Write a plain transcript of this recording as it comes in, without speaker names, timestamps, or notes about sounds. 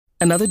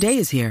Another day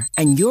is here,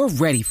 and you're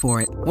ready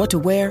for it. What to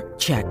wear?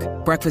 Check.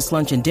 Breakfast,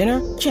 lunch, and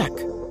dinner? Check.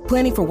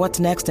 Planning for what's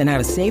next and how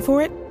to save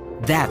for it?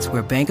 That's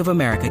where Bank of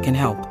America can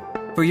help.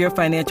 For your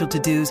financial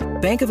to-dos,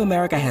 Bank of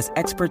America has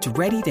experts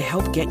ready to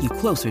help get you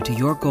closer to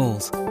your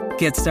goals.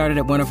 Get started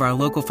at one of our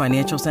local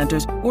financial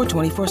centers or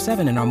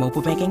 24/7 in our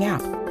mobile banking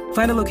app.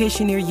 Find a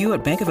location near you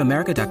at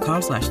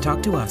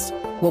bankofamerica.com/talktous.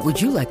 What would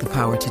you like the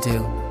power to do?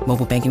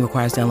 Mobile banking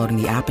requires downloading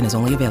the app and is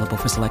only available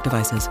for select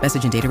devices.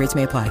 Message and data rates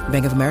may apply.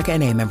 Bank of America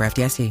N.A., member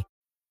FDIC.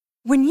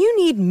 When you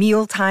need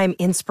mealtime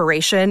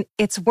inspiration,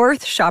 it's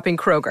worth shopping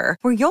Kroger,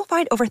 where you'll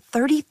find over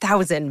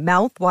 30,000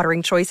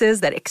 mouth-watering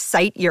choices that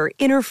excite your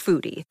inner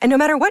foodie. And no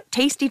matter what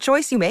tasty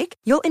choice you make,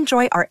 you'll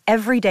enjoy our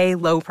everyday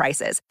low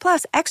prices,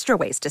 plus extra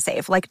ways to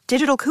save, like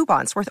digital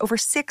coupons worth over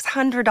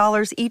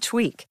 $600 each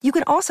week. You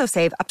can also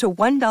save up to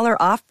 $1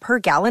 off per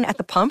gallon at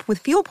the pump with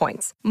fuel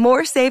points.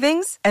 More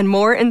savings and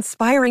more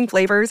inspiring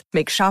flavors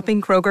make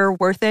shopping Kroger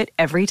worth it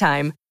every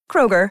time.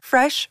 Kroger,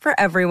 fresh for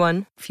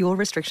everyone. Fuel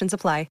restrictions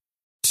apply.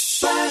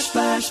 Splash,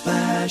 splash,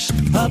 splash.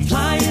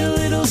 Apply a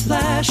little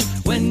splash.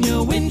 When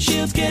your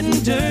windshield's getting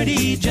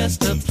dirty,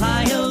 just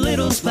apply a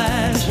little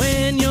splash.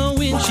 When your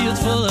windshield's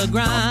full of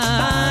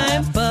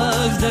grime,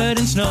 bugs, dirt,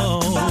 and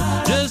snow,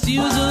 just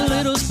use a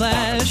little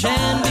splash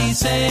and be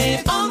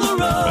safe on the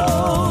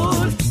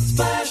road.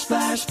 Splash,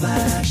 splash,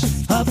 splash.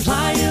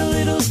 Apply a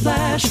little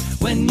splash.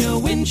 When your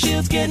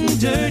windshield's getting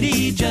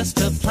dirty,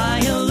 just apply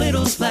a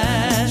little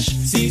splash.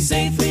 See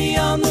safely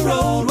on the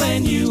road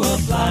when you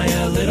apply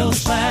a little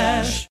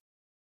splash.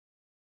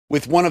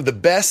 With one of the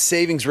best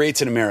savings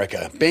rates in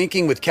America,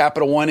 banking with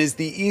Capital One is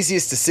the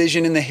easiest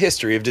decision in the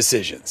history of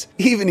decisions.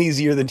 Even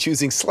easier than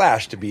choosing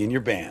Slash to be in your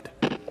band.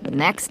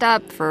 Next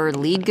up for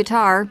lead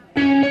guitar.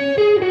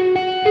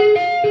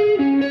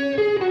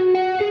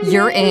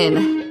 You're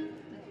in.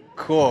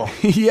 Cool.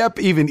 Yep,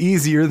 even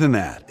easier than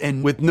that.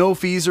 And with no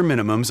fees or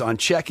minimums on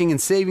checking and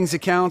savings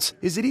accounts,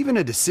 is it even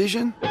a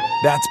decision?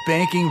 That's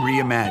banking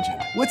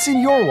reimagined. What's in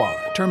your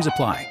wallet? Terms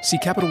apply. See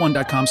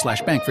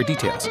CapitalOne.com/bank for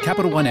details.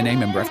 Capital One N.A.,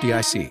 member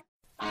FDIC.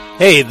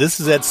 Hey, this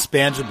is Ed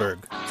Spangenberg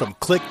from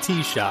Click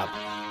Tea Shop.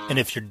 And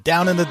if you're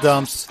down in the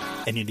dumps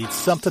and you need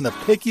something to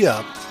pick you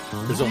up,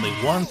 there's only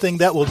one thing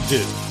that will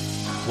do.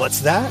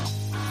 What's that?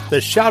 The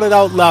Shout It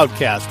Out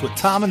Loudcast with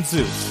Tom and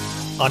Zeus.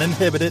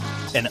 Uninhibited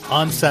and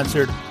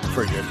uncensored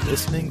for your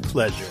listening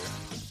pleasure.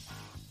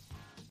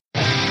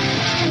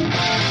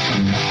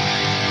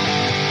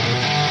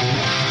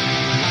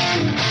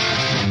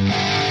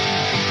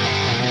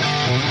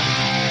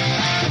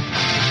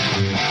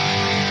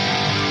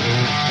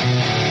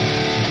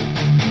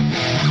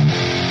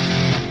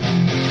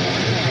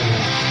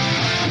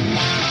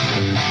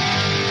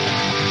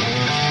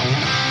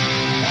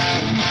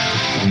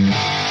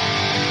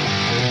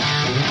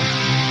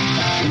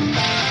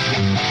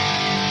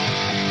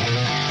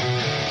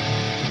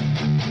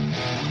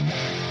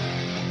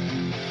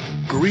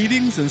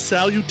 Greetings and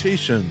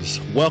salutations.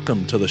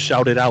 Welcome to the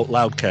Shout It Out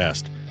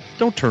Loudcast.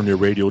 Don't turn your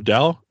radio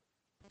dial.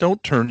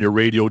 Don't turn your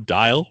radio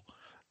dial.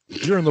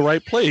 You're in the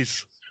right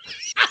place.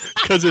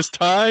 Because it's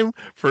time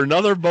for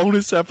another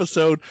bonus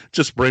episode.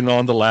 Just bring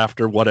on the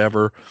laughter,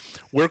 whatever.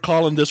 We're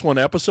calling this one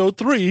episode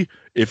 3.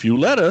 If you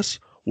let us,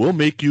 we'll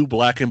make you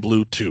black and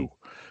blue too.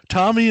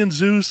 Tommy and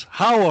Zeus,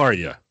 how are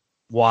you?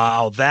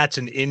 Wow, that's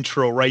an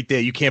intro right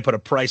there. You can't put a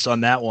price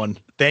on that one.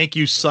 Thank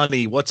you,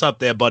 Sonny. What's up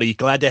there, buddy?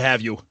 Glad to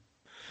have you.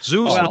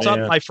 Zeus, what's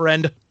up, my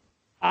friend?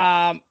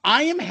 I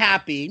am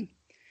happy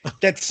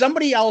that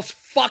somebody else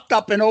fucked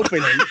up an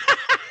opening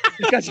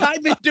because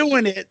I've been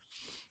doing it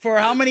for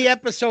how many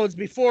episodes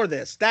before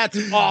this?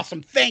 That's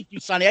awesome. Thank you,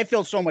 Sonny. I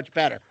feel so much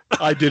better.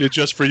 I did it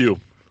just for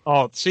you.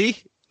 Oh, see?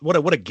 What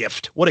a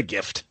gift. What a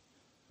gift.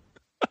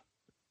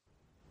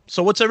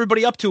 So what's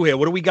everybody up to here?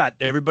 What do we got?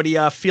 Everybody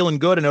feeling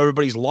good and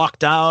everybody's locked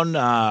down?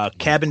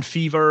 Cabin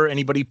fever?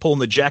 Anybody pulling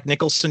the Jack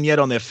Nicholson yet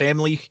on their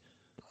family?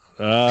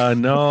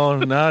 No,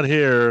 not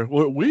here.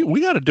 We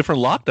got a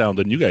different lockdown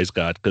than you guys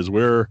got because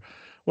we're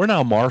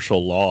now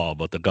martial law,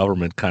 but the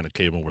government kind of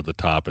came over the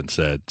top and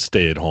said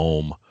stay at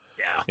home.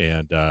 Yeah.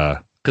 And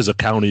because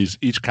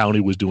each county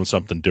was doing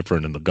something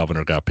different, and the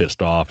governor got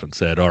pissed off and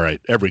said, "All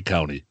right, every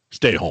county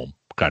stay home,"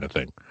 kind of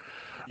thing.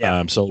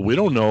 Yeah. So we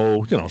don't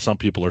know. You know, some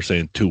people are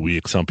saying 2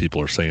 weeks, some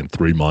people are saying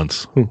 3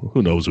 months.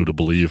 Who knows who to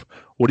believe?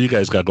 What do you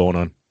guys got going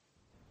on?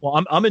 Well,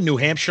 I'm in New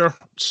Hampshire,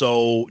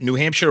 so New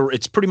Hampshire,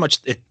 it's pretty much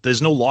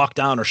there's no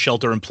lockdown or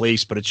shelter in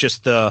place, but it's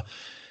just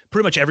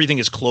pretty much everything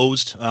is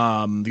closed.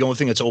 The only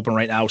thing that's open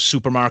right now is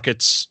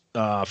supermarkets,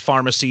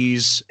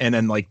 pharmacies, and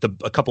then like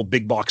a couple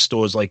big box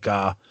stores like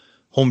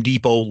Home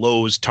Depot,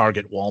 Lowe's,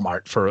 Target,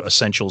 Walmart for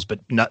essentials, but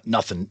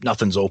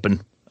nothing's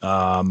open.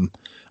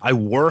 I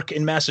work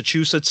in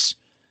Massachusetts.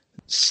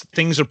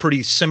 Things are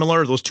pretty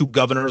similar. Those two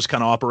governors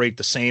kind of operate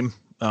the same.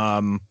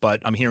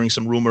 But I'm hearing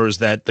some rumors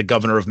that the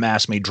governor of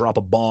Mass may drop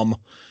a bomb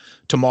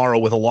tomorrow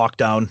with a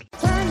lockdown.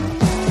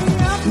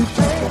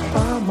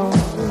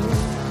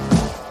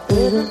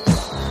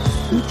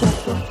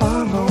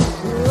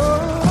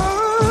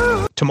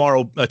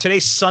 tomorrow.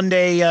 Today's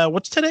Sunday.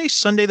 What's today?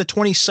 Sunday the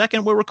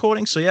 22nd. We're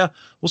recording. So yeah,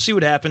 we'll see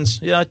what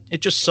happens. Yeah,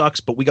 it just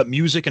sucks, but we got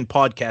music and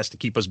podcasts to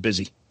keep us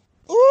busy.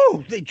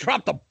 Ooh, they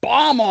dropped a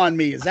bomb on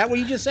me. Is that what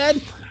you just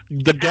said?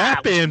 The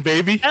Gap Band,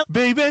 baby.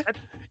 Baby,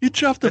 you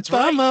dropped the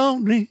bomb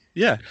on me.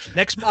 Yeah.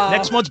 Next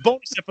month's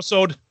bonus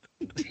episode.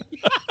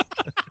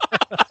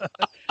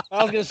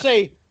 I was going to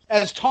say,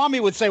 as Tommy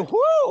would say,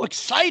 whoo,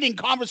 exciting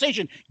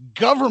conversation.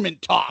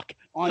 Government talk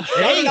on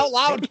Shout It Out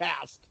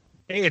Loudcast.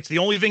 Hey, it's the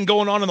only thing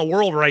going on in the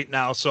world right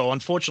now, so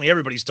unfortunately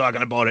everybody's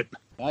talking about it.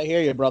 I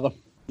hear you, brother.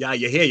 Yeah,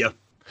 you hear you.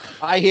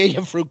 I hear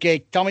you,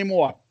 fruitcake. Tell me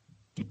more.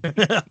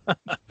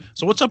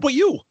 So what's up with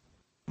you?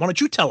 Why don't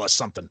you tell us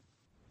something?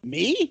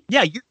 Me?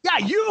 Yeah, you.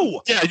 Yeah,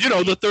 you. Yeah, you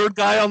know, the third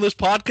guy on this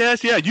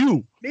podcast. Yeah,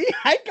 you. Me?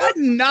 I got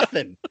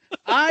nothing.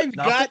 I've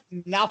got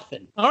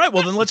nothing. All right,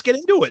 well then let's get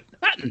into it.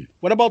 Nothing.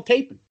 What about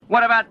taping?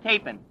 What about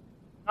taping?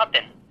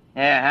 Nothing.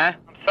 Yeah, huh?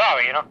 I'm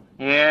sorry, you know.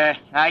 Yeah,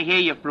 I hear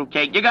you,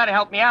 fruitcake. You gotta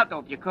help me out, though,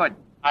 if you could.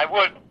 I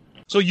would.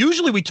 So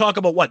usually we talk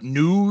about what,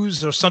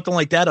 news or something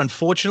like that.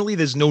 Unfortunately,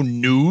 there's no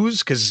news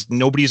because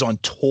nobody's on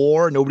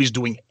tour. Nobody's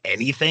doing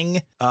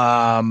anything.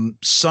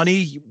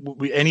 Sonny,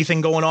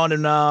 anything going on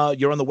in,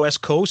 you're on the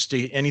West Coast.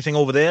 Anything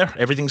over there?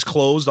 Everything's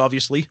closed,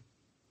 obviously.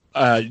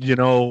 You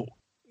know,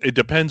 it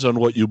depends on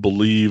what you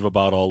believe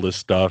about all this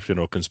stuff, you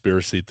know,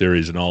 conspiracy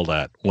theories and all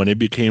that. When it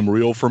became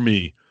real for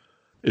me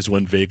is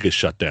when Vegas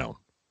shut down.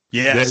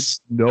 Yes.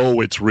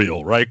 No, it's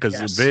real, right?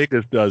 Because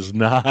Vegas does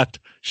not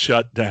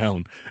shut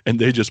down, and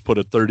they just put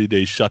a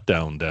 30-day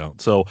shutdown down.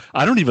 So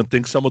I don't even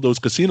think some of those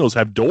casinos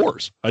have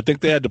doors. I think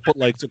they had to put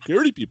like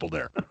security people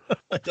there.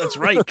 That's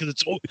right, because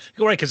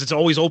it's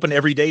always open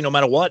every day, no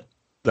matter what.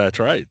 That's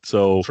right.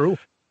 So true.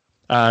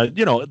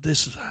 You know,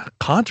 this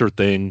concert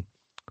thing.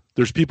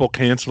 There's people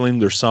canceling.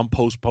 There's some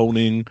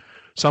postponing.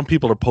 Some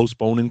people are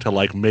postponing to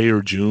like May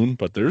or June,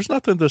 but there's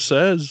nothing that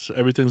says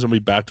everything's going to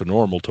be back to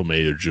normal till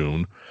May or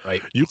June.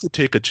 Right. You could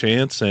take a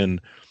chance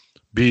and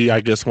be, I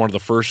guess, one of the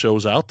first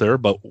shows out there,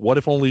 but what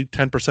if only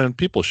 10%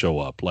 people show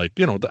up? Like,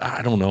 you know,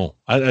 I don't know.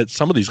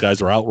 Some of these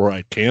guys are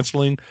outright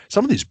canceling.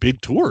 Some of these big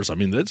tours, I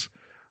mean, there's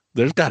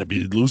got to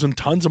be losing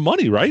tons of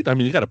money, right? I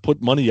mean, you got to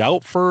put money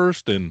out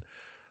first, and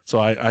so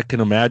I can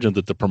imagine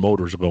that the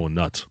promoters are going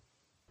nuts.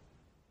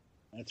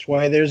 That's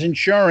why there's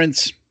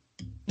insurance.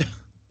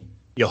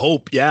 You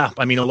hope, yeah.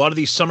 I mean, a lot of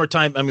these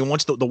summertime, I mean,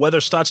 once the weather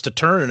starts to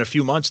turn in a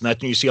few months, and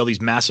that's when you see all these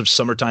massive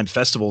summertime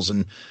festivals, and,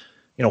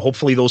 you know,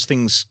 hopefully those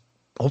things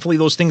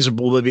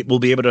will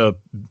be able to,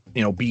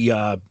 you know, be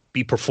have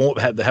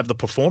the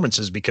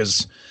performances,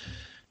 because,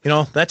 you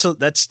know, that's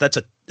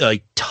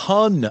a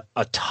ton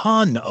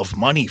of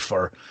money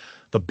for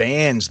the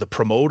bands, the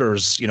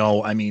promoters, you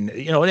know. I mean,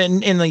 you know,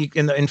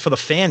 and for the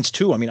fans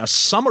too. I mean,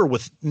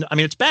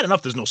 it's bad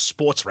enough there's no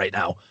sports right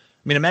now.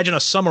 I mean, imagine a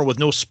summer with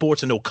no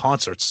sports and no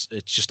concerts.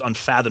 It's just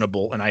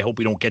unfathomable, and I hope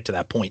we don't get to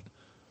that point.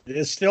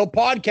 There's still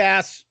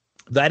podcasts.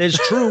 That is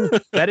true.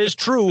 That is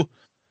true.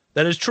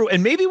 That is true.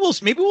 And maybe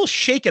we'll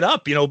shake it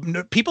up. You know,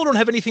 people don't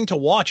have anything to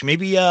watch.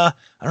 Maybe I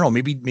don't know.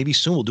 Maybe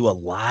soon we'll do a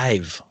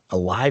live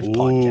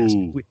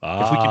podcast.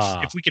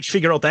 If we could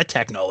figure out that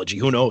technology,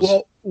 who knows?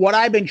 Well, what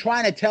I've been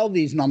trying to tell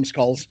these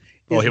numbskulls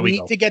is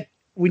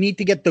we need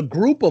to get the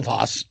group of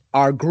us,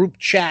 our group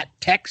chat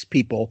text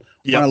people,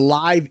 on a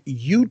live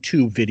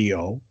YouTube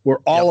video where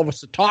all of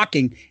us are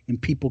talking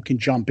and people can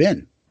jump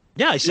in.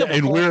 Yeah, I said,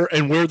 and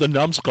we're the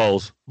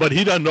numbskulls, but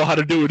he doesn't know how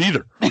to do it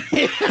either.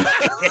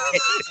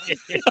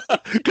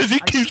 Because he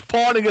keeps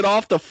pawning it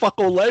off the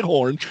fucko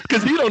Leghorn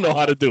because he don't know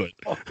how to do it.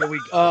 Oh, here we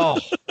go. Oh.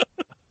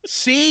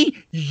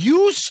 See,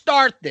 you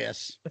start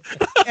this,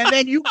 and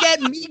then you get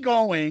me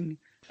going,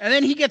 and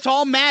then he gets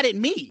all mad at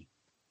me.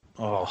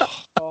 Oh,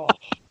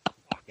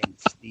 fucking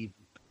Steven.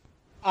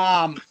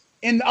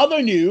 In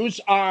other news,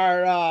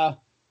 the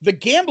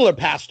gambler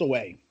passed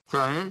away.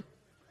 Brian?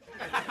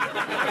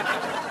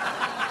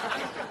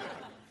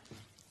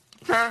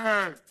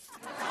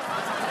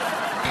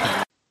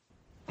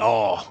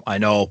 Oh, I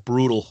know.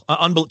 Brutal.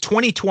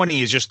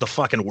 2020 is just the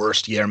fucking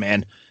worst year,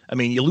 man. I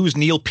mean, you lose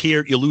Neil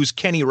Peart, you lose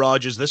Kenny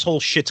Rogers. This whole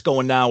shit's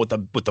going now with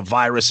the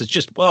virus. It's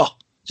just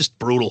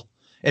brutal.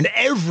 And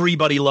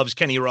everybody loves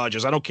Kenny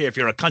Rogers. I don't care if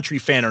you're a country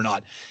fan or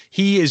not.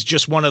 He is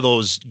just one of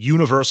those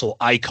universal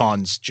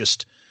icons. Too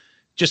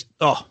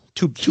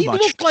much. He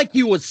looked like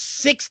he was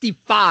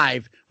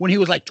 65 when he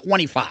was like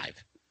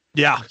 25.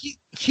 Yeah.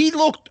 He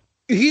looked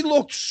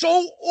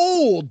so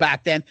old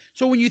back then.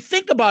 So when you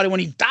think about it, when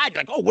he died,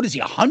 you're like, oh, what is he,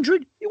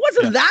 100? He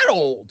wasn't that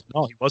old.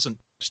 No, he wasn't.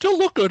 Still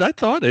look good, I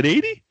thought, at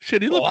 80.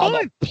 Shit, he looked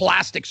fine.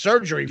 Plastic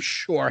surgery,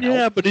 sure.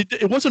 Yeah, but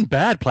it wasn't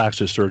bad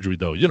plastic surgery,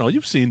 though. You know,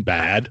 you've seen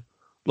bad.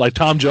 Like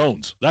Tom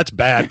Jones. That's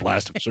bad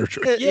plastic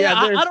surgery.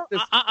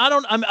 I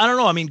don't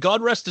know. I mean,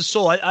 God rest his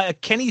soul.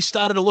 Kenny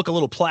started to look a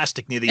little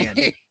plastic near the end.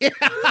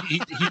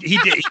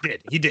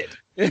 He did.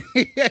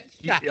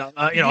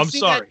 I'm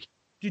sorry.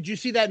 Did you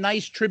see that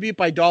nice tribute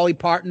by Dolly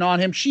Parton on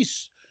him?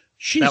 She's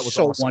so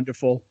awesome.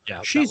 Wonderful.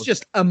 Yeah, she's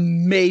just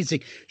amazing.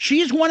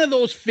 She's one of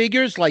those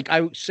figures, like I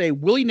would say,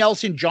 Willie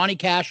Nelson, Johnny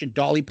Cash, and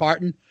Dolly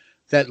Parton,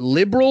 that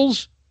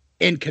liberals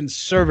and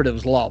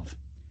conservatives love.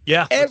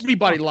 Yeah.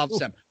 Everybody loves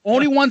them.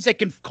 Only ones that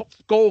can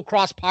go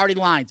across party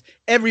lines.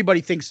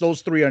 Everybody thinks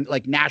those three are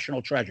like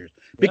national treasures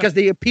because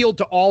they appeal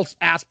to all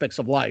aspects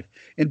of life.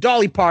 And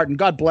Dolly Parton,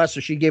 God bless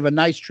her, she gave a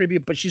nice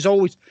tribute, but she's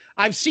always,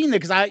 I've seen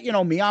it because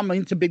I'm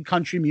into big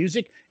country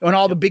music, and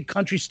all the big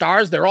country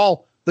stars, they're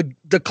all,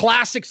 the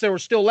classics that were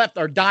still left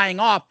are dying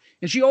off.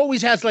 And she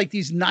always has like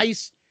these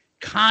nice,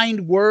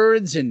 kind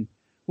words and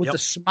with the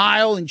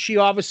smile. And she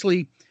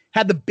obviously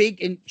had the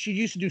big, and she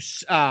used to do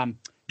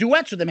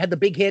duets with them, had the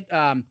big hit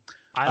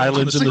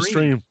Islands in the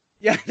Stream.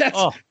 Yeah,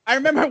 I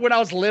remember when I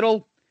was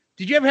little.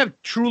 Did you ever have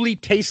Truly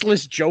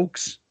Tasteless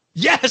Jokes?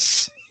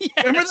 Yes.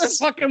 Remember the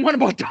fucking one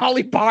about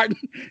Dolly Parton?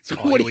 So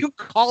what do you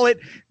call it?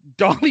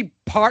 Dolly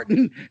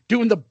Parton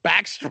doing the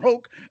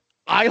backstroke,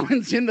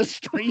 Islands in the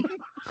Stream.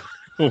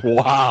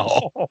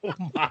 Wow. Oh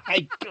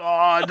my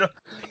God.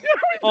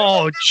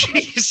 Oh,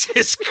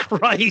 Jesus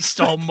Christ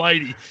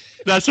almighty.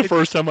 That's the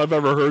first time I've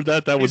ever heard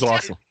that. That was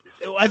awesome.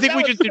 I think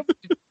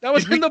that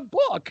was in the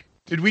book.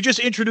 Did we just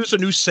introduce a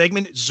new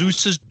segment,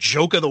 Zeus's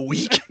Joke of the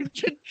Week?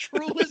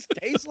 Truest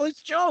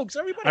Tasteless Jokes.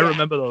 Everybody. I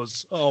remember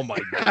those. Oh my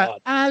God.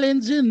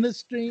 Islands in the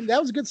Stream. That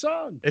was a good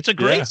song. It's a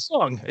great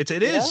song. It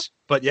is.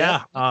 But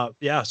yeah.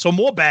 So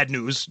more bad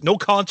news. No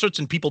concerts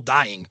and people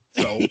dying.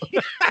 So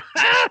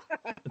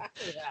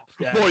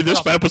boy,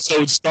 this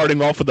episode's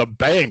starting off with a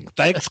bang.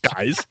 Thanks,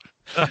 guys.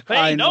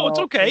 Hey, no, it's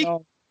okay.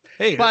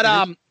 Hey, but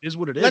it is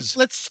what it is.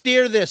 Let's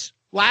steer this.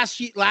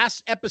 Last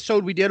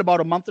episode we did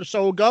about a month or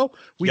so ago,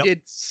 we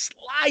did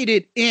Slide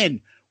It In.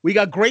 We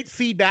got great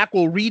feedback.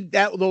 We'll read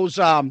those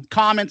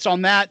comments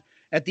on that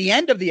at the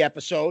end of the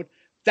episode.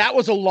 That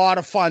was a lot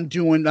of fun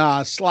doing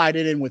Slide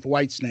It In with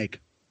Whitesnake.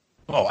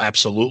 Oh,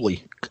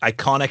 absolutely.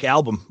 Iconic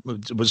album.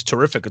 It was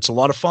terrific. It's a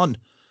lot of fun.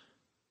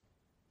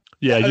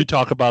 Yeah, you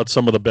talk about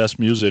some of the best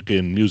music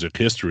in music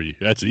history.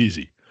 That's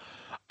easy.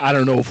 I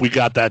don't know if we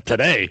got that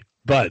today,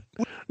 but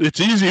it's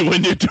easy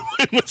when you do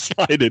it with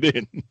Slide It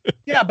In.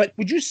 Yeah, but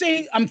would you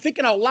say, I'm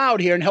thinking out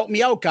loud here and help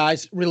me out,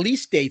 guys,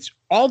 release dates.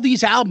 All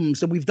these albums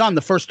that we've done,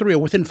 the first three are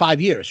within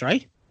 5 years,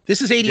 right?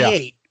 This is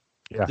 88.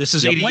 Yeah. This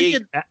is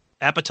 88.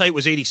 Appetite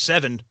was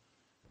 87.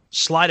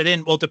 Slide It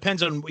In. Well, it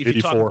depends on if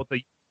you talk about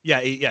the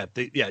UK and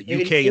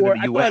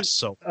the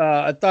US.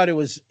 I thought it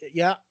was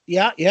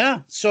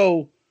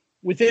So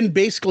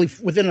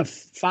within a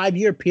 5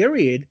 year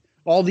period,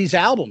 all these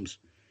albums.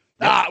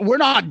 We're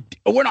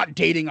not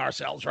dating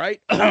ourselves, right?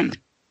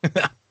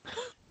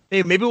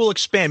 Hey, maybe we'll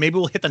expand. Maybe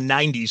we'll hit the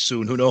 90s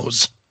soon. Who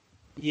knows?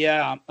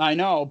 Yeah, I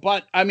know.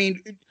 But I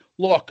mean,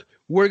 look,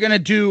 we're gonna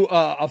do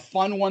a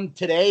fun one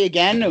today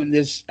again, and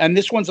this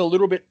one's a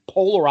little bit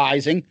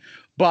polarizing.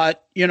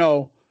 But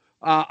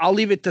I'll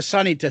leave it to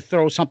Sonny to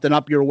throw something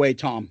up your way,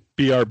 Tom.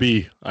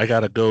 BRB. I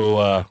gotta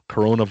go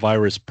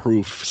coronavirus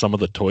proof some of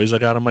the toys I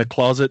got in my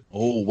closet.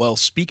 Oh, well,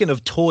 speaking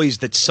of toys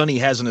that Sonny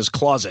has in his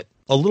closet,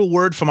 a little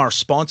word from our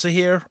sponsor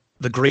here,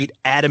 the great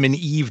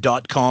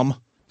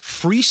AdamandEve.com.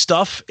 Free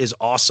stuff is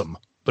awesome,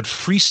 but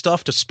free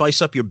stuff to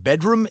spice up your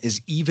bedroom is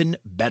even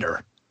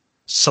better.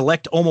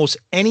 Select almost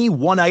any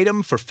one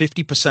item for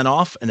 50%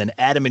 off, and then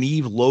Adam and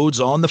Eve loads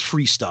on the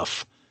free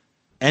stuff.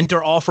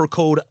 Enter offer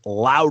code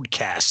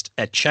LOUDCAST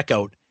at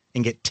checkout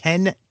and get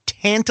 10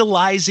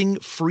 tantalizing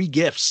free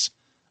gifts.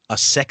 A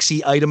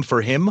sexy item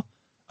for him,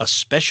 a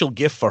special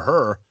gift for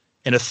her,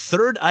 and a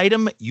third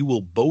item you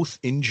will both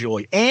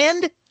enjoy.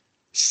 And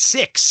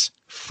 6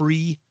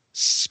 free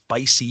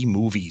spicy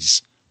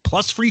movies,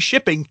 plus free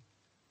shipping.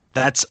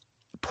 That's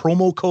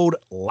promo code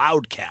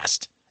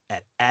LOUDCAST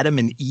at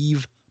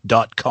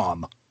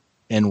AdamandEve.com.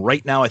 And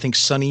right now, I think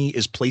Sonny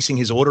is placing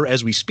his order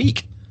as we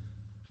speak.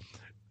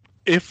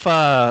 If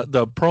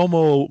the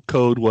promo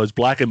code was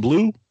black and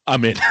blue,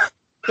 I'm in.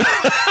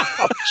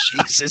 Oh,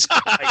 Jesus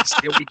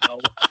Christ. Here we go.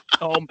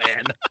 Oh,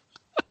 man.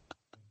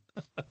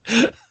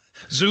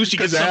 Zeus, you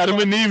got Adam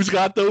and Eve's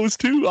got those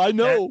too. I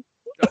know.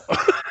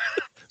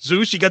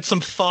 Zeus, you got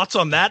some thoughts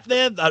on that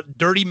there?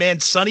 Dirty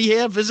man Sonny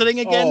here visiting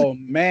again? Oh,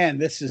 man,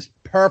 this is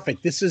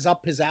perfect. This is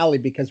up his alley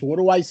because what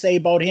do I say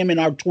about him in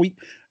our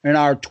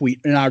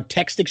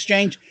text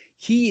exchange?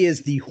 He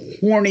is the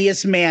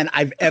horniest man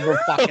I've ever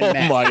fucking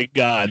met. Oh, my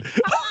God.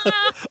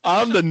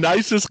 I'm the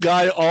nicest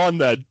guy on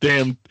that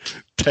damn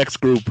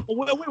text group.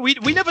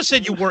 We never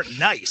said you weren't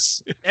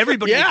nice.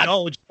 Everybody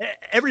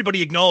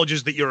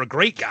acknowledges that you're a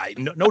great guy.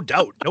 No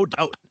doubt.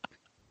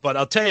 But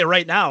I'll tell you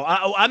right now,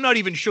 I'm not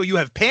even sure you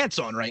have pants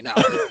on right now.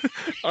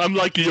 I'm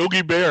like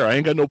Yogi Bear. I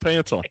ain't got no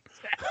pants on.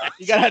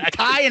 You got a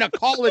tie and a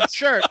collared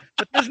shirt,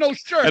 but there's no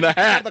shirt. And a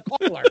hat. The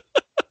collar.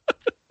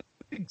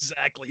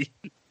 Exactly.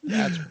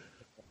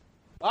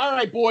 All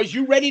right, boys,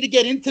 you ready to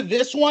get into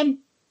this one?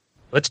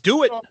 Let's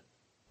do it.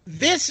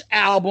 This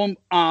album,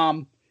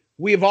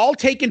 we have all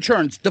taken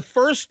turns. The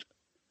first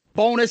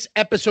bonus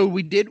episode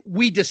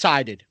we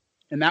decided,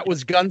 and that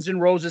was Guns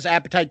N' Roses'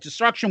 Appetite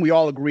Destruction. We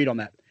all agreed on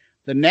that.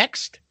 The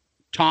next,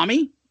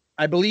 Tommy,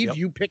 I believe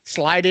you picked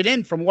Slide It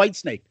In from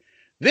Whitesnake.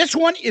 This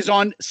one is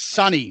on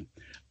Sonny.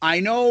 I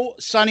know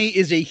Sonny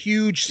is a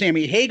huge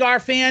Sammy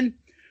Hagar fan.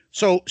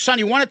 So,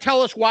 Sonny, want to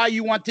tell us why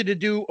you wanted to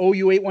do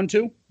OU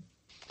 812?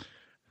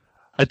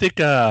 I think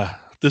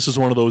this is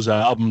one of those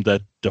albums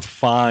that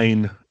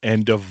define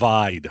and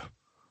divide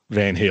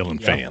Van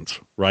Halen fans,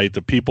 right?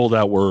 The people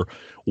that were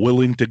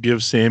willing to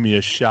give Sammy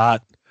a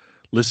shot,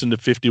 listen to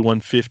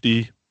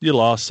 5150, you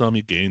lost some,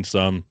 you gained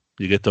some.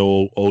 You get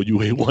to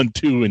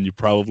OU812 and you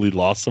probably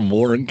lost some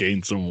more and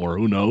gained some more.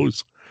 Who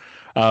knows?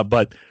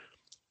 But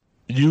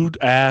you'd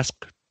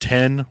ask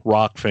 10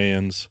 rock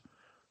fans,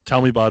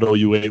 tell me about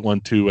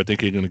OU812. I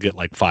think you're going to get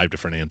like 5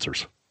 different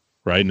answers,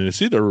 right? And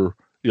it's either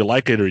you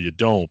like it or you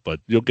don't, but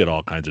you'll get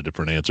all kinds of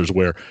different answers,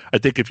 where I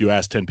think if you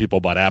ask 10 people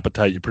about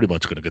Appetite, you're pretty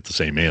much going to get the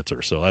same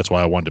answer. So that's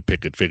why I wanted to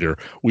pick it, figure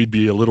we'd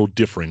be a little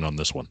differing on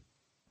this one.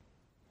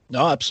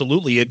 No,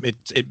 absolutely.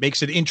 It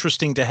makes it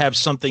interesting to have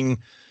something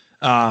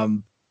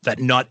that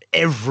not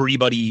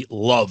everybody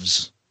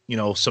loves, you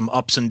know, some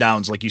ups and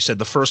downs. Like you said,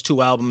 the first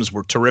 2 albums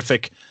were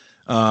terrific.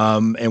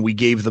 And we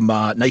gave them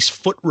nice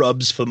foot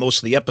rubs for most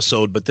of the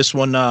episode, but this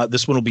one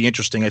will be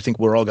interesting. I think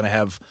we're all going to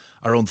have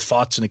our own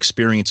thoughts and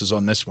experiences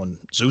on this one.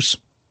 Zeus?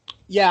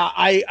 Yeah,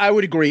 I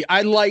would agree.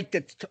 I like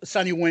that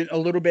Sonny went a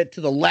little bit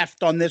to the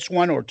left on this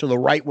one, or to the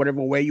right,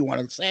 whatever way you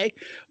want to say.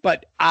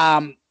 But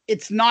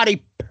it's not a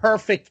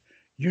perfect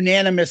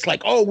unanimous,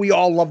 like, oh, we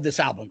all love this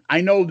album.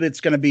 I know that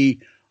it's going to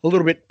be a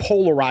little bit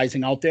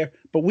polarizing out there,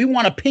 but we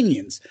want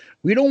opinions.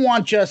 We don't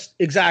want just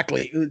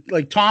exactly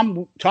like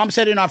Tom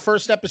said in our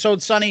first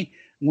episode, Sonny,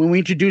 when we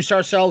introduced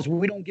ourselves,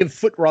 we don't give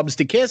foot rubs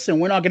to Kiss,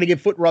 and we're not going to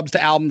give foot rubs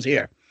to albums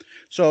here.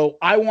 So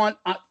I want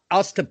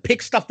us to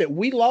pick stuff that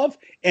we love,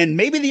 and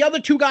maybe the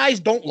other 2 guys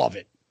don't love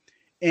it.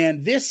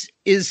 And this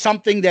is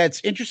something that's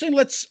interesting.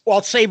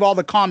 I'll save all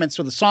the comments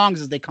for the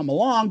songs as they come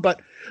along, but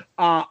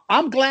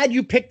I'm glad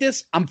you picked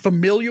this. I'm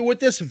familiar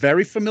with this,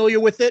 very familiar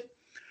with it.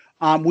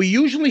 We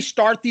usually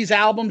start these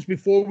albums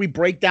before we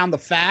break down the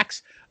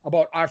facts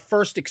about our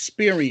first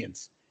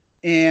experience.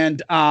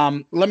 And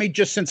let me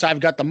just, since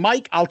I've got the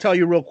mic, I'll tell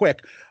you real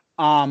quick.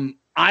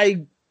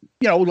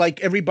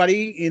 Like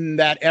everybody in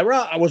that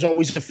era, I was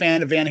always a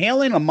fan of Van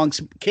Halen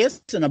amongst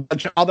Kiss and a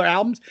bunch of other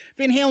albums.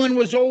 Van Halen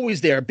was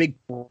always there, a big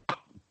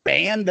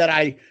band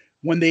that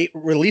when they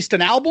released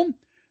an album,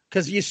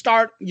 because you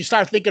start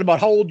thinking about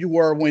how old you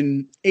were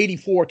when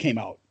 84 came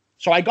out.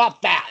 So I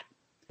got that.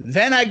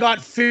 Then I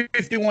got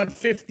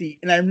 5150,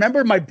 and I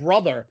remember my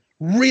brother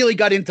really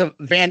got into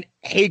Van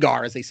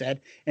Hagar, as they said,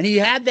 and he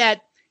had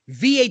that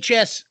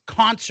VHS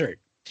concert.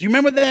 Do you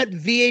remember that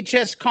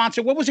VHS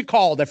concert? What was it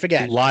called? I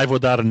forget. Live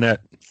Without a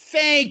Net.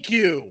 Thank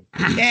you.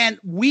 And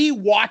we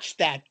watched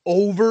that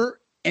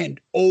over and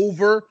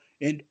over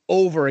and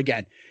over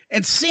again.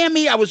 And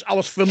Sammy, I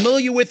was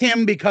familiar with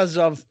him because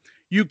of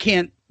I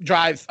Can't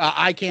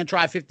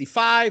Drive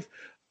 55.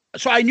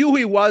 So I knew who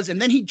he was,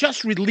 and then he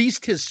just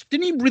released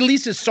didn't he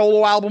release his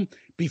solo album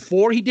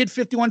before he did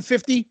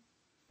 5150?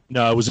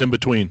 No, it was in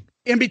between.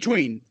 In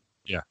between.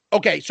 Yeah.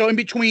 Okay, so in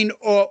between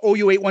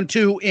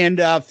OU812 and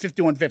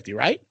 5150,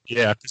 right?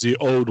 Yeah, because he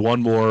owed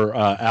one more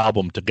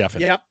album to Geffen.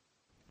 Yep.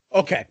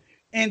 Okay.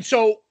 And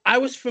so I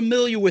was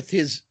familiar with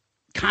his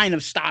kind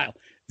of style.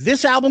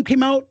 This album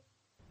came out,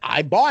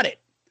 I bought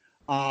it.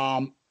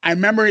 I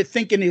remember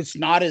thinking it's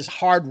not as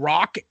hard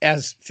rock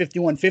as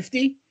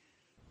 5150,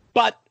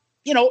 but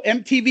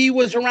MTV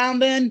was around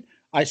then.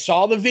 I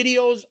saw the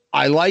videos.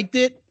 I liked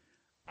it.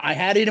 I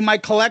had it in my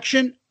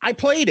collection. I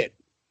played it.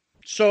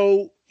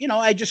 So,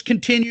 I just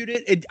continued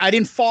it. I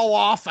didn't fall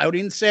off. I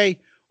didn't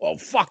say, oh,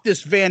 fuck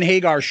this Van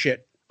Hagar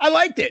shit. I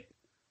liked it.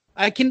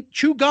 I can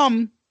chew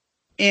gum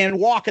and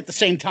walk at the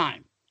same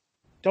time.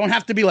 Don't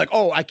have to be like,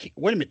 oh,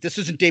 wait a minute. This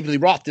isn't David Lee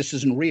Roth. This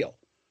isn't real.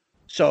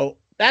 So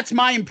that's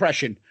my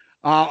impression.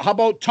 How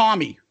about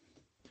Tommy?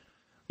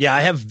 Yeah,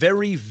 I have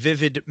very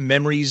vivid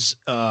memories.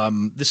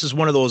 This is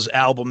one of those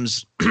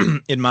albums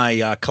in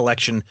my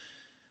collection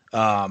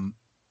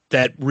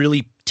that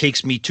really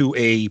takes me to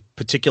a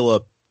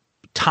particular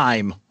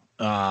time.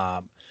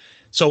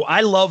 So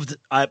I loved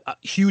a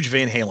huge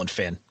Van Halen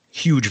fan.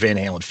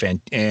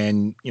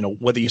 And,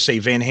 whether you say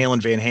Van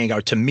Halen, Van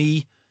Hagar, to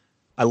me,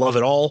 I love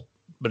it all,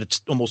 but it's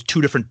almost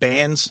 2 different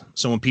bands.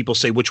 So when people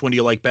say, which one do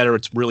you like better?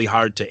 It's really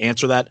hard to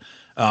answer that.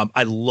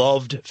 I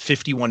loved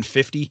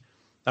 5150.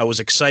 I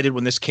was excited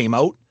when this came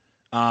out.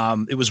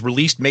 It was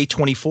released May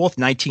 24th,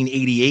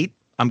 1988.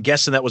 I'm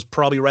guessing that was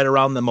probably right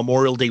around the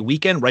Memorial Day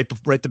weekend, right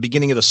at the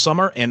beginning of the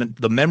summer. And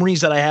the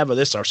memories that I have of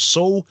this are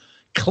so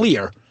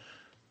clear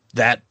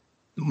that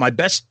my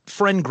best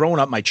friend growing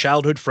up, my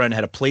childhood friend,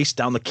 had a place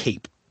down the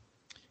Cape.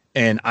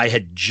 And I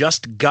had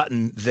just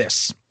gotten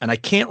this. And I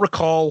can't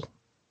recall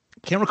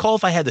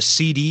if I had the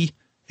CD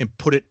and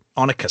put it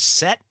on a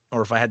cassette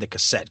or if I had the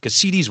cassette. Because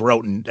CDs were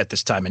out at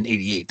this time in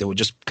 88. They were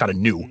just kind of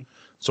new.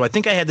 So I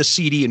think I had the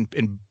CD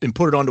and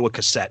put it onto a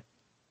cassette.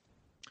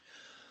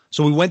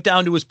 So we went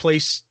down to his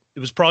place. It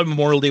was probably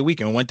Memorial Day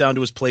weekend. We went down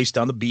to his place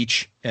down the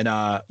beach, and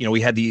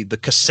we had the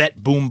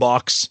cassette boom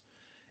box,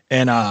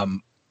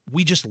 and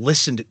we just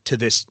listened to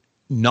this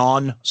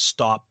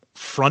non-stop,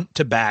 front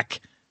to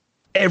back,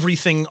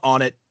 everything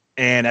on it.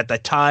 And at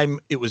that time,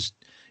 it was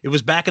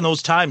back in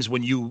those times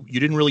when you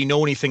didn't really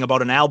know anything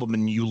about an album,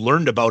 and you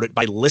learned about it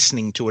by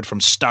listening to it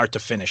from start to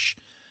finish.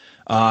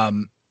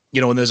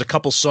 and there's a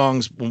couple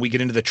songs when we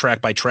get into the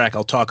track by track,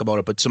 I'll talk about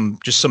it, but some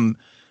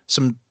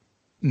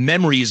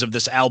memories of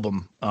this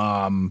album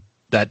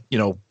that,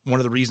 one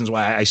of the reasons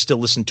why I still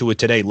listen to it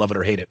today, love it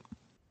or hate it.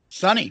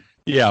 Sonny.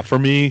 Yeah, for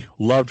me,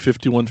 loved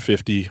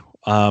 5150.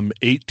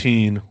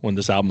 18 when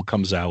this album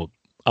comes out.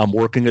 I'm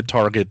working at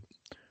Target,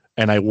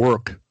 and I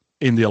work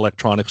in the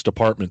electronics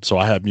department, so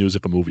I have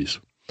music and movies.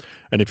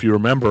 And if you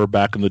remember,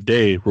 back in the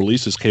day,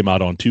 releases came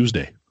out on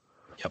Tuesday.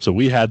 Yep. So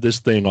we had this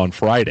thing on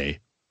Friday,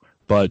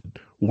 but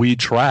we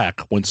track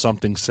when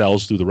something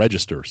sells through the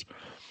registers.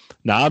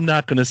 Now, I'm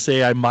not going to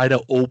say I might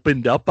have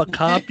opened up a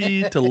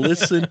copy to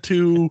listen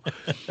to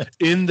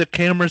in the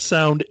Camera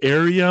Sound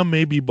area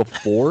maybe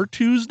before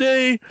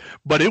Tuesday,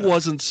 but it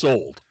wasn't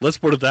sold. Let's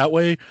put it that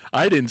way.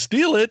 I didn't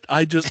steal it.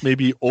 I just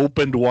maybe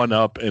opened one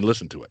up and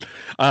listened to it.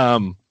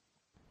 I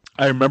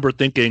remember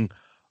thinking,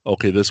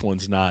 okay, this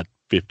one's not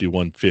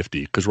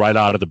 5150, because right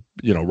out of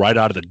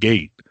the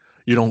gate,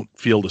 you don't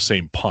feel the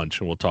same punch,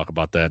 and we'll talk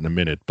about that in a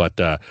minute. But,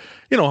 Van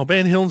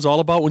Halen's all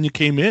about when you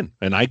came in,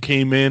 and I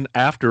came in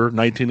after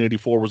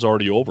 1984 was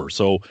already over.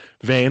 So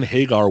Van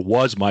Hagar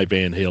was my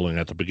Van Halen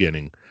at the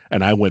beginning,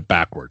 and I went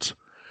backwards.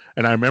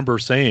 And I remember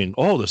saying,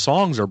 oh, the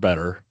songs are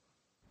better,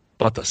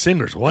 but the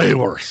singer's way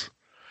worse.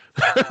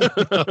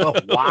 Oh,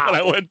 wow. And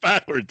I went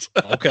backwards.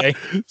 Okay.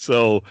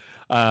 So,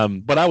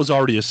 but I was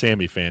already a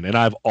Sammy fan, and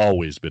I've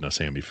always been a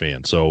Sammy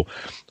fan. So,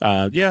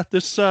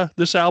 this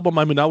album,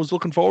 I was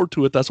looking forward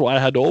to it. That's why I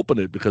had to open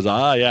it, because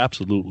I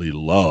absolutely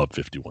love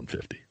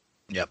 5150.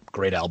 Yep.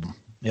 Great album.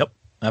 Yep.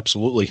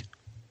 Absolutely.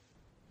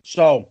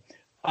 So,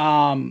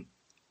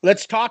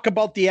 let's talk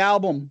about the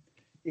album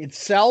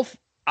itself.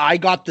 I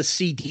got the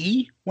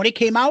CD when it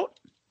came out.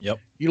 Yep.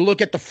 You look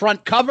at the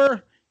front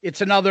cover. It's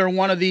another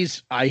one of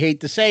these, I hate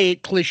to say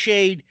it,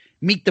 cliched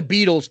Meet the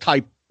Beatles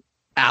type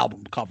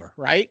album cover,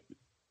 right?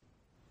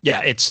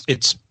 Yeah, it's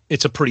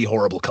a pretty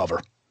horrible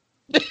cover.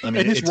 I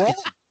mean, it's wrong.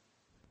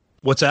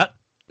 What's that?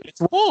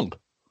 It's wrong.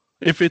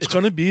 If it's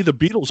going to be the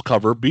Beatles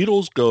cover,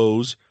 Beatles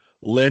goes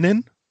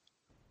Lennon,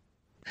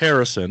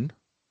 Harrison,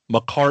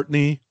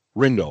 McCartney,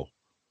 Ringo.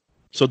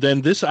 So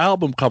then this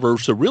album cover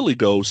should really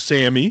go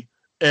Sammy,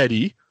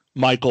 Eddie,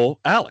 Michael,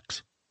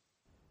 Alex.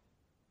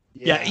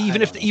 Yeah,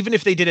 even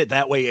if they did it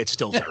that way, it's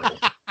still terrible.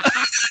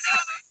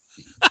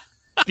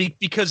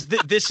 Because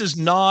this is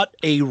not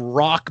a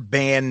rock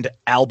band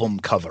album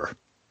cover.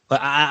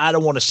 I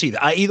don't want to see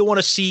that. I either want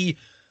to see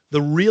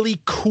the really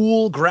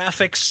cool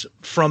graphics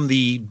from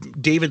the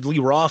David Lee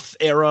Roth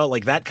era,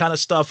 like that kind of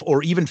stuff,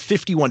 or even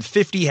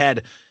 5150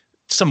 had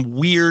some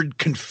weird,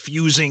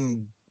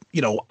 confusing,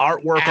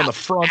 artwork on the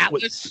front.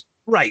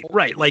 Right.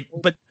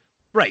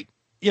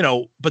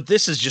 But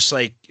this is just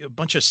like a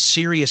bunch of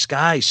serious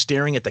guys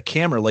staring at the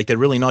camera like they're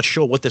really not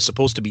sure what they're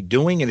supposed to be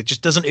doing. And it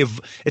just doesn't,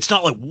 it's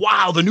not like,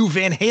 wow, the new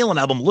Van Halen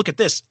album, look at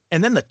this.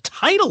 And then the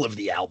title of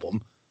the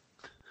album,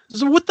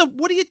 so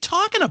what are you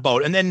talking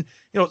about? And then,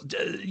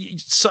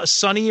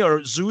 Sonny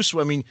or Zeus,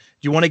 I mean, do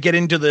you want to get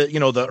into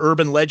the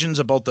urban legends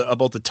about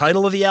the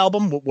title of the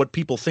album, what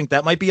people think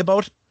that might be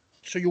about?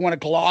 So you want to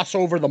gloss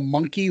over the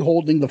monkey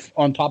holding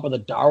on top of the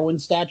Darwin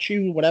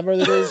statue, whatever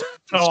it is?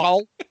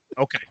 Oh,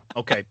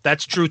 okay,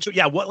 that's true too.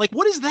 Yeah,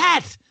 what is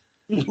that?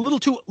 A little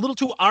too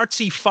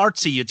artsy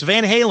fartsy. It's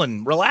Van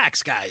Halen.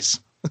 Relax, guys.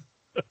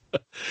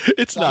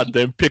 It's not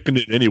them picking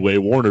it anyway.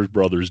 Warner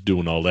Brothers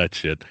doing all that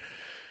shit.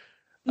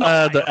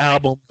 The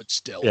album, but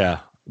still, yeah,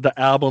 the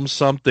album.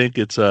 Some think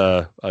it's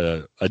a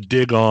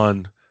dig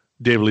on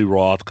David Lee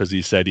Roth because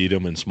he said "Eat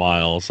 'em and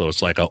smile," so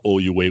it's like a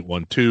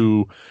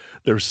OU812.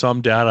 There's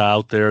some data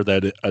out there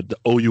that the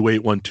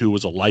OU812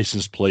 was a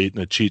license plate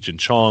in a Cheech and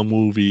Chong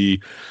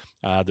movie.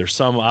 There's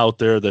some out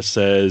there that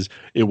says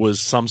it was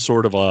some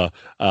sort of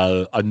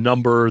a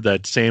number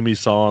that Sammy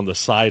saw on the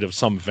side of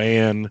some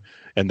van,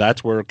 and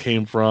that's where it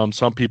came from.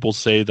 Some people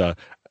say the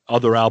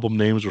other album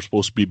names were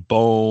supposed to be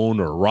Bone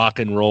or Rock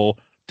and Roll.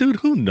 Dude,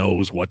 who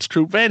knows what's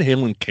true? Van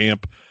Halen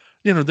camp,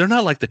 they're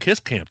not like the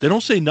Kiss camp. They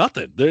don't say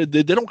nothing. They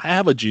don't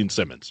have a Gene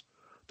Simmons.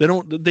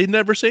 They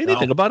never say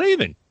anything about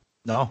anything.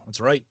 No,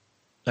 that's right.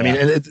 I mean,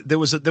 and there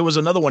was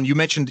another one. You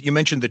mentioned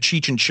the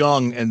Cheech and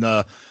Chong and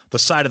the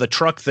side of the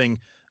truck thing.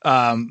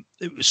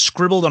 It was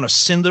scribbled on a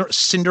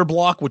cinder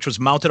block, which was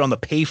mounted on the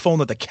payphone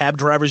that the cab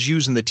drivers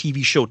use in the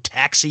TV show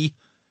Taxi.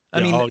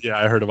 I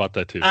I heard about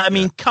that too. I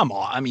mean, come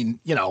on. I mean,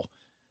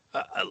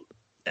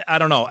 I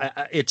don't know.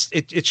 It's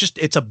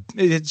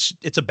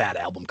a bad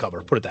album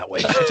cover. Put it that way.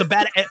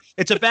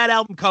 It's a bad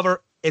album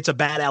cover. It's a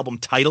bad album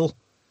title.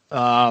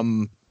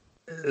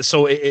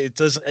 So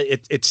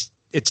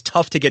it's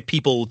tough to get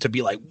people to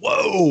be like,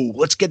 whoa,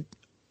 let's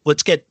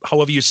get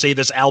however you say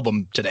this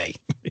album today.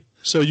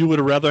 So you would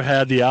have rather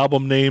had the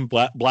album name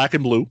Black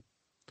and Blue.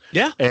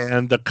 Yeah.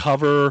 And the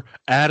cover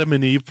Adam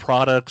and Eve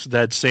products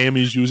that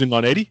Sammy's using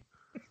on Eddie.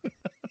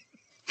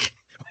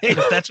 Hey,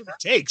 if that's what it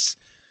takes.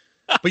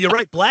 But you're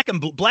right. Black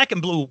and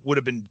Blue would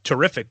have been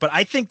terrific. But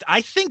I think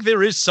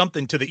there is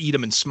something to the Eat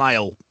 'em and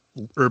smile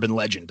urban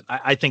legend.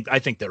 I think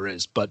there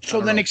is. But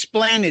so then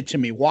explain it to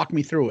me. Walk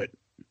me through it.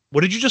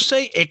 What did you just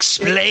say?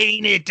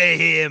 Explain it to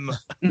him.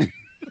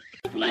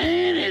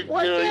 Explain it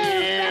to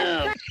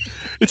him.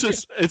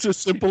 It's as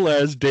simple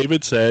as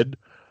David said,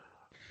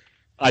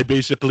 I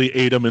basically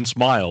ate him and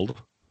smiled.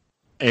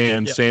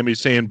 And Sammy's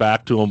saying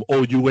back to him,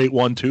 oh, you ate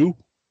one too?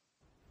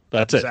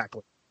 That's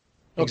exactly.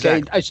 Okay,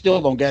 Exactly. I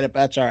still don't get it, but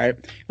that's all right.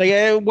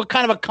 Like, what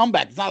kind of a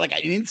comeback? It's not like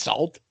an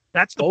insult.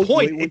 That's the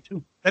point.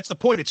 That's the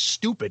point. It's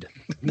stupid.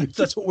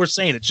 That's what we're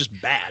saying. It's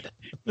just bad.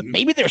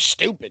 Maybe they're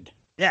stupid.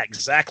 Yeah,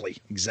 exactly.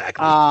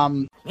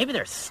 Maybe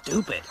they're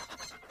stupid.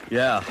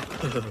 Yeah.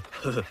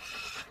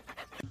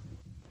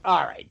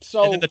 All right.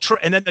 So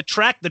and then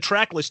the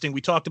track listing.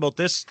 We talked about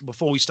this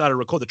before we started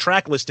record. The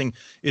track listing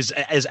is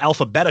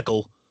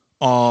alphabetical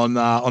on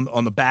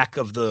the back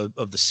of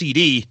the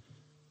CD.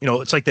 You know,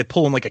 it's like they're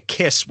pulling like a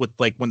Kiss with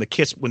like when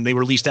they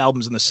released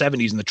albums in the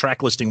 70s and the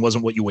track listing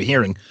wasn't what you were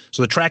hearing.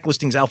 So the track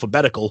listing's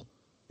alphabetical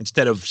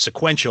instead of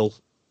sequential.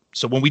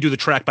 So when we do the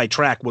track by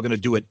track, we're going to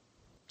do it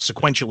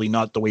sequentially,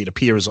 not the way it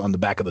appears on the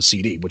back of the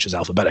CD, which is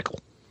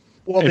alphabetical.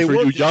 Well, and for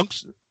you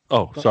youngsters,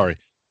 sorry.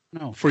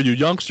 No. For you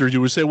youngsters,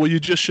 you would say, well, you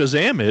just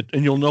Shazam it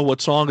and you'll know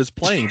what song is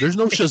playing. There's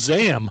no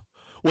Shazam.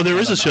 Well, there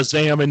is a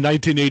Shazam in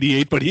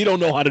 1988, but he don't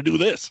know how to do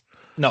this.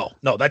 No,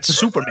 that's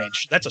Superman.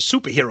 That's a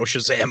superhero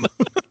Shazam.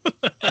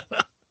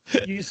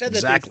 You said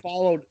that they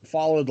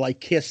followed like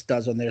Kiss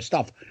does on their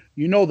stuff.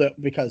 You know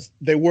that because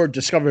they were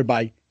discovered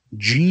by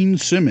Gene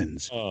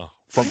Simmons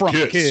from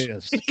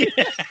Kiss.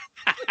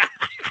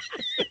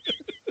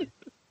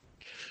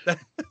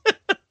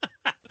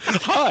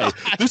 Hi,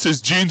 this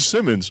is Gene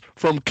Simmons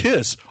from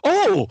Kiss.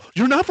 Oh,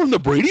 you're not from the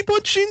Brady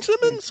Bunch, Gene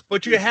Simmons?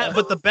 But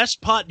the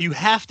best part, you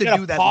have to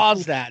do that.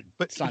 Pause that.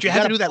 But you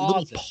have to do that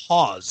little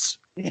pause.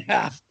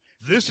 Yeah.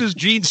 This is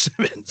Gene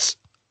Simmons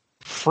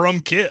from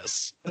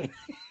Kiss.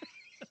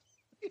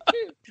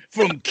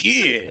 From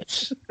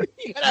Kiss.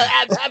 You gotta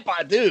add that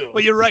part too.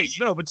 Well, you're right.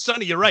 No, but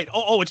Sonny, you're right.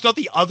 Oh, it's not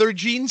the other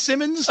Gene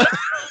Simmons?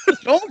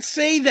 Don't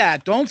say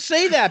that. Don't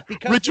say that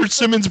because Richard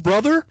Simmons'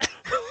 brother?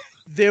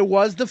 There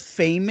was the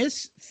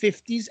famous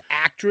 50s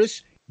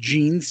actress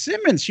Gene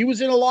Simmons. She was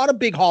in a lot of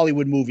big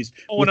Hollywood movies.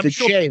 Oh, and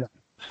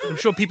I'm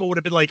sure people would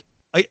have been like,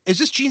 is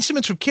this Gene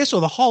Simmons from Kiss or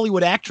the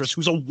Hollywood actress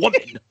who's a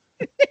woman?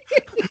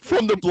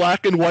 From the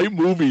black and white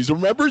movies.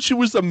 Remember, she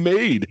was a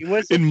maid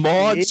in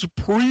Maude's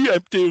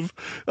preemptive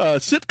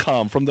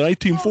sitcom from the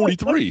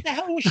 1943. What the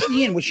hell was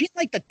she in? Was she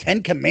like the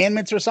 10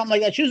 Commandments or something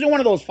like that? She was in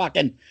one of those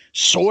fucking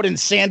sword and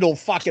sandal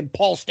fucking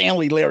Paul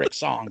Stanley lyric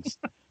songs.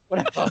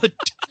 Whatever.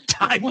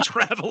 Time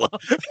Traveler.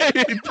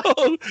 Hey,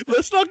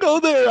 let's not go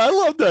there. I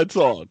love that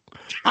song.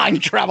 Time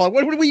Traveler.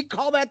 What do we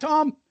call that,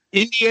 Tom?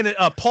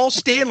 Paul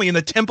Stanley in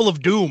the Temple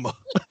of Doom.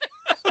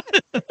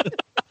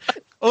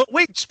 Oh,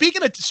 wait,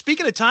 speaking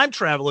of Time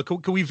Traveler,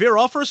 can we veer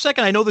off for a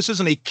second? I know this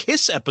isn't a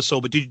Kiss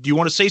episode, but do you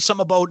want to say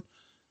something about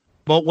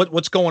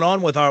what's going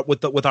on with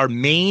our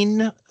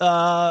main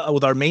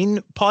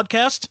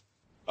podcast?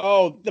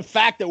 Oh, the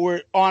fact that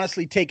we're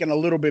honestly taking a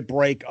little bit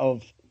break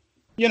of,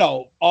 you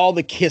know, all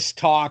the Kiss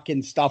talk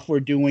and stuff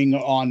we're doing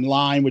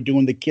online. We're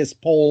doing the Kiss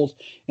polls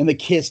and the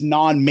Kiss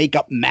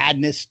non-makeup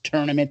madness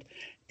tournament.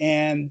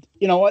 And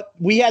you know what?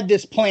 We had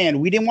this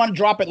plan. We didn't want to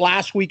drop it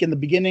last week in the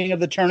beginning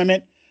of the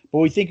tournament, but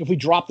we think if we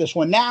drop this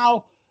one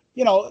now,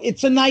 you know,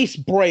 it's a nice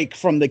break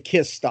from the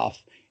Kiss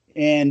stuff.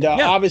 And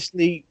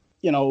obviously,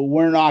 you know,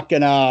 we're not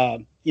going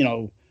to, you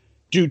know,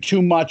 do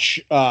too much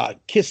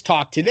Kiss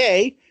talk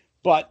today,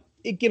 but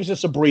it gives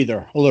us a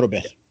breather a little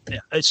bit.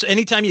 Yeah, it's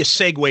anytime you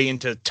segue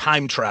into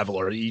Time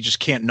Traveler, you just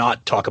can't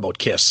not talk about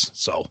Kiss.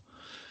 So,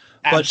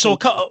 but so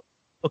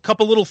a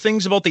couple little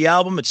things about the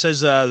album. It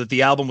says that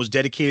the album was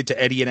dedicated to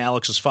Eddie and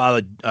Alex's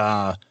father.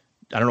 I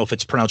don't know if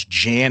it's pronounced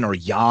Jan or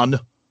Jan,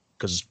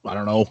 because I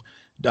don't know.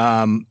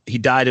 He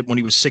died when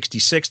he was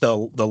 66. The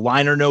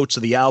liner notes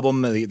of the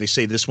album, they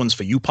say this one's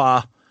for you,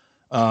 Pa.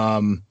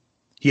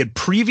 He had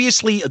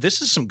previously,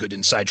 this is some good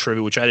inside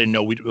trivia, which I didn't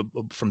know,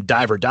 from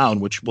Diver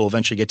Down, which we'll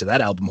eventually get to that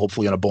album,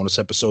 hopefully on a bonus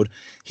episode.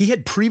 He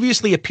had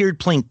previously appeared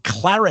playing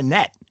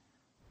clarinet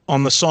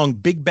on the song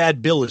Big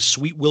Bad Bill is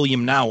Sweet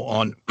William Now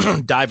on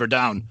Diver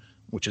Down,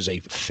 which is a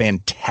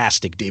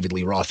fantastic David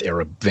Lee Roth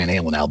era Van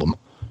Halen album.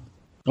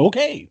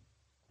 Okay.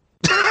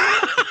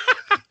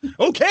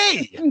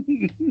 Okay. I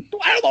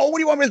don't know. What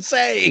do you want me to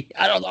say?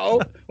 I don't know.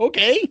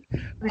 Okay.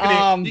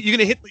 You're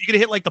gonna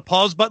hit like the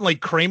pause button like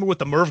Kramer with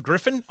the Merv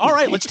Griffin. All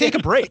right, let's take a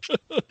break.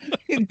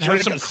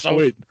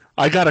 Wait,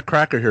 I got a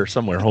cracker here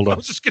somewhere. Hold on. I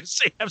was just gonna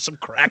say have some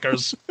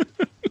crackers.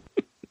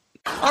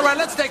 All right,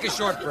 let's take a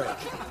short break.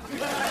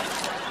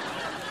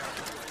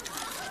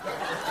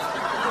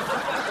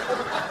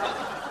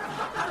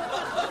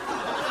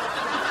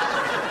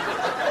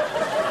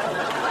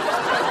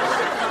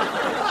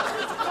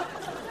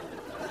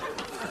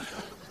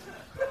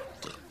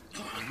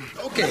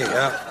 Okay,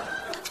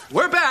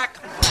 we're back.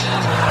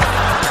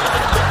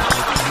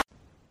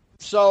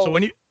 So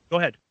when you go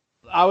ahead,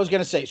 I was going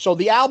to say, so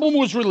the album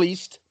was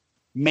released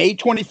May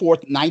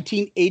 24th,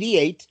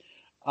 1988.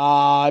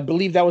 I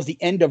believe that was the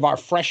end of our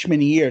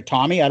freshman year,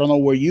 Tommy. I don't know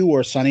where you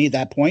were, Sonny, at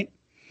that point.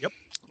 Yep.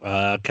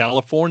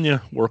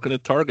 California, working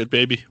at Target,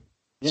 baby.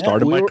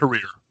 Started my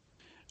career.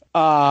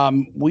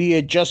 We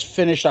had just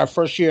finished our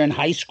first year in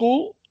high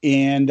school,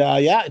 and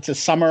it's a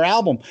summer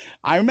album.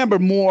 I remember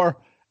more.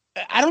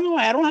 I don't know.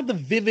 I don't have the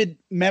vivid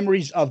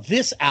memories of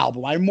this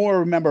album. I more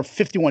remember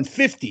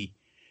 5150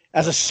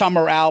 as a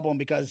summer album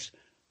because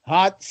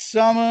hot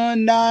summer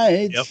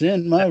nights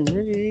in my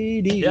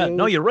radio. Yeah,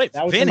 no, you're right.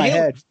 That was in my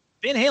head.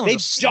 Van Halen.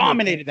 They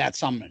dominated that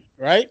summer,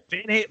 right?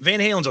 Van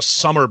Halen's a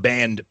summer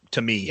band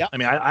to me. Yep. I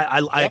mean,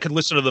 I could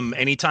listen to them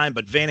anytime,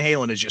 but Van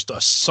Halen is just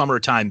a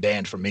summertime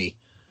band for me.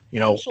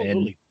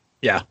 Absolutely.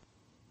 And,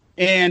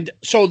 And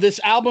so this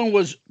album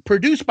was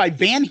produced by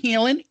Van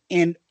Halen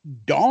and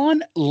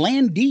Don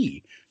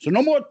Landee. So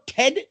no more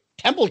Ted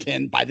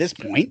Templeton by this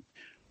point.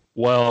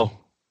 Well,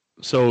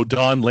 so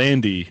Don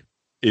Landee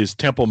is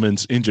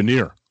Templeman's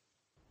engineer.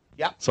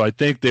 Yep. So I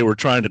think they were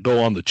trying to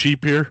go on the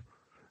cheap here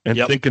and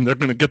thinking they're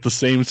going to get the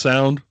same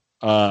sound.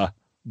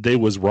 They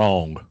was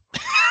wrong.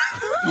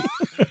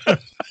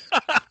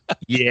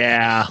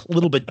 Yeah, a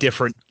little bit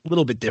different.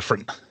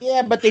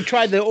 Yeah, but they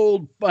tried the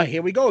old,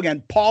 here we go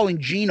again, Paul and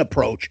Gene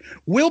approach.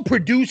 We'll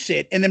produce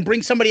it and then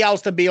bring somebody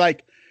else to be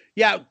like,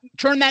 yeah,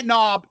 turn that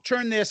knob,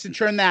 turn this and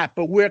turn that,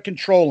 but we're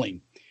controlling.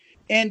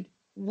 And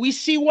we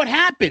see what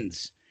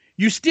happens.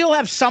 You still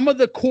have some of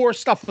the core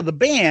stuff for the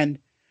band,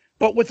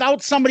 but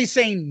without somebody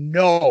saying,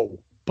 no,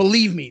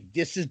 believe me,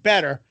 this is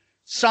better.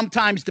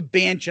 Sometimes the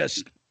band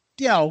just,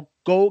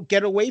 go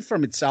get away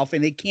from itself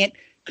and they can't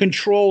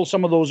control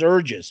some of those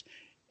urges.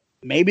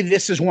 Maybe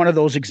this is one of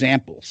those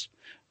examples.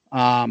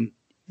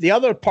 The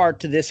other part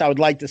to this I would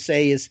like to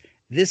say is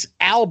this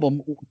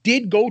album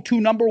did go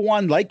to number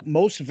one, like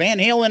most Van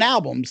Halen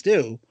albums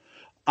do.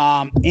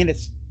 And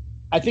it's,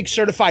 I think,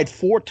 certified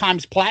 4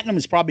 times platinum.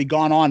 Has probably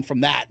gone on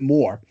from that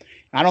more.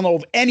 I don't know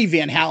of any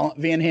Van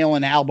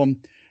Halen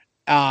album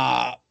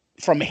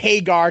from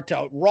Hagar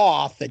to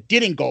Roth that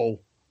didn't go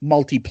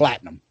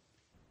multi-platinum.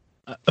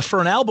 For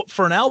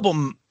an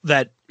album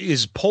that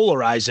is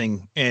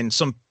polarizing and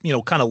some,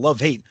 kind of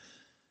love-hate,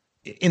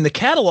 in the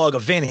catalog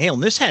of Van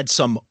Halen, this had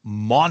some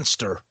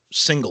monster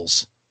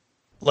singles,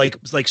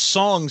 like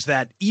songs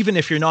that even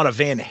if you're not a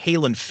Van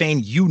Halen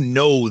fan,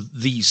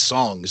 these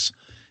songs.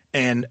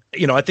 And,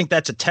 I think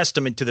that's a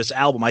testament to this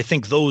album. I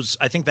think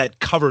that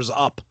covers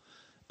up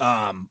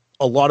a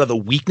lot of the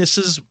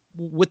weaknesses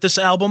with this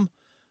album.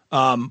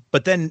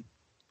 But then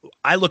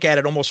I look at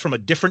it almost from a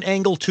different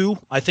angle too.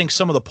 I think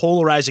some of the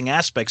polarizing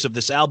aspects of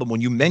this album,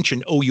 when you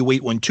mention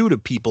OU812 to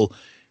people,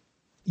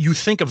 you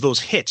think of those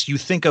hits. You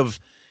think of,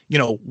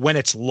 When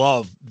It's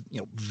Love,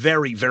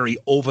 very, very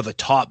over the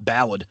top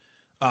ballad.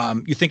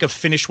 You think of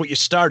Finish What You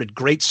Started,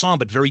 great song,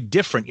 but very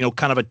different,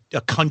 kind of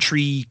a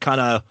country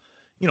kind of,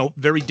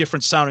 very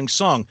different sounding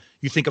song.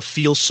 You think of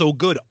Feel So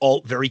Good,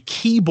 all very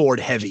keyboard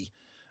heavy.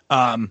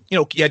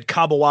 You had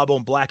Cabo Wabo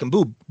and Black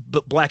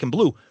and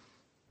Blue.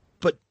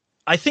 But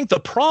I think the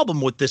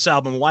problem with this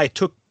album, why it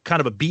took kind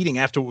of a beating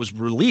after it was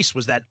released,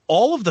 was that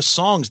all of the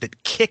songs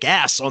that kick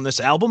ass on this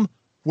album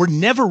were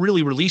never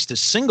really released as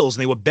singles,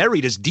 and they were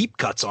buried as deep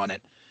cuts on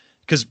it.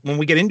 Because when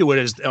we get into it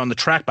as on the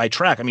track by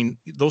track, I mean,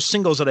 those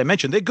singles that I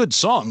mentioned, they're good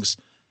songs,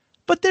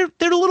 but they're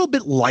a little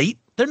bit light.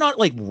 They're not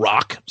like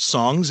rock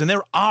songs, and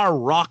there are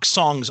rock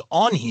songs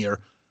on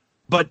here,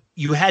 but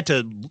you had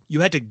to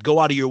go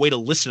out of your way to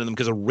listen to them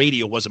because the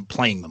radio wasn't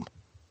playing them.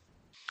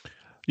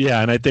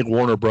 Yeah, and I think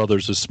Warner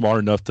Brothers is smart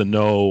enough to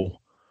know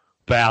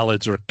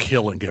ballads are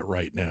killing it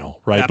right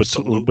now, right?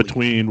 Absolutely.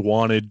 Between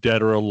Wanted,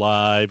 Dead or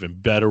Alive,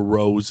 and Bed of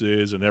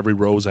Roses, and Every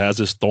Rose Has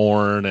Its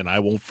Thorn, and I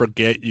Won't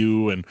Forget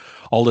You, and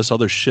all this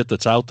other shit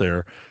that's out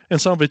there. And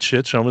some of it's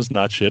shit, some of it's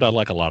not shit. I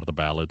like a lot of the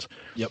ballads.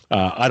 Yep.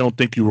 I don't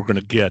think you were going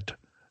to get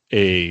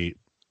a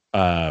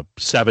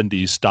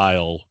 70s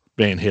style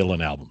Van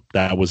Halen album.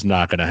 That was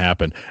not going to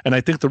happen. And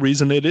I think the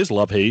reason it is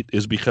love-hate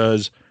is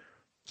because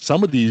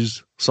some of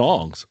these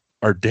songs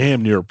are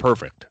damn near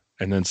perfect.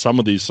 And then some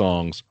of these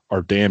songs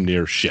are damn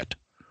near shit,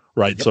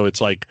 right? Yep. So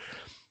it's like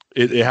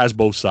it has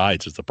both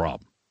sides is the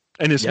problem.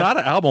 And it's not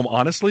an album,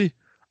 honestly.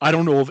 I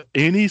don't know of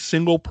any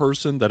single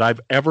person that I've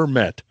ever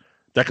met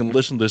that can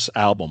listen to this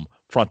album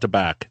front to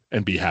back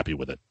and be happy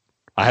with it.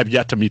 I have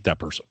yet to meet that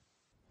person.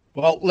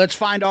 Well, let's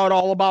find out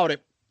all about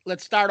it.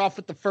 Let's start off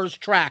with the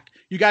first track.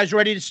 You guys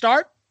ready to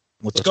start?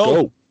 Let's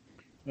go.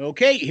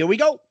 Okay, here we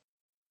go.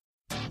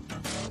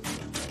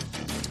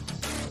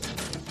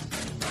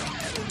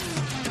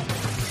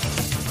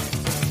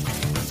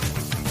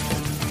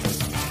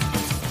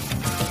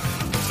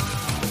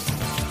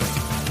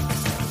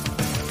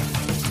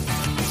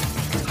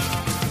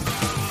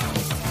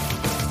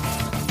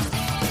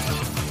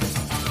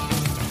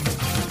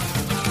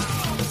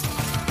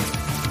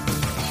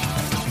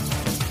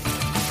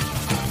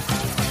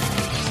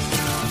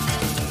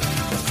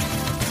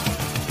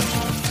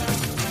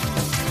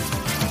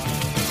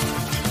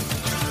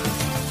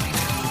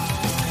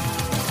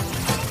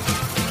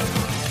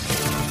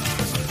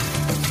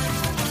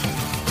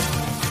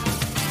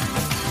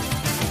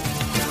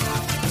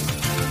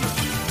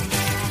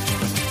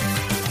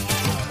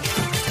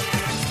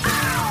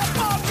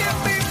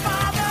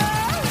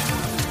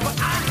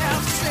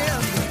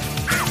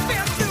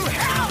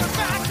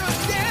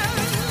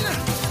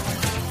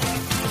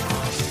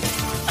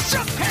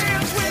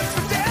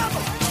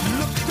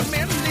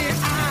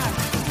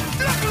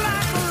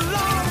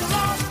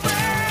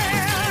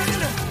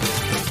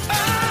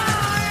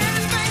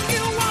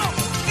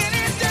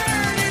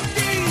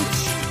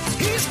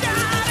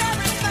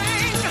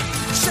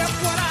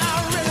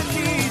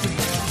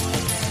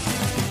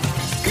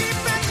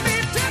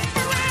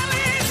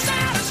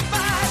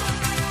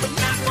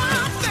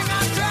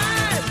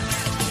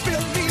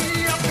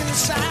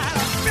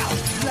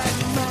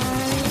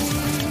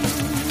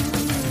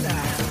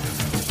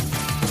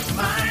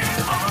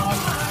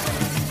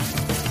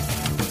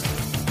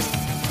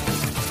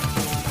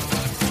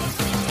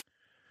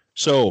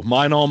 So,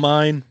 Mine All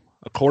Mine,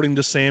 according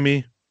to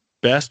Sammy,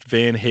 best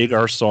Van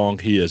Hagar song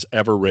he has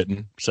ever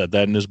written. Said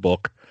that in his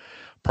book.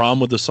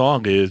 Problem with the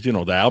song is, the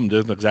album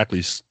doesn't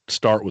exactly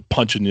start with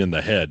punching you in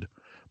the head,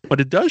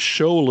 but it does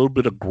show a little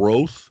bit of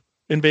growth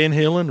in Van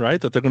Halen, right?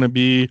 That they're going to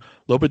be a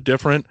little bit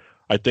different.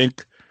 I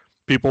think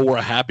people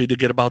were happy to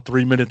get about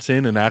 3 minutes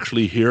in and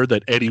actually hear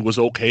that Eddie was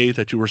okay,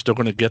 that you were still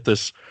going to get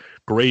this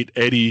great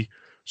Eddie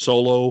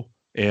solo.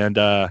 And,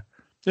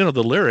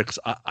 the lyrics,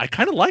 I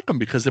kind of like them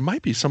because there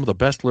might be some of the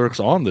best lyrics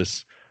on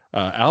this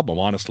album,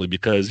 honestly,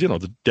 because,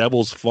 the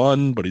devil's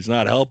fun, but he's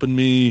not helping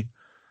me.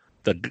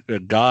 The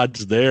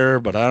God's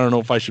there, but I don't know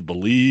if I should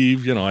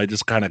believe. I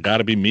just kind of got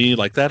to be me.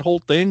 Like that whole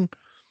thing.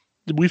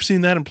 We've seen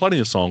that in plenty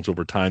of songs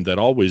over time that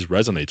always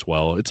resonates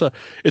well.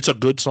 It's a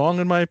good song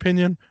in my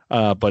opinion,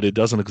 but it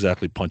doesn't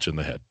exactly punch in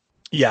the head.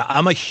 Yeah,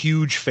 I'm a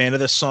huge fan of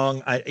this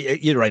song.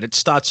 You're right. It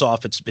starts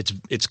off.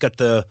 It's got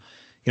the,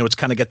 it's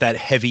kind of got that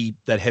heavy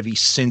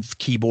synth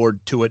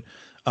keyboard to it.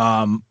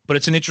 But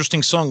it's an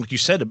interesting song, like you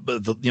said.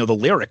 The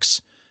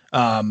lyrics.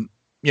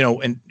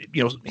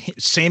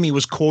 Sammy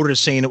was quoted as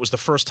saying it was the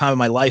first time in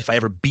my life I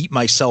ever beat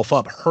myself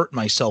up, hurt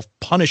myself,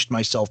 punished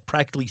myself,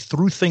 practically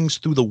threw things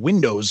through the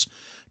windows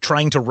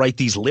trying to write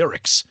these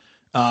lyrics.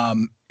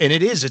 And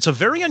it's a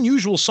very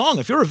unusual song.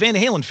 If you're a Van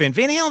Halen fan,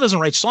 Van Halen doesn't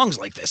write songs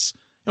like this.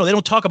 They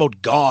don't talk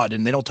about God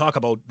and they don't talk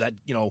about that,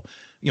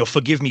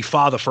 forgive me,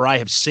 Father, for I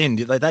have sinned.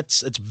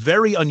 It's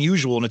very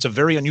unusual, and it's a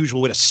very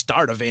unusual way to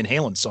start a Van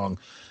Halen song.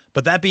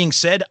 But that being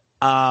said,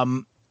 I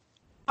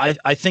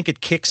think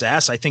it kicks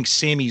ass. I think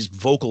Sammy's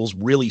vocals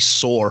really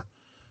soar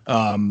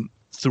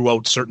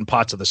throughout certain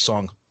parts of the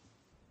song.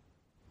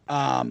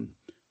 A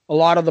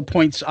lot of the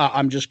points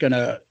I'm just going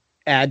to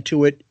add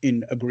to it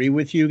and agree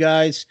with you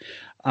guys.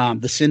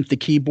 The synth, the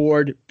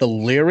keyboard, the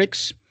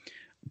lyrics.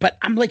 But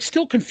I'm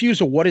still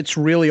confused of what it's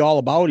really all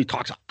about. He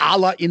talks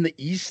Allah in the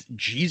East,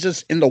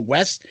 Jesus in the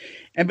West.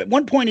 And at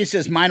one point he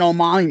says, mine, oh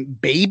mine,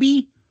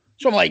 baby.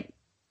 So I'm like,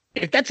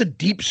 if that's a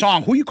deep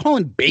song, who are you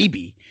calling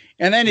baby?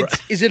 And then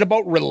is it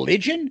about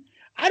religion?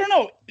 I don't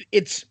know.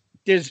 It's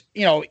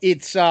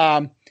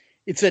a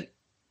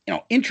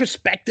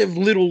introspective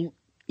little,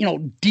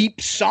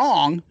 deep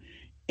song.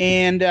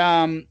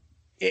 And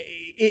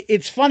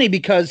it's funny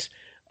because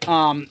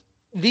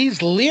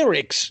these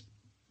lyrics,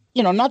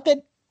 not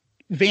that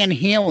Van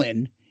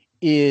Halen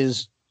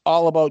is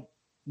all about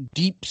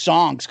deep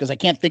songs, because I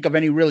can't think of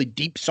any really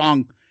deep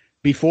song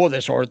before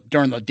this or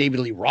during the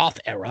David Lee Roth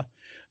era.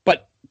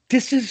 But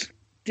this is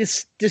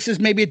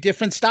maybe a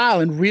different style,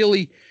 and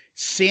really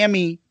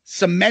Sammy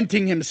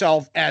cementing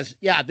himself as,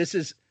 this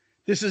is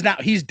now,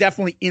 he's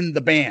definitely in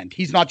the band.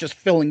 He's not just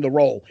filling the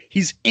role.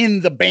 He's in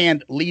the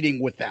band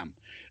leading with them.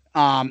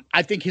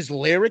 I think his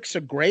lyrics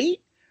are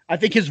great. I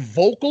think his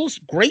vocals,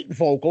 great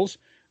vocals.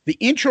 The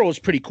intro is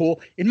pretty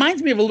cool. It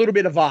reminds me of a little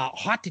bit of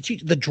Hot to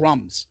Cheat, the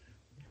drums.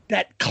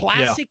 That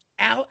classic,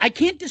 I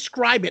can't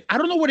describe it. I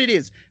don't know what it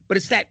is, but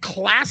it's that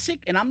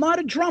classic, and I'm not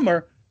a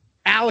drummer,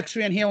 Alex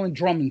Van Halen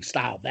drumming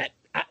style.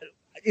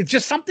 It's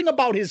just something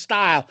about his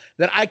style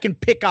that I can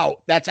pick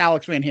out. That's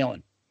Alex Van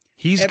Halen.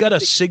 He's got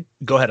a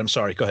Go ahead. I'm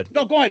sorry. Go ahead.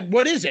 No, go ahead.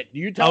 What is it?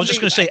 You tell me. I was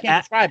just going to say,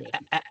 describe it.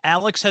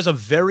 Alex has a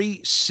very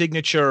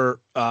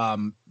signature.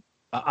 I'm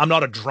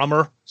not a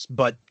drummer,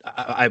 but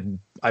I've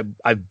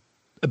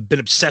been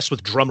obsessed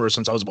with drummers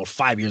since I was about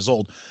 5 years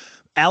old.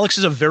 Alex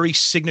is a very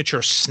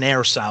signature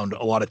snare sound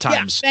a lot of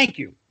times. Yeah, thank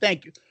you.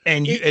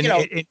 And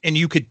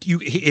you could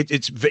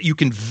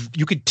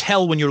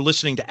tell when you're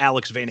listening to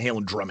Alex Van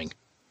Halen drumming.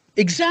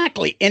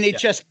 Exactly. And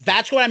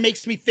that's what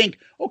makes me think,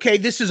 okay,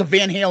 this is a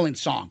Van Halen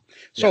song.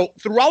 So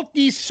throughout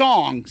these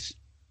songs,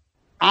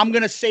 I'm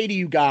going to say to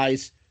you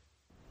guys,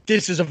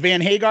 this is a Van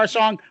Hagar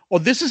song,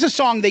 or this is a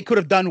song they could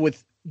have done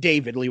with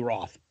David Lee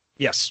Roth.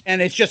 Yes. And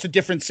it's just a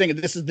different singer.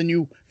 This is the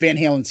new Van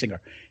Halen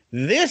singer.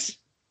 This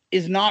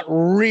is not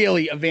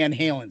really a Van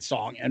Halen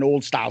song, an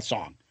old style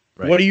song.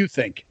 Right. What do you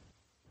think?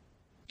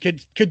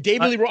 Could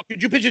David Lee Roth,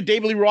 could you picture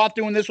David Lee Roth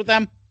doing this with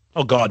them?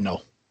 Oh God,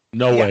 no.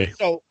 No way.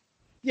 So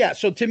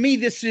to me,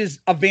 this is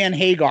a Van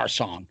Hagar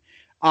song.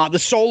 The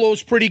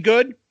solo's pretty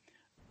good.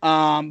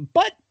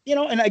 But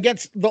and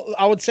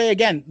I would say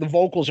again, the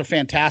vocals are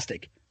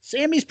fantastic.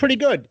 Sammy's pretty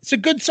good. It's a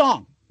good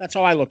song. That's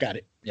how I look at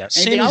it. Yeah.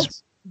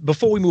 Sammy's,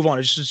 before we move on,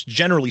 it's just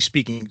generally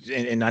speaking,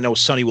 and I know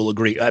Sonny will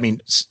agree. I mean,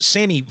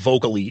 Sammy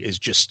vocally is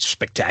just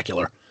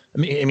spectacular. I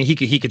mean,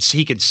 he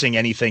could sing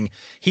anything.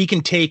 He can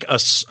take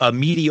a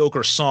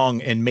mediocre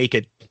song and make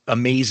it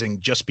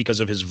amazing just because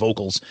of his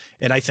vocals.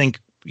 And I think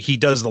he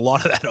does a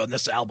lot of that on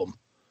this album.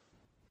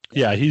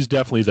 Yeah, he's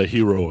definitely the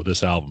hero of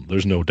this album.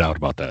 There's no doubt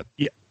about that.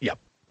 Yeah. Yep.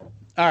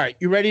 All right,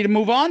 you ready to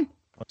move on?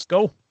 Let's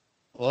go.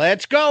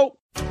 Let's go.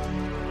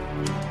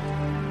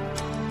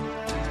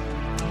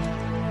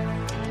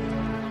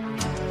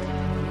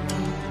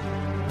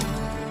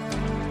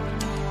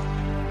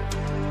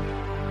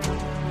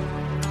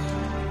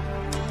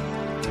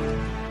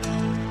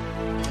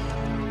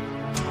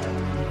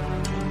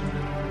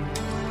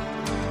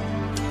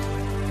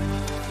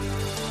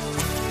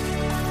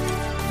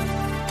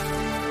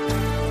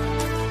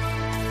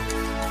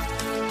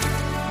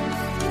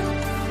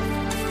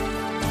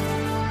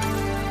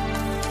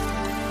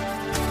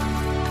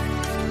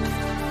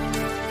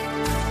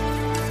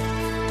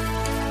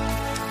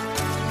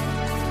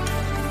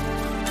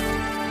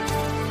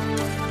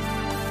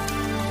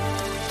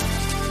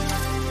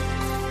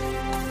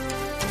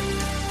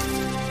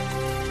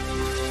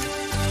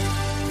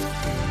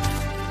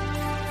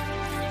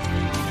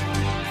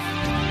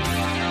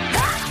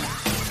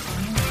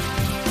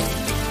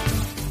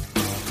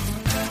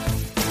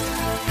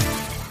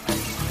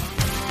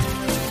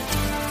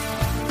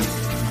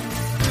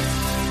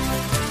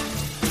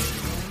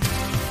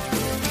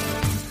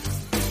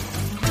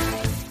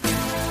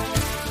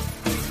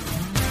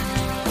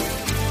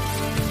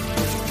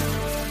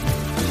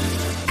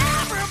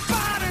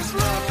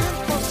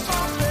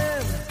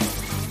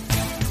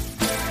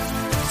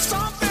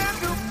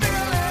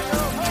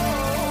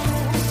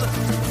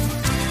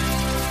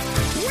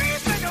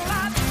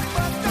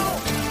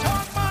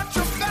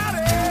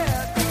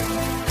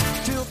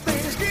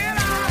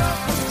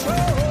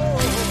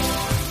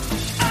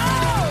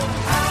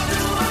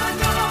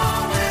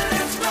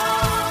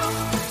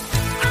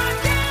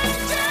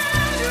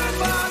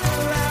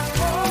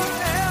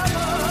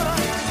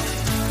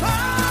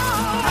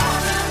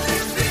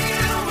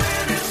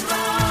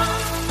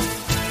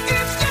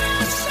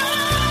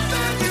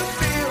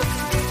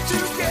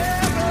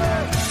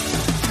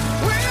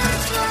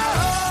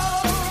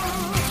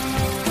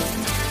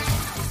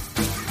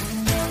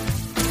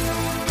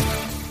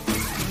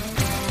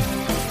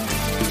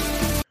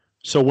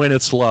 So When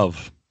It's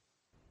Love,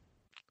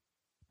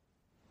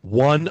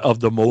 one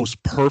of the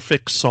most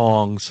perfect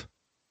songs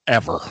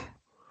ever.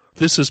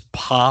 This is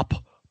pop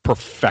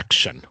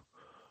perfection.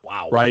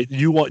 Wow. Right?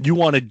 You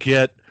want to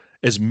get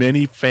as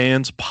many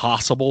fans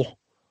possible.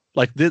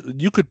 Like this,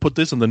 you could put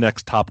this in the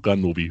next Top Gun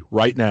movie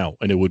right now,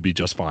 and it would be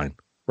just fine.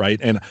 Right?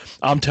 And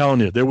I'm telling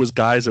you, there was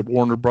guys at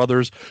Warner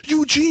Brothers,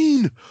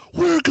 Eugene,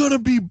 we're going to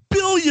be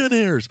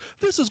billionaires.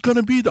 This is going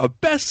to be the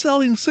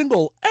best-selling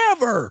single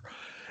ever.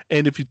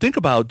 And if you think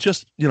about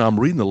just, I'm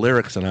reading the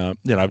lyrics, and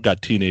I've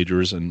got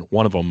teenagers, and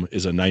one of them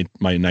is my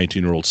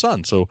 19-year-old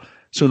son. So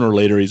sooner or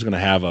later, he's going to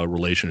have a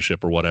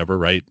relationship or whatever,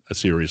 right? A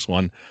serious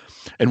one.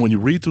 And when you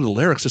read through the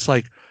lyrics, it's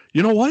like,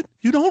 you know what?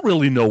 You don't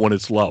really know when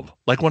it's love.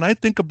 Like when I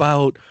think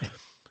about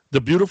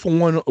the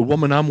beautiful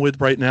woman I'm with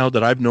right now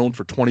that I've known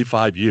for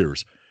 25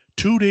 years,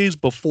 2 days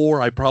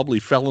before I probably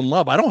fell in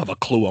love, I don't have a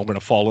clue I'm going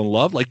to fall in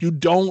love. Like you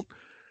don't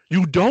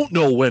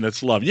know when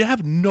it's love. You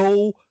have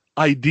no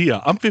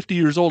idea. I'm 50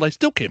 years old. I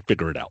still can't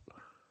figure it out.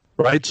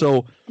 Right?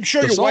 So I'm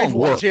sure your wife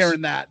was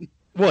hearing that.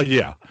 Well,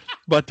 yeah,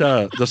 but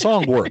the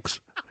song works.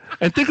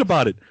 And think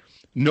about it.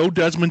 No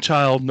Desmond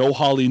Child, no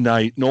Holly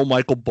Knight, no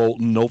Michael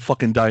Bolton, no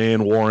fucking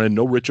Diane Warren,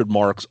 no Richard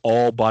Marx,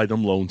 all by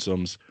them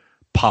lonesomes.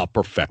 Pop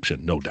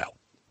perfection, no doubt.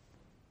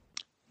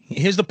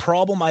 Here's the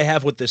problem I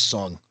have with this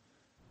song.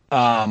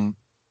 I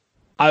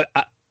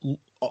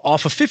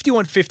off of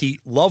 5150,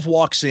 Love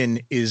Walks In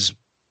is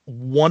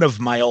one of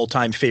my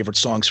all-time favorite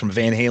songs from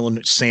Van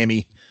Halen,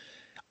 Sammy.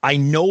 I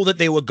know that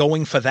they were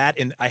going for that,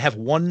 and I have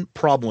one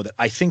problem with it.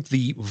 I think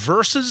the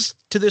verses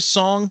to this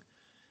song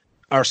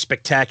are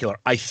spectacular.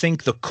 I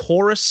think the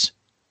chorus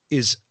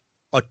is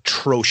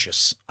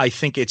atrocious. I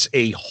think it's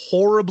I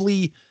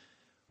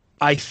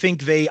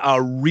think they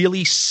are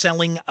really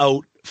selling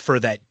out for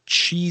that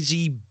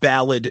cheesy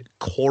ballad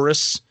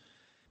chorus.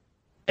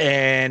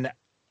 And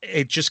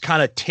it just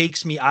kind of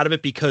takes me out of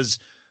it because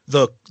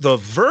the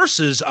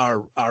verses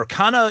are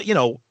kind of,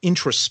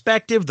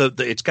 introspective.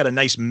 It's got a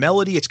nice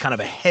melody. It's kind of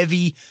a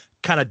heavy,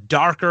 kind of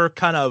darker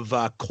kind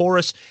of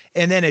chorus.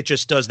 And then it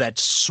just does that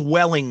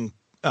swelling,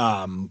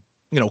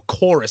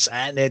 chorus.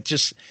 And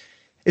it's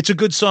a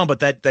good song, but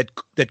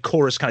that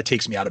chorus kind of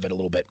takes me out of it a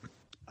little bit.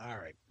 All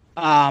right.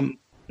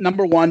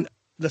 Number one,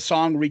 the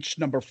song reached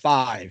number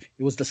 5.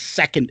 It was the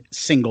second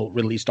single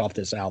released off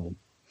this album.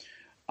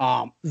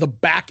 The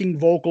backing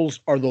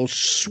vocals are those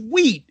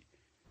sweet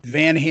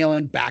Van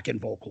Halen backing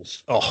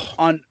vocals.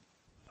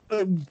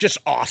 Just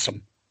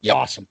awesome. Yep.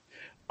 Awesome.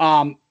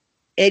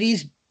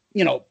 Eddie's,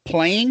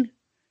 playing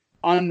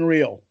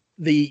unreal.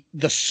 The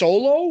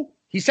solo,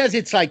 he says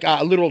it's like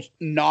a little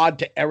nod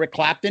to Eric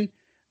Clapton.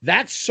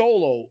 That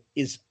solo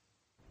is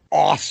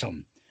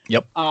awesome.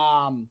 Yep.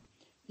 I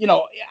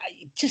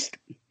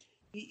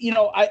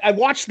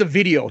watched the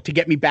video to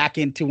get me back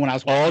into when I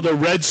was watching.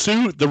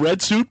 The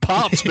red suit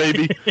pops,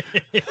 baby.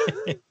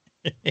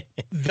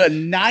 The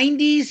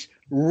 90s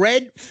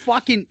red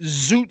fucking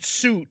zoot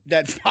suit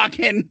that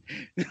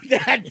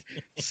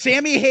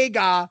Sammy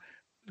Hagar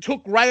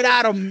took right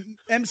out of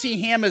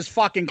MC Hammer's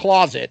fucking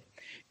closet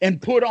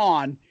and put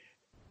on.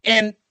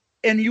 And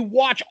you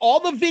watch all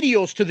the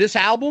videos to this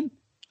album,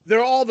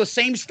 they're all the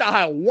same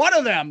style. One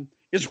of them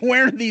is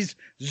wearing these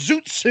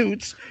zoot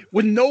suits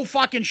with no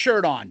fucking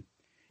shirt on.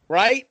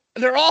 Right?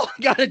 They're all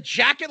got a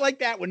jacket like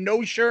that with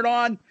no shirt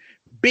on,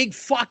 big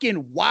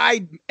fucking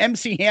wide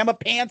MC Hammer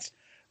pants.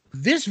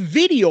 This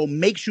video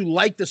makes you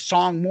like the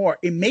song more.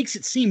 It makes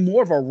it seem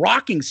more of a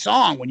rocking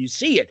song when you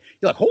see it.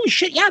 You're like, holy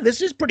shit, yeah, this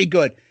is pretty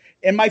good.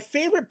 And my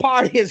favorite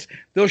part is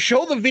they'll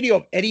show the video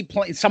of Eddie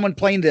someone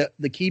playing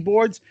the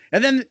keyboards.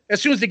 And then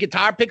as soon as the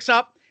guitar picks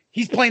up,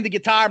 he's playing the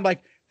guitar. I'm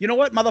like, you know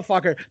what,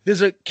 motherfucker?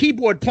 There's a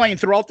keyboard playing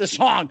throughout the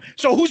song.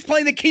 So who's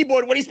playing the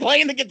keyboard when he's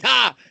playing the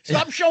guitar?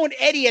 Stop showing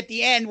Eddie at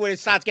the end where it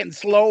starts getting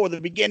slow or the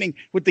beginning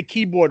with the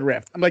keyboard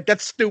riff. I'm like,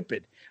 that's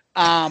stupid.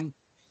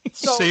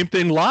 Same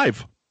thing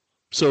live.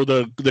 So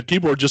the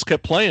keyboard just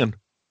kept playing.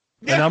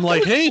 Yeah, and I'm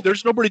like, hey,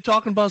 there's nobody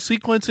talking about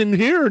sequencing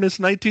here, and it's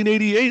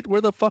 1988.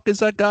 Where the fuck is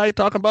that guy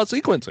talking about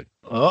sequencing?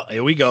 Oh,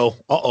 here we go.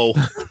 Uh-oh.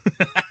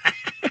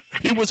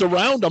 He was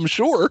around, I'm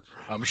sure.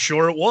 I'm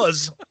sure it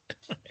was.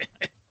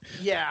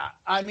 Yeah,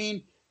 I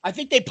mean, I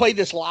think they played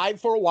this live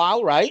for a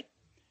while, right?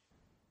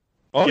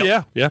 Oh,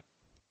 yep. Yeah.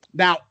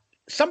 Now,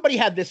 somebody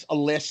had a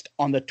list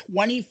on the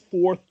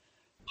 24th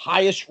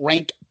highest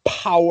ranked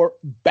power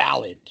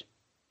ballad.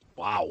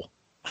 Wow.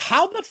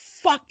 How the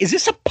fuck? Is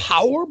this a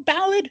power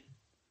ballad?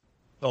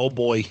 Oh,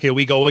 boy. Here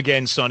we go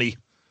again, Sonny.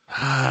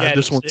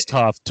 This one's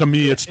tough. To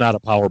me, it's not a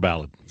power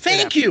ballad.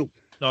 Thank you.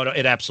 No,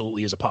 it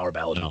absolutely is a power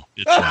ballad. No,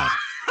 it's not.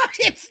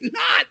 It's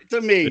not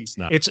to me. It's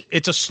not.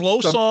 It's a slow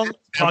song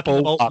talking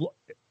about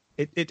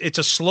it's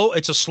a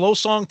slow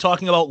song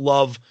talking about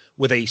love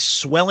with a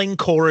swelling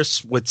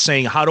chorus with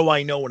saying, how do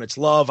I know when it's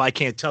love? I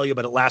can't tell you,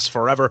 but it lasts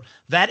forever.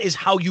 That is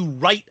how you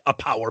write a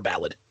power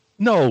ballad.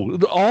 No,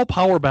 all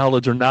power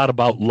ballads are not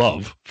about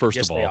love, first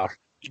of all. Yes, they are.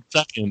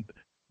 Second,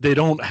 they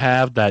don't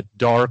have that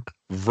dark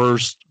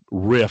verse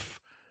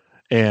riff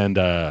and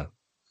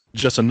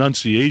just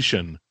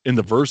enunciation in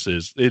the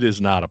verses, it is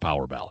not a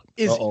power ballad.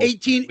 Is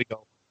 18?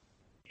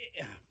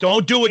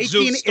 Don't do it, 18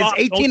 Zeus. Stop.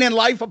 Is 18 in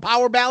Life a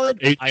power ballad?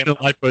 18 in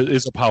Life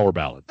is a power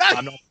ballad.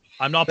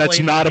 I'm not. That's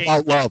playing not this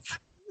about game. love.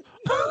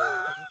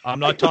 I'm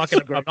not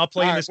talking. I'm not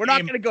playing All right, this. we're game.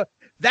 not going to go.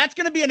 That's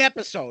going to be an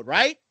episode,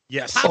 right?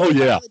 Yes. Power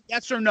yeah. ballad,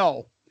 yes or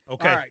no?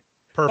 Okay. All right.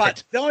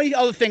 Perfect. But the only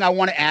other thing I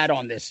want to add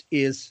on this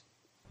is,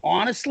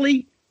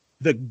 honestly,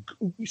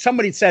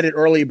 somebody said it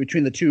earlier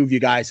between the two of you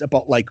guys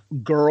about like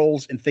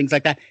girls and things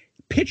like that.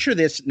 Picture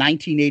this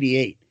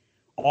 1988.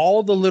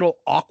 All the little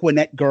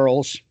Aquanet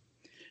girls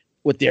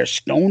with their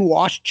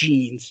stonewashed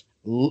jeans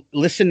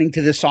listening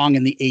to this song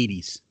in the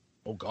 80s.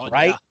 Oh, God.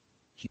 Right?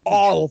 Yeah.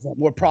 All of them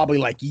were probably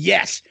like,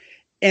 yes.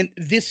 And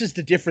this is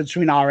the difference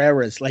between our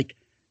eras. Like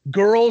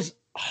girls,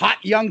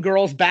 hot young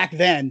girls back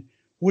then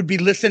would be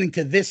listening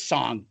to this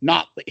song,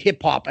 not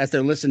hip hop as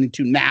they're listening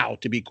to now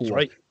to be cool. That's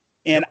right.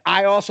 And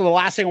I also, the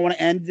last thing I want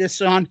to end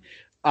this on,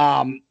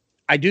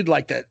 I did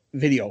like the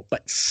video,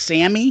 but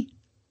Sammy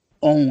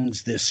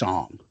owns this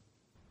song.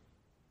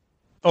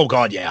 Oh,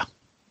 God. Yeah.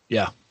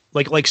 Yeah.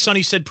 Like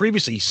Sonny said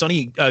previously,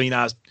 Sammy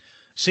owns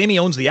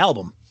the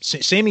album.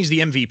 Sammy's the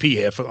MVP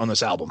here on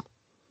this album.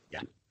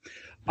 Yeah.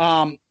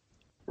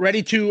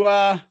 Ready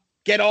to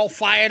get all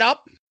fired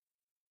up?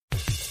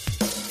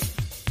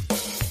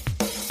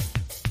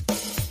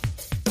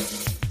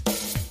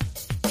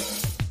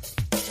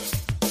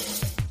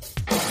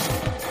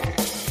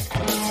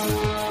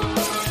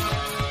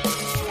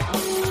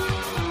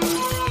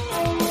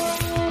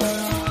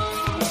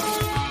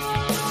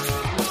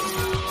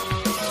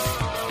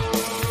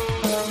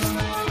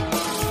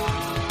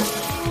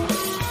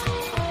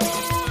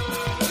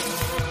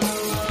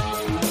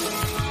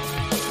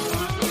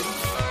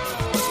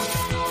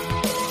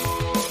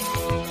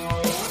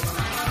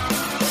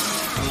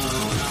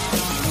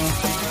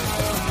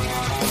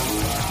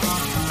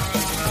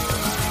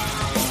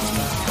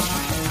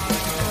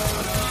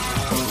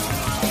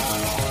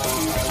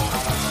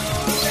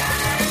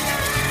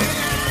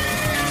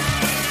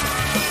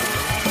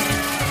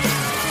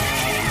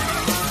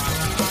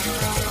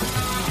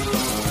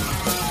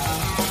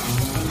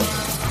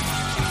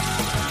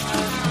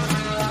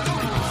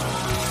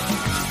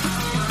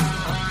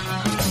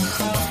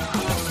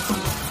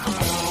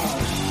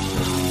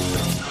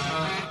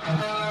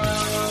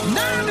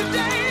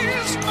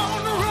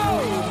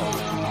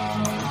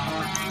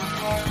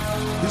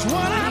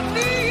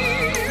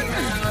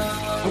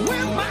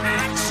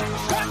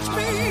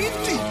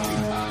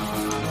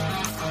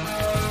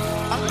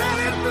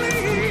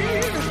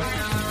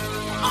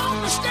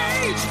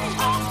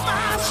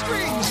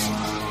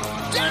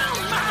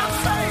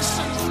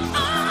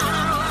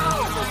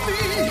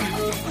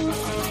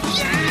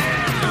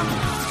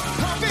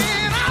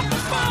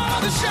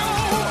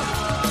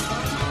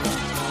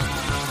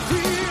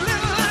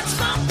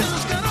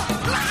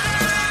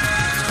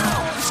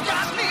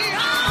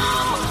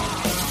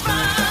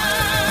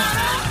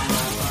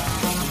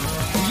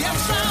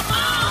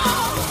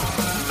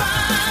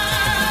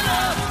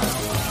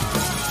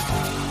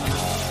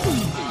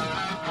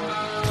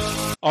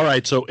 All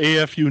right, so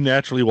AFU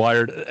Naturally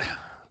Wired.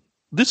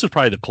 This is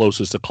probably the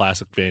closest to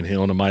classic Van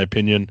Halen, in my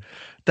opinion.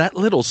 That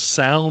little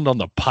sound on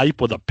the pipe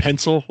with a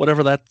pencil,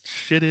 whatever that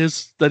shit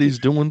is that he's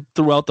doing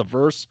throughout the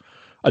verse,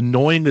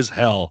 annoying as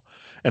hell.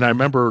 And I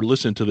remember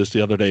listening to this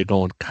the other day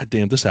going, God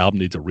damn, this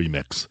album needs a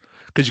remix.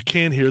 Because you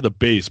can't hear the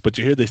bass, but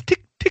you hear this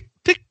tick, tick,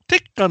 tick,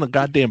 tick on the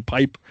goddamn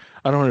pipe.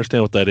 I don't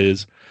understand what that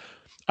is.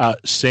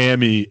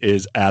 Sammy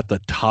is at the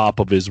top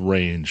of his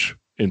range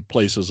in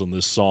places on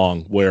this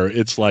song where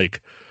it's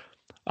like,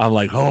 I'm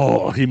like,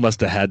 oh, he must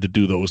have had to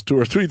do those 2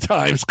 or 3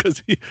 times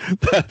because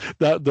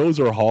those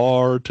are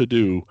hard to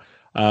do.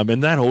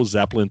 And that whole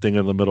Zeppelin thing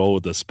in the middle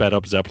with the sped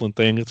up Zeppelin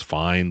thing, it's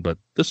fine, but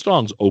this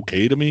song's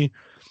okay to me.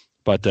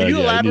 But yeah,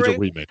 it needs a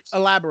remix.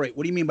 Elaborate.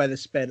 What do you mean by the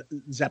sped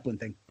Zeppelin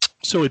thing?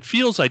 So it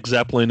feels like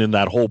Zeppelin in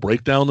that whole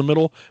breakdown in the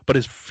middle, but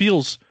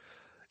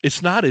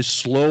it's not as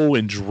slow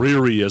and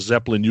dreary as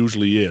Zeppelin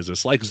usually is.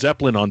 It's like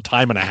Zeppelin on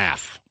time and a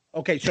half.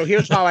 Okay, so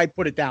here's how I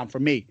put it down for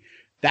me.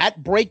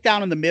 That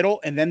breakdown in the middle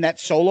and then that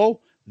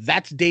solo,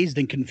 that's Dazed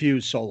and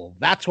Confused solo.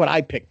 That's what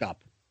I picked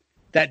up.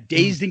 That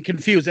Dazed and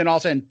Confused, and all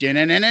of a sudden,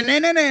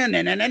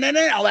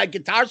 all that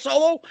guitar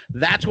solo,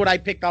 that's what I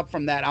picked up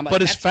from that. I'm like,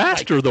 but it's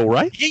faster though,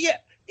 right? Yeah.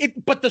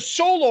 But the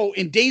solo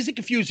in Dazed and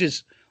Confused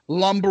is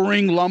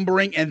lumbering,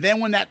 and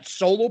then when that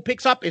solo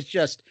picks up, it's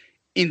just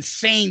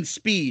insane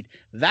speed.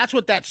 That's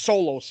what that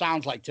solo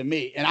sounds like to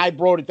me. And I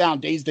wrote it down,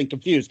 Dazed and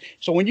Confused.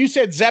 So when you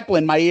said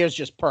Zeppelin, my ears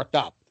just perked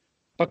up.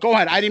 But go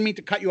ahead. I didn't mean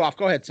to cut you off.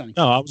 Go ahead, Sonny.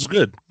 No, I was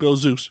good. Go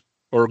Zeus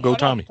or go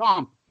Tommy.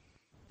 Tom.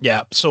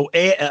 Yeah. So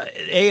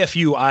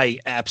AFU, I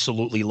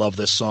absolutely love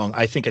this song.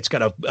 I think it's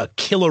got a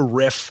killer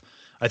riff.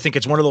 I think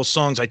it's one of those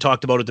songs I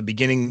talked about at the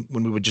beginning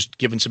when we were just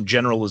giving some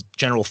general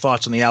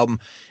thoughts on the album.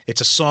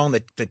 It's a song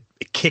that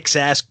kicks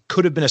ass.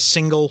 Could have been a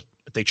single,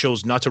 but they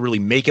chose not to really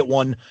make it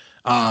one.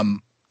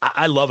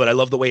 I love it. I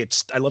love the way it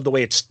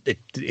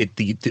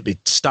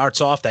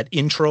starts off. That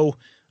intro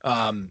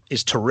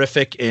is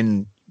terrific.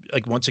 And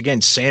like, once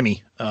again,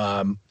 Sammy,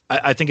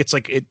 I think it's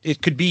like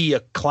it could be a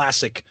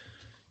classic,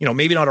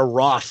 maybe not a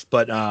Roth,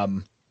 but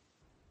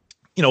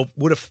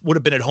would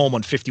have been at home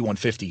on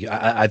 5150.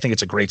 I think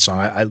it's a great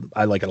song.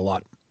 I like it a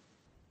lot.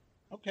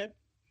 Okay.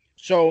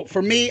 So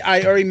for me,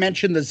 I already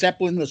mentioned the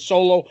Zeppelin, the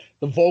solo,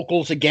 the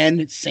vocals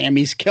again.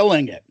 Sammy's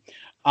killing it.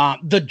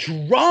 The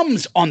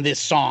drums on this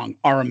song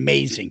are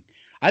amazing.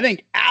 I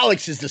think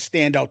Alex is the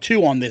standout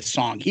too on this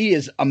song. He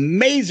is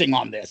amazing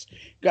on this.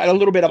 Got a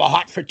little bit of a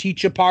Hot for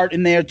Teacher part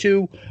in there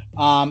too.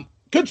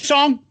 Good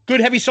song, good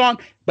heavy song.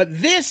 But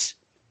this,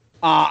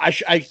 I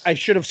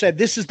should have said,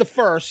 this is the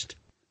first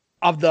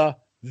of the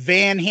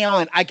Van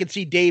Halen. I could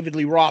see David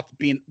Lee Roth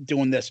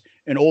doing this,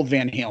 an old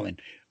Van Halen.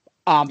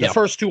 The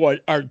first two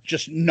are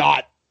just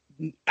not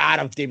out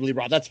of David Lee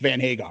Roth. That's Van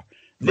Hagar.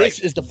 This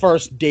is the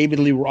first David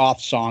Lee Roth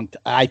song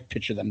I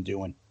picture them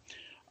doing.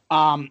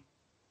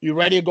 You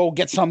ready to go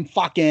get some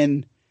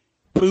fucking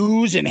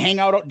booze and hang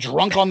out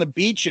drunk on the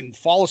beach and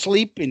fall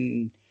asleep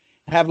and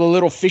have the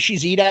little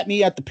fishies eat at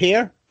me at the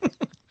pier?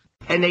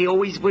 And they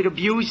always would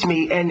abuse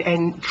me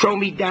and throw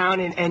me down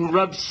and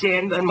rub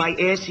sand on my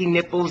assy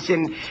nipples,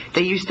 and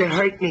they used to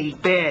hurt me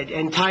bad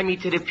and tie me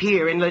to the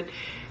pier and let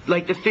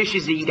the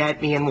fishes eat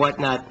at me and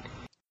whatnot.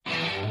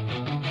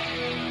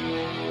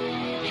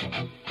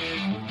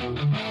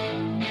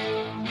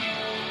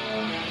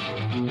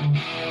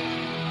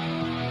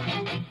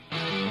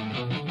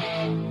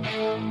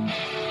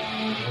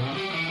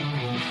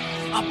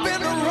 I've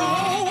been to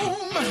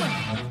Rome,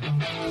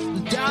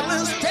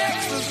 Dallas,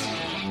 Texas.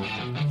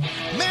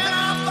 Man,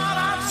 I thought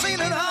I'd seen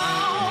it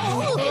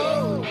all.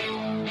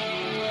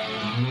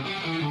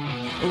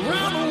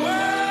 Around the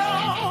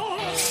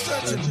world,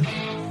 searching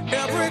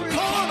every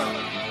corner.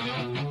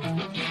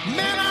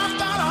 Man, I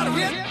thought I'd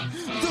hit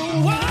the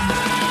world.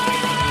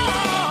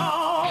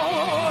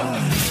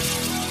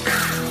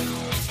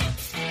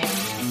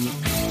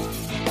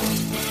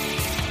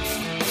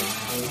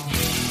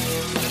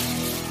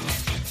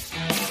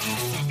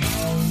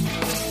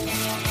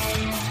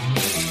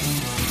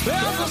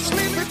 There's a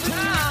sleepy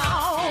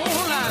town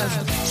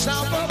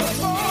south of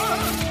the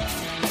border.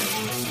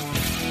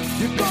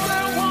 You go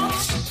there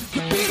once,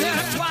 you be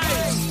there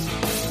twice.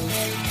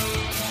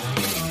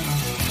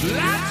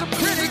 Lots of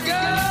pretty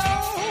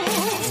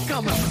girls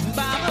coming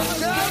by the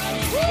dozen.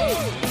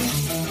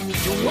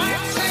 Your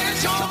wife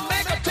says you'll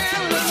make a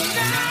town look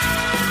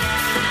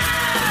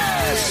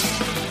nice.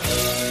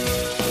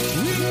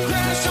 We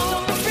crash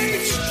on the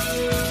beach.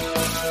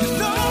 You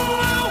know I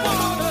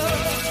wanna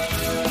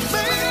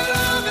make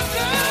love in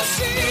the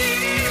sea.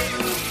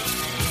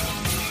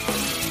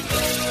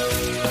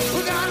 We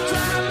got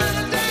traveling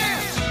to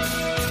dance.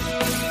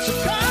 So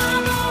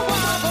come on,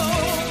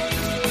 wobble.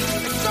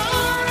 It's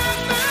all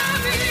in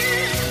my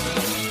knees.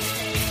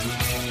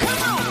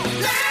 Come on,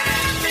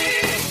 let me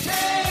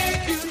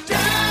take you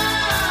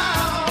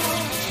down.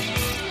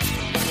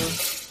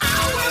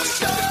 I will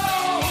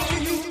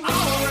show you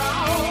all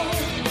around.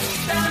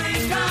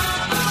 Daddy,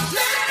 come on,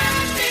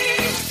 let me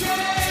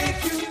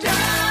take you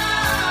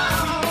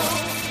down.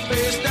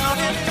 Face down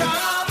in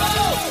Cabo,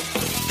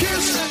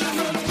 kissing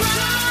the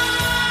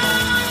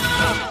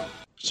ground.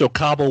 So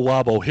Cabo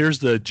Wabo, here's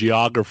the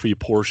geography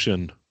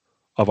portion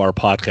of our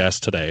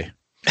podcast today.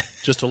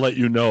 Just to let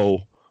you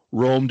know,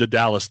 Rome to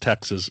Dallas,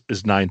 Texas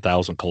is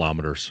 9,000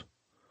 kilometers.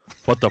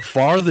 But the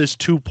farthest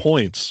 2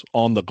 points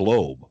on the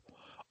globe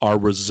are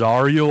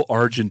Rosario,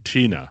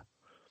 Argentina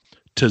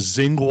to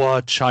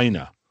Tsinghua,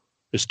 China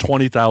is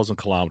 20,000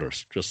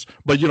 kilometers.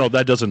 But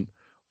that doesn't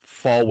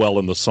fall well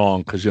in the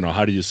song because,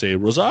 how do you say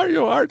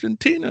Rosario,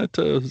 Argentina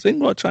to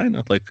Tsinghua,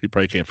 China? Like, you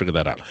probably can't figure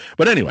that out.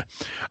 But anyway,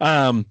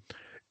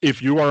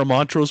 if you are a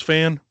Montrose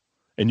fan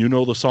and you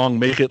know the song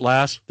Make It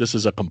Last, this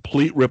is a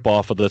complete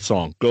ripoff of that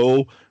song.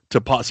 Go to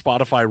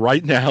Spotify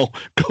right now,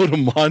 go to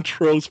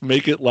Montrose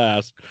Make It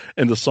Last,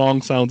 and the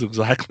song sounds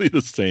exactly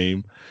the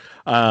same.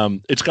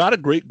 It's got a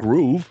great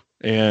groove,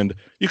 and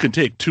you can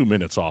take 2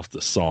 minutes off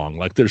the song.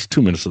 Like, there's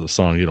 2 minutes of the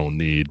song you don't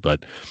need,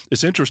 but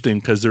it's interesting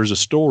because there's a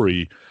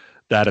story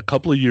that a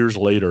couple of years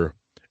later,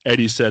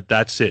 Eddie said,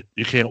 that's it.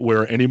 You can't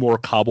wear any more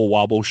Cabo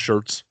Wabo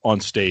shirts on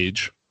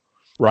stage,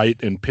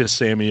 right? And piss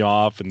Sammy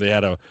off, and they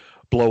had a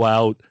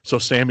blowout. So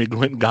Sammy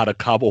went and got a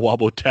Cabo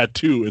Wabo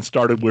tattoo and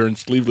started wearing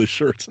sleeveless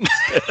shirts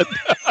instead.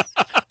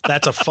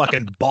 That's a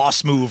fucking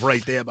boss move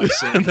right there by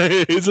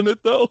Sammy. Isn't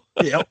it, though?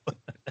 Yep.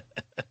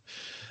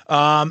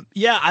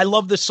 Yeah, I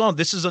love this song.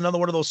 This is another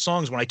one of those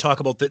songs when I talk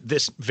about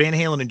this Van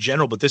Halen in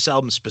general, but this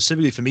album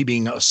specifically for me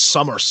being a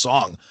summer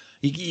song.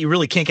 You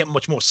really can't get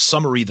much more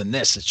summery than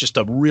this. It's just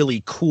a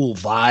really cool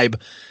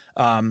vibe.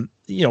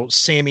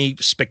 Sammy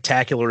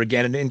spectacular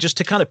again. And just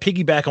to kind of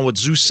piggyback on what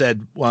Zeus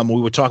said when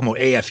we were talking about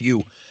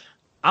AFU,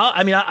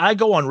 I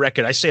go on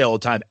record. I say all the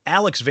time,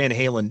 Alex Van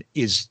Halen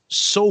is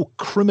so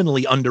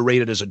criminally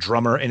underrated as a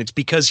drummer, and it's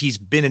because he's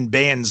been in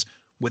bands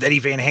with Eddie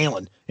Van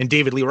Halen and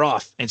David Lee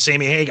Roth and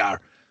Sammy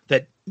Hagar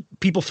that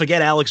people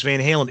forget Alex Van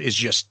Halen is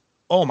just,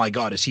 oh my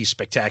God, is he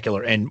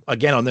spectacular. And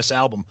again, on this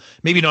album,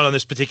 maybe not on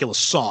this particular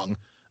song,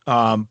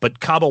 but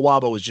Cabo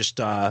Wabo is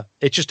just,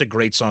 it's just a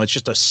great song. It's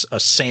just a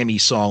Sammy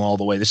song all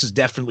the way. This is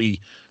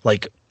definitely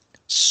like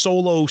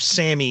solo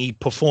Sammy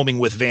performing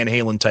with Van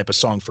Halen type of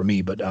song for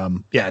me. But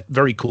yeah,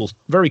 very cool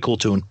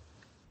tune.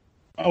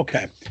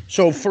 Okay,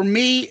 so for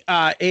me,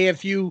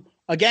 AFU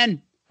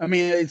again. I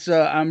mean, it's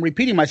I'm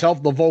repeating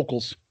myself. The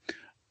vocals,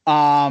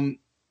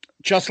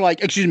 just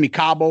like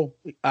Cabo.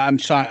 I'm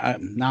sorry.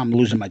 Now I'm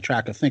losing my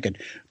track of thinking.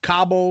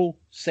 Cabo,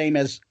 same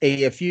as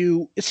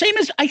AFU. Same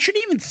as I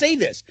shouldn't even say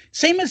this.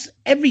 Same as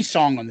every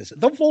song on this.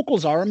 The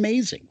vocals are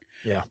amazing.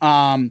 Yeah.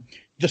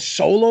 The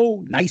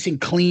solo, nice and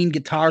clean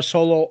guitar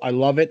solo. I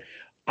love it.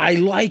 I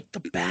like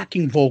the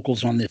backing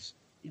vocals on this.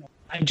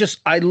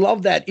 I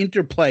love that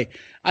interplay.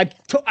 I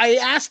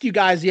asked you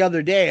guys the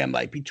other day, I'm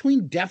like,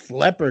 between Def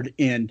Leppard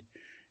and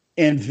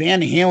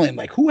Van Halen,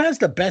 like, who has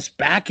the best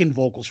backing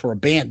vocals for a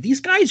band?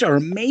 These guys are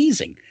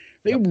amazing.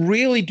 They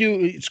really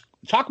do.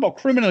 Talk about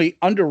criminally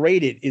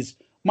underrated is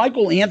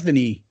Michael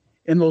Anthony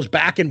in those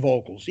backing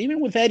vocals, even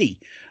with Eddie.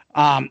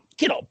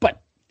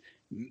 But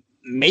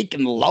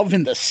Making Love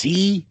in the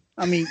Sea,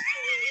 I mean,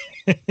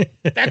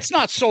 that's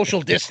not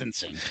social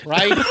distancing,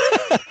 right?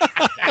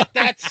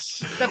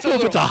 That's well,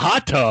 if it's a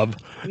hot tub,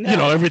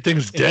 no.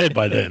 Everything's dead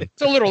by then.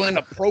 It's a little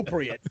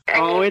inappropriate.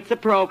 Oh, it's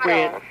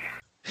appropriate.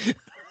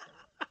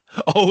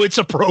 Oh, it's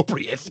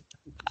appropriate.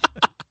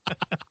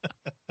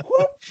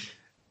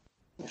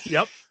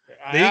 Yep.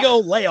 There you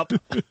go. Layup.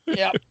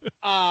 Yep.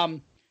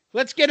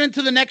 Let's get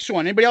into the next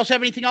one. Anybody else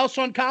have anything else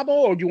on Cabo,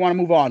 or do you want to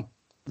move on?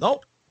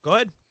 Nope. Go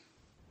ahead.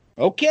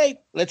 Okay,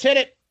 let's hit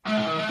it.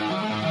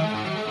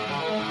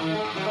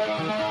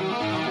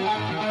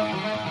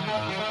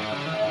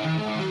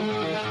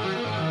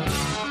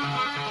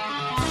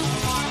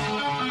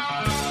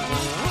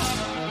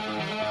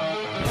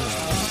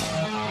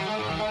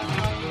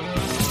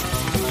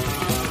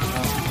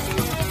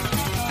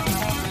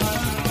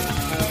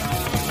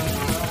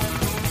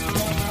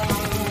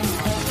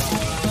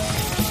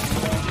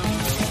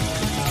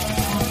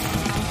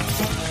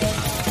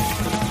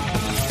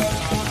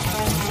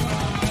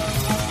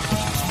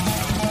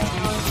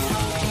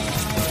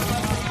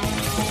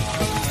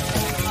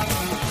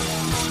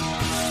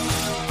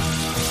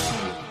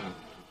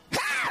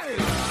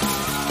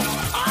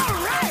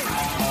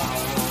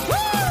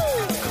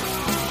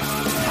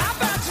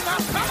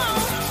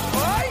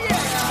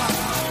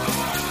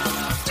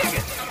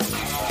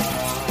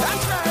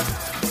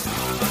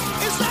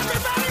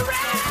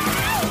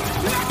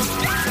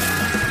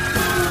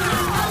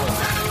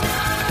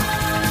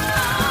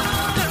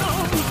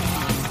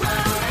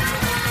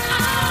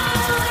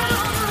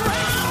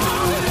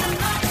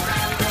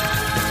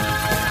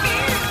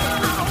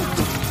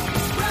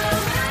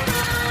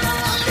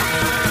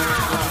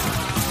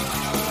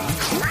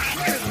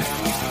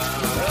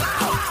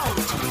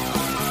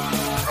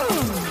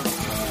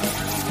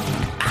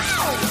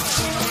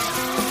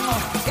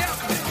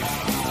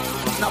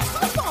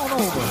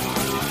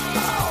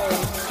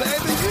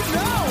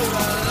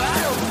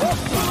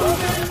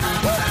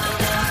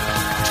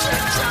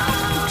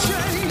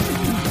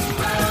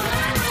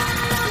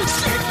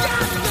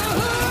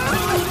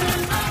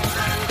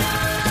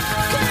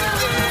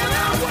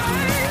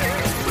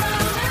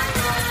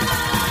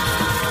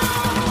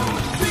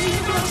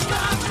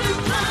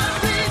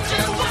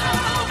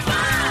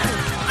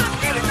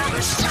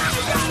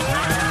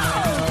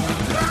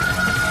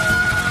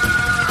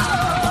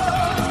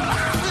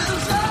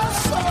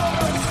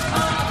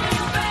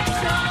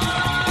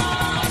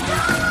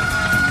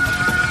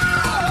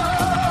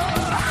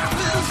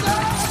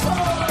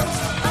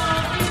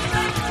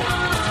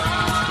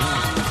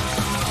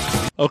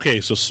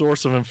 Okay, so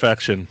source of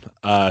infection.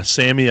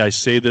 Sammy, I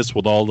say this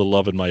with all the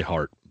love in my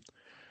heart.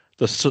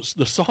 The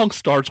song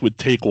starts with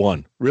take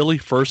one. Really?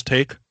 First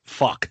take?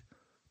 Fuck.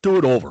 Do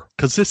it over.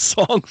 Because this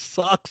song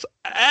sucks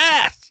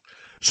ass.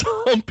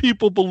 Some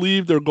people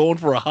believe they're going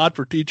for a Hot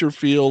for Teacher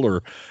feel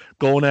or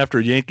going after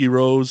Yankee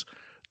Rose.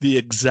 The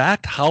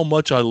exact how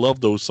much I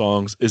love those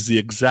songs is the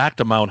exact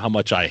amount how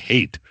much I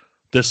hate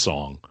this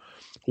song.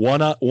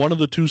 One of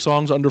the two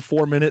songs under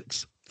 4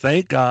 minutes,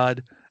 thank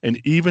God. And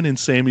even in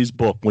Sammy's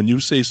book, when you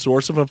say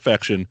source of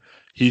infection,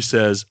 he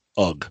says,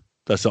 ugh.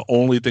 That's the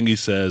only thing he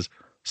says.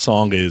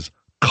 Song is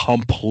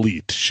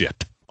complete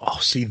shit. Oh,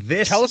 see,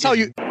 this. Tell us how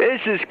you.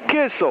 This is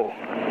Kissel.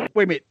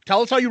 Wait a minute.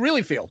 Tell us how you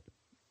really feel.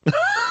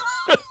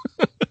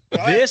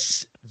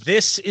 This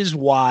is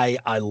why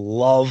I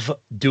love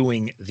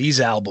doing these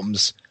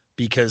albums,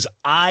 because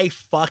I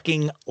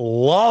fucking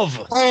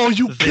love. Oh,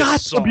 you got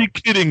song. To be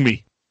kidding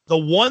me. The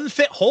one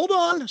thing. Hold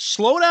on.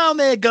 Slow down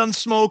there,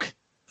 Gunsmoke.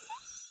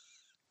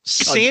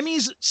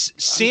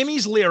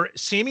 Sammy's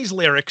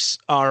lyrics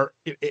are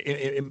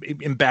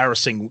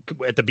embarrassing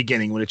at the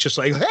beginning when it's just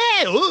like,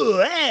 hey,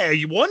 ooh,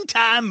 hey, one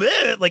time,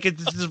 like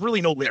there's really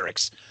no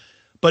lyrics.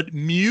 But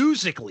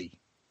musically,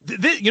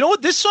 you know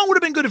what? This song would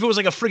have been good if it was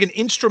like a friggin'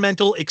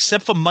 instrumental,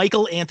 except for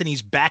Michael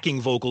Anthony's backing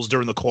vocals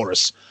during the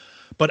chorus.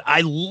 But I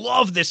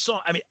love this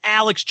song. I mean,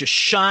 Alex just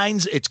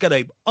shines. It's got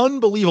an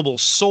unbelievable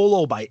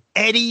solo by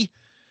Eddie.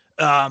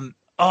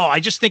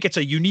 I just think it's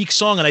a unique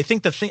song, and I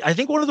think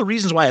one of the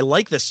reasons why I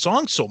like this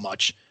song so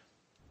much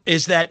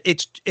is that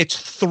it's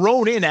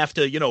thrown in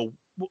after,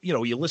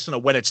 you listen to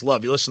When It's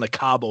Love, you listen to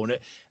Cabo, and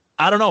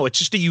I don't know, it's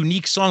just a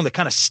unique song that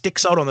kind of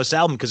sticks out on this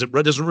album because it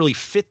doesn't really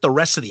fit the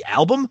rest of the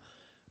album.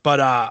 But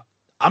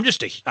I'm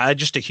just a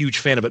huge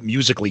fan of it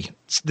musically.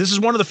 This is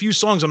one of the few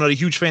songs I'm not a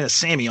huge fan of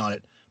Sammy on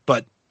it,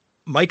 but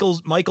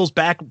Michael's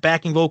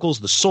backing vocals,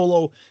 the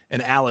solo,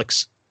 and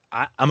Alex,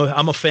 I'm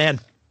a fan.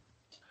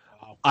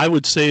 I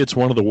would say it's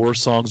one of the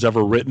worst songs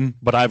ever written,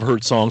 but I've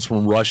heard songs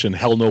from Rush and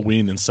Hell No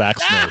Ween and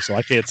Sax No, so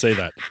I can't say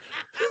that.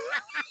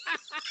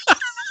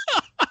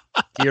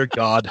 Dear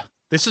God,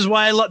 this is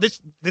why I love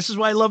this. This is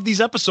why I love these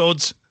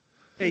episodes.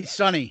 Hey,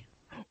 Sonny,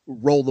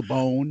 roll the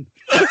bone.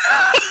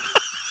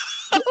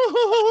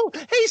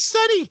 Hey,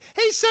 Sonny,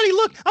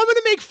 look, I'm going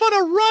to make fun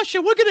of Rush,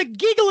 and we're going to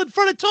giggle in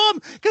front of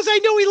Tom because I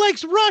know he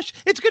likes Rush.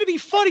 It's going to be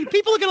funny.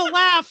 People are going to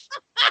laugh.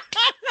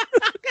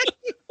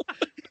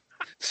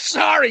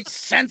 Sorry,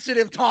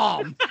 sensitive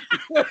Tom.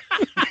 Where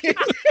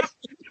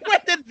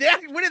did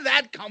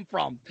that come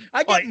from?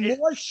 I get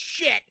more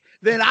shit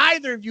than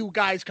either of you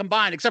guys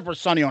combined, except for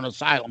Sonny on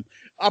Asylum,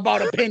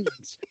 about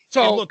opinions.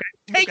 So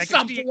take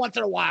some for once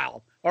in a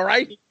while, all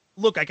right?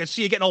 Look, I can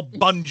see you getting all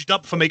bunged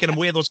up for making him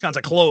wear those kinds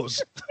of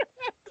clothes.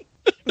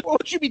 What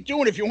would you be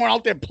doing if you weren't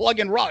out there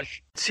plugging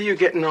Rush? See you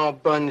getting all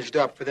bunged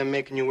up for them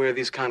making you wear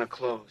these kind of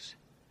clothes.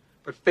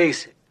 But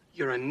face it,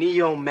 you're a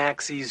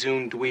neo-maxi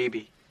zoom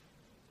dweeby.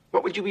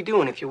 What would you be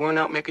doing if you weren't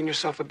out making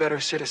yourself a better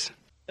citizen?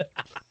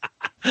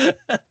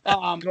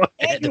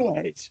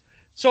 Anyways,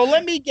 so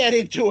let me get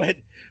into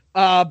it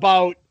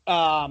about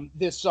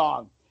this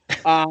song.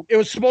 It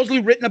was supposedly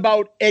written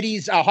about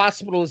Eddie's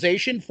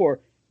hospitalization for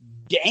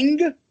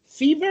dengue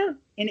fever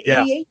in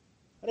 '88.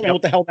 I don't know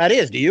what the hell that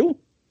is. Do you?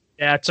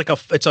 Yeah, I think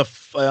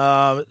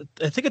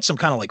it's some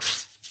kind of like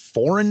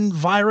foreign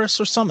virus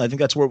or something. I think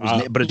that's where it was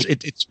named, but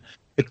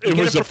it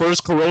was the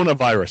first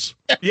coronavirus.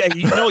 Yeah,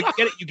 you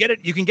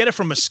can get it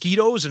from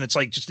mosquitoes, and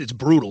it's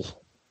brutal.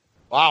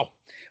 Wow.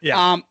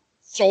 Yeah.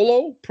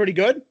 Solo, pretty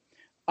good.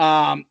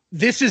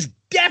 This is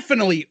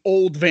definitely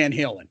old Van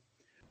Halen.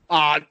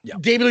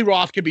 David Lee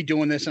Roth could be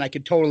doing this, and I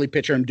could totally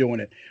picture him doing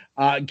it.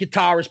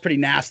 Guitar is pretty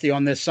nasty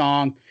on this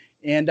song,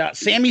 and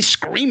Sammy's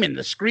screaming,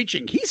 the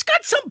screeching. He's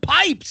got some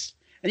pipes,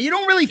 and you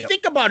don't really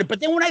think about it. But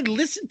then when I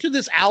listen to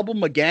this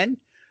album again,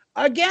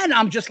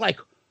 I'm just like,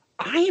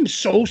 I am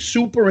so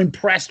super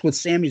impressed with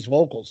Sammy's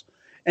vocals.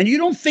 And you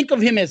don't think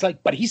of him as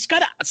but he's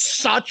got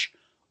such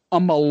a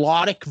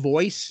melodic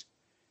voice.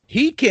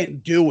 He can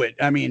do it.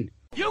 I mean,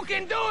 you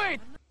can do it.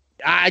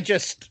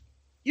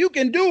 You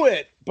can do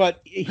it.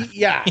 But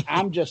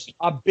I'm just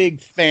a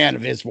big fan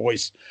of his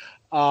voice.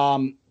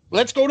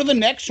 Let's go to the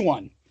next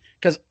one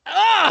because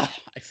I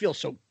feel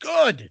so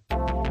good.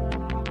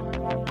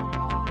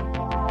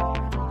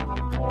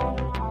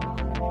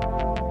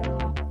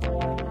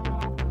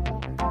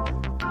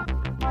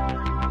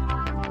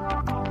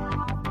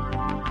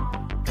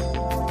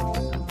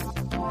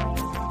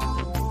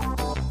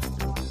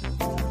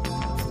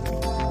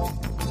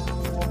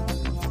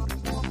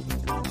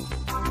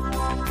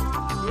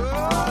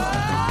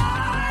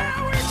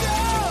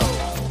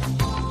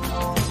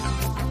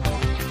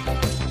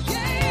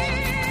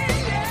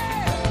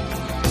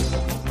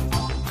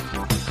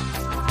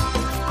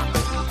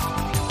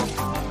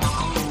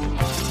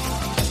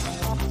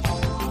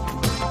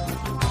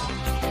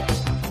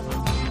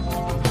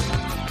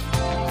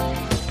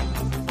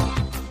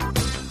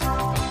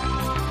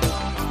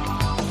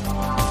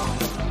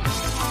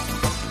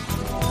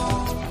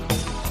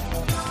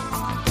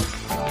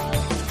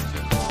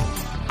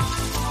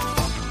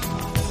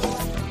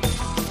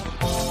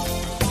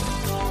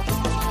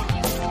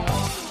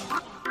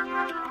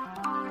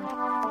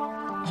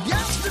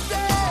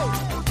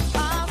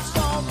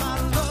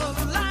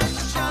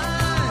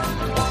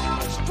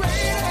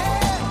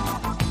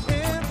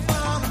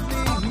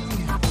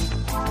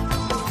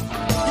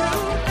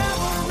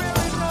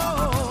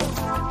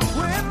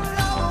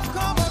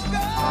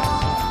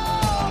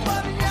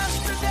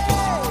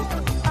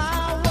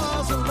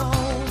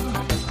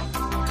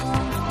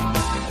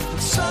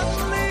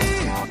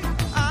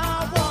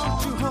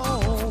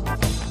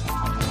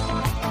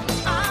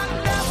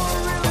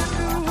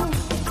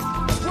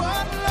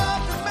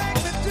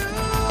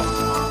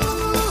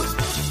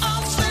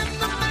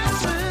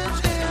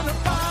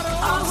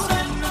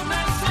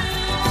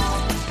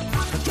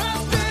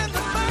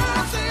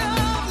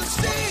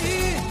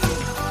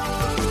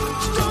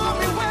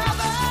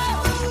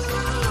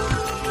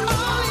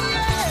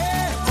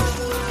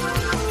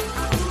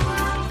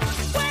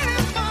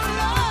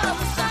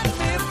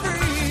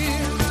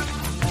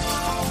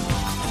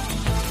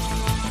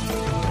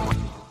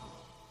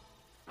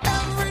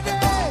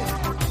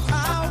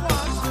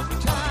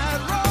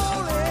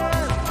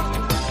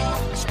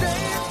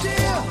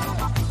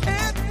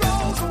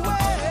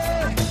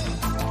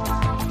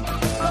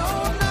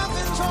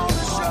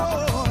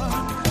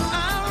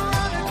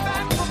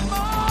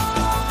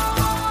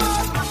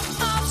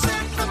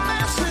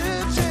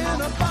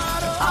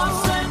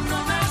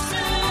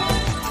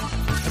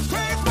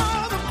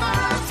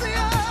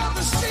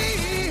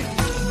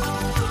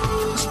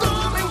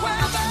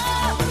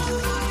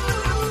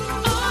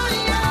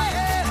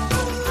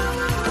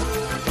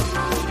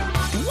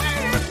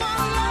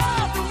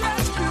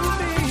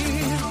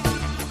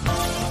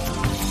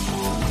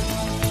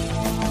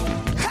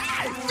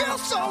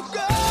 so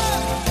good,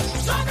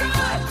 so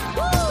good,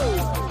 woo!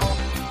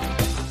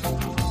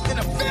 And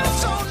it feels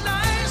so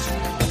nice,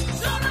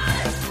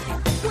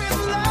 when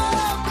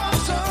love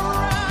comes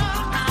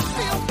around. I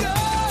feel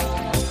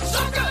good,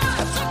 so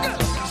good, so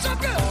good, so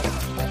good.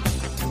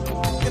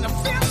 And it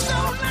feels so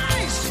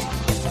nice,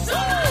 so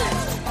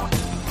nice.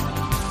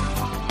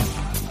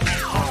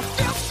 Oh, it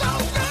feels so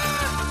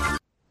good.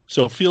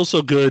 So Feel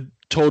So Good,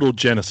 total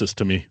Genesis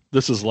to me.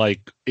 This is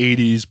like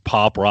 80s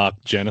pop rock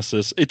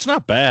Genesis. It's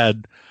not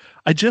bad.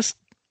 I just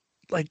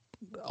like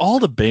all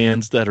the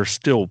bands that are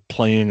still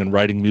playing and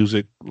writing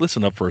music.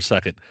 Listen up for a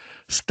second.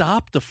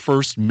 Stop the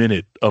first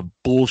minute of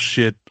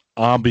bullshit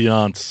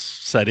ambiance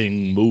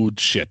setting mood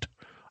shit.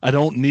 I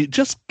don't need,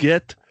 just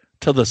get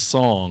to the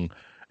song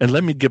and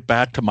let me get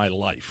back to my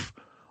life.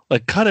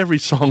 Like cut every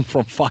song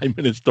from 5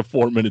 minutes to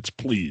 4 minutes,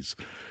 please.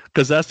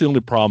 Because that's the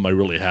only problem I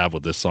really have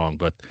with this song.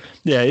 But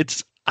yeah,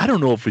 I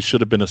don't know if it should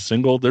have been a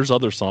single. There's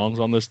other songs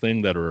on this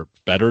thing that are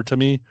better to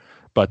me.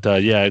 But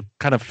yeah, it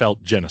kind of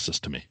felt Genesis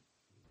to me.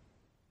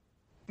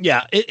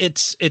 Yeah,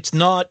 it's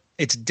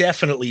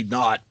definitely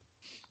not.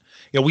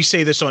 You know, we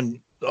say this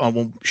on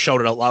we'll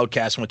Shout It Out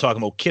Loudcast when we're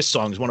talking about Kiss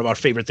songs. One of our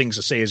favorite things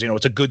to say is,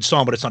 it's a good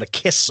song, but it's not a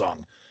Kiss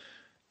song.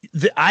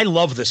 I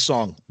love this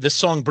song. This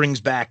song brings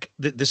back.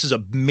 This is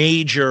a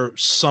major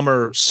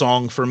summer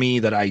song for me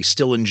that I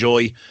still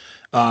enjoy.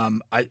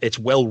 It's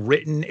well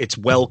written. It's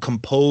well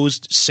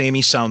composed.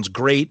 Sammy sounds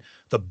great.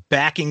 The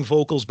backing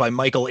vocals by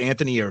Michael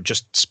Anthony are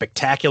just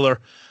spectacular.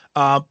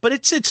 But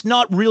it's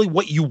not really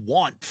what you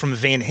want from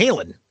Van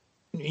Halen.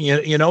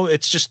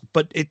 It's just,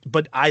 but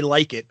I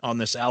like it on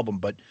this album.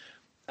 But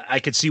I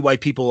could see why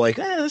people are like,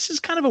 this is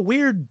kind of a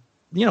weird,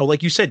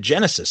 like you said,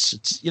 Genesis.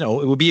 It's, it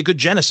would be a good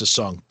Genesis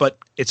song, but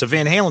it's a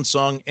Van Halen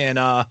song, and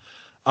I'm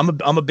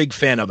a big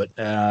fan of it.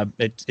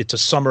 It's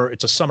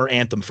a summer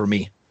anthem for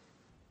me.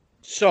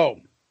 So,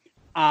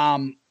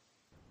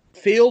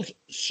 Feels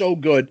So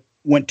Good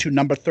went to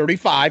number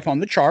 35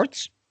 on the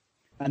charts.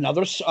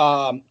 Another,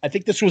 I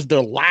think this was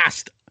their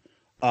last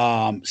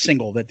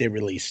single that they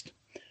released.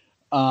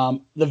 The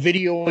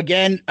video,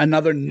 again,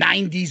 another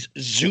 90s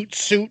zoot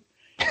suit.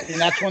 And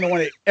that's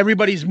one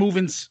everybody's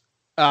moving.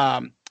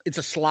 It's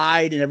a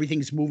slide and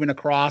everything's moving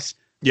across.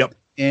 Yep.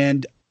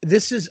 And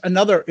this is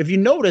another, if you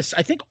notice,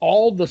 I think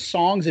all the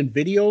songs and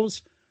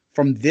videos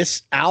from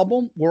this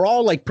album were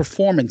all like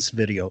performance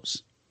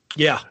videos.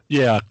 Yeah.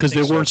 Yeah, because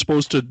they weren't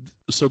supposed to.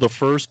 So the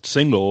first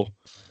single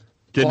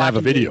didn't have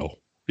a video.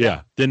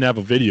 Yeah, didn't have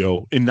a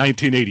video in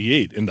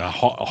 1988 in the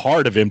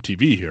heart of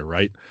MTV here,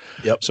 right?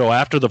 Yep. So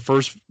after the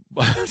first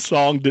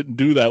song didn't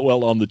do that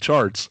well on the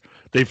charts,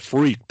 they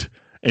freaked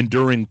and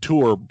during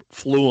tour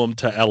flew them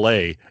to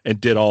LA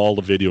and did all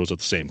the videos at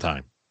the same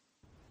time.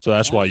 So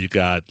that's why you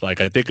got I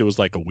think it was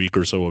like a week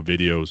or so of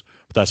videos,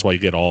 but that's why you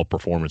get all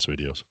performance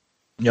videos.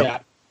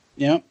 Yep.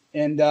 Yeah.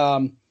 And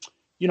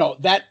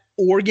that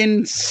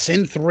organ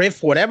synth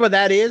riff, whatever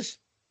that is,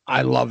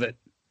 I love it.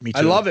 Me too.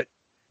 I love it.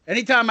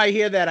 Anytime I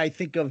hear that, I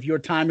think of Your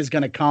Time Is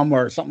Gonna Come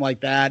or something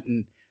like that,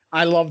 and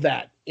I love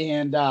that.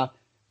 And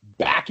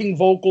backing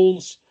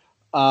vocals,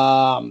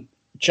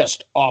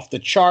 just off the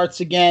charts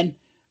again.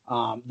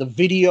 The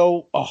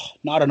video,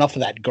 not enough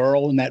of that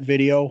girl in that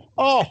video.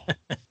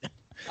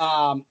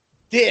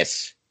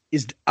 This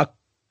is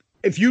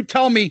if you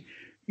tell me,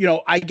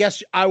 I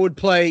guess I would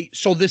play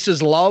So This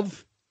Is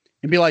Love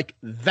and be like,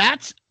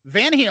 that's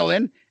Van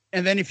Halen.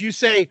 And then if you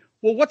say,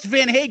 well, what's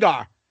Van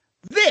Hagar?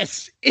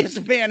 This is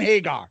Van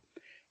Hagar.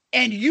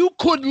 And you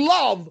could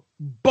love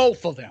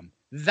both of them.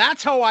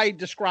 That's how I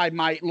describe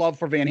my love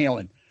for Van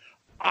Halen.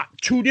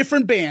 Two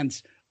different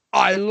bands.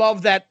 I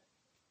love that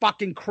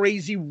fucking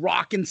crazy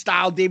rockin'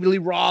 style, David Lee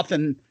Roth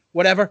and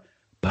whatever.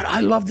 But I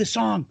love the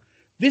song.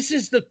 This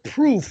is the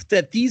proof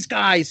that these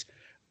guys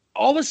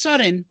all of a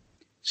sudden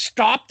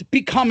stopped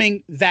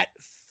becoming that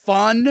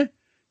fun,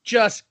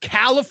 just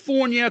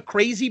California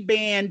crazy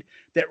band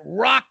that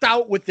rocked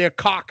out with their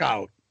cock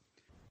out.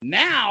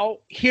 Now,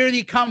 here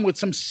they come with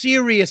some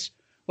serious,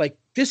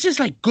 this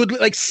is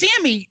good.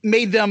 Sammy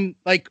made them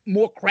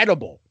more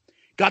credible.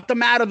 Got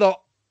them out of the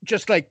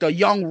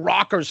young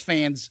rockers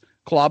fans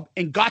club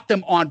and got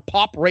them on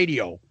pop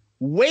radio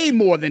way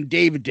more than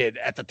David did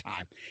at the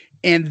time.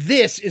 And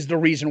this is the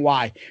reason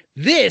why.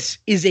 This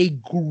is a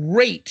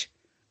great,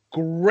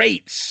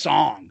 great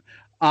song.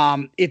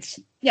 It's,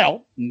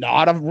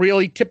 not a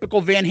really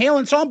typical Van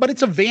Halen song, but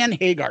it's a Van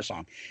Hagar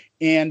song.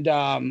 And,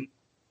 I'm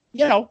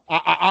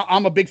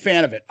a big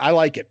fan of it. I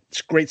like it.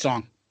 It's a great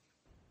song.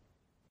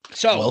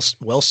 So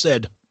well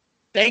said.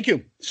 Thank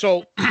you.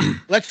 So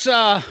let's,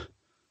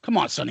 come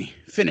on, Sonny,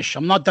 finish.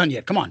 I'm not done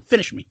yet. Come on,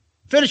 finish me,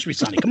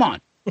 Sonny. Come on.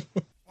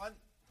 1,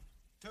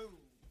 2,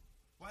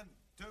 1,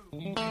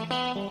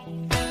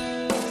 2.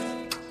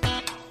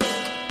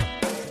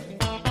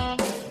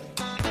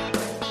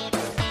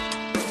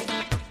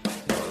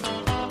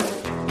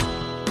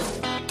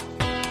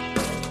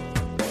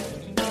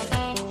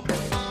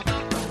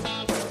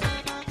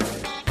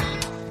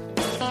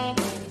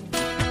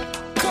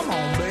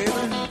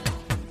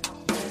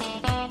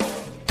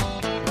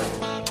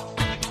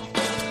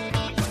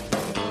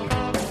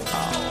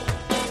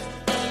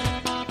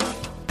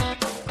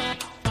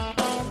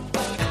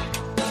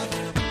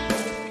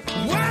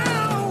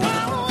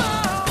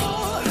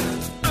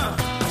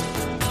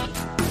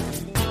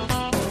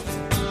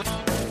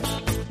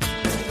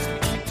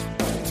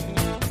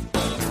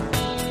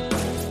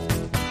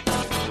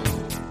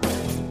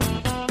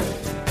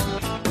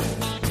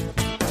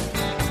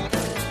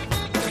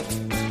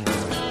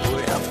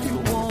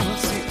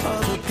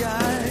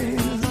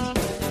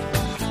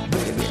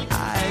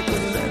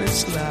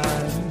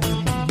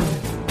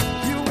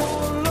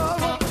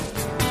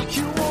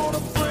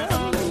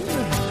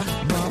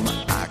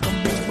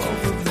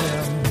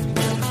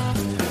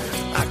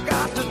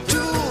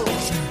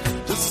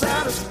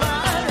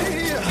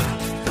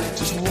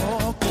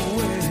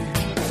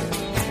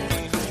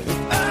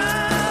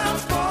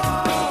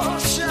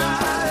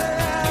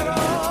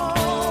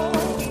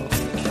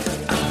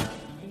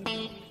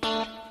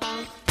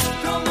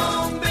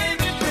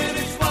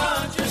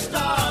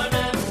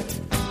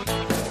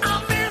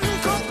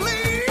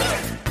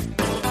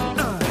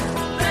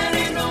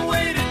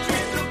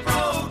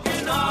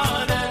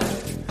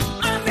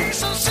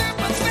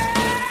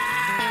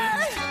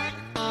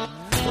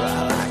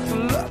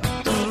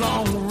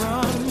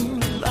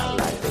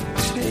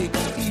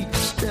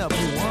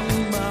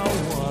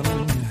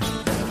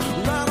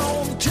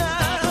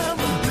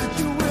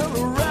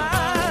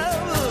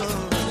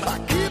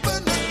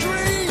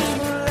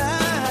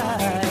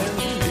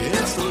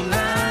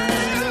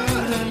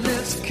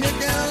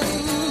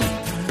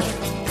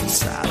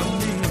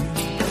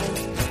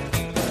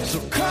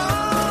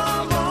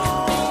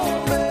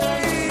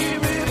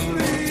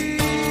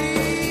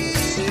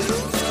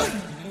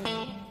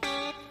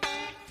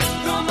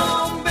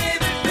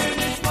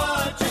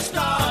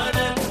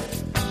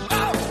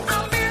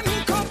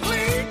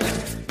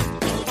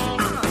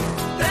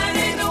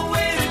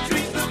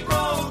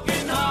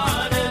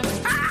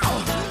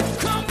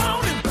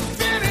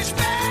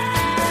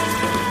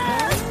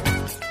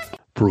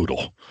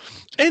 brutal.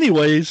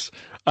 Anyways,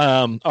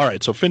 all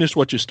right, so finish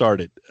what you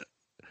started.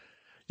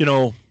 You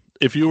know,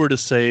 if you were to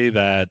say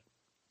that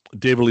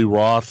David Lee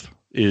Roth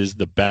is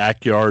the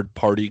backyard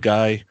party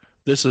guy,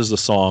 this is the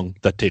song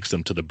that takes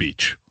them to the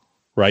beach,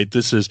 right?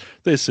 This is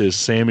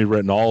Sammy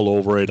written all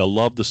over it. I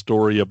love the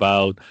story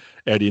about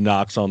Eddie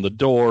knocks on the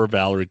door,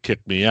 Valerie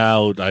kicked me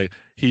out.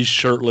 He's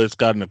shirtless,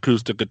 got an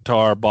acoustic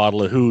guitar,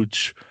 bottle of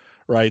hooch,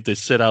 right? They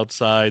sit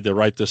outside, they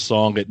write this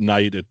song at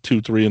night at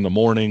 2-3 in the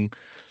morning.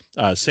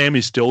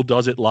 Sammy still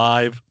does it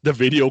live. The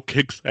video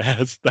kicks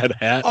ass. That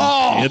hat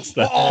and pants.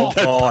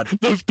 God.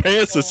 Those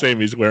pants that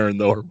Sammy's wearing,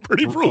 though, are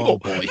pretty brutal.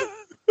 Boy.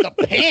 The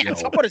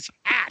pants? How about his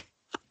hat?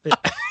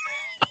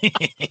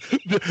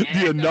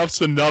 the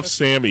enough's enough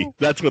Sammy.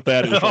 That's what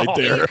that is right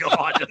there.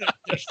 God.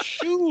 The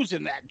shoes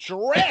and that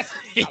dress.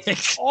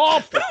 It's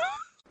awful.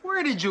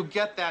 Where did you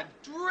get that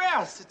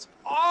dress? It's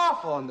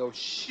awful. And those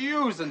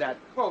shoes and that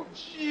coat.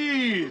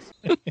 Jeez.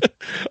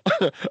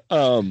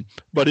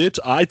 But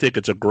I think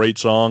it's a great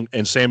song,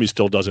 and Sammy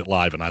still does it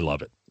live, and I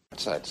love it.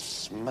 What's that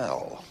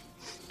smell?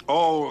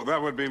 Oh, that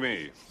would be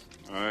me.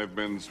 I've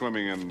been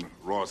swimming in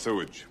raw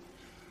sewage.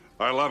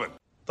 I love it.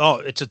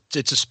 Oh, it's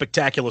a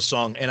spectacular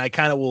song, and I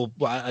kind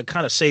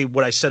of say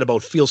what I said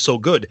about "Feel So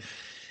Good."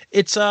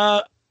 It's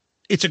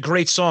a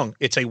great song.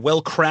 It's a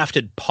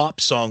well-crafted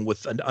pop song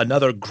with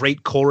another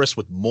great chorus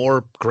with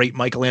more great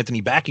Michael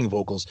Anthony backing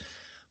vocals,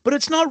 but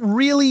it's not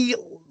really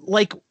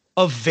like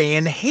a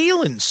Van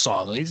Halen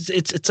song.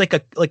 It's like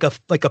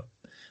a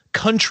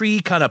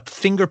country kind of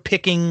finger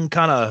picking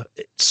kind of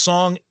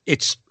song.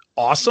 It's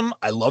awesome.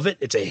 I love it.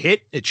 It's a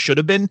hit. It should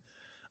have been.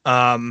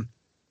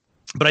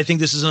 But I think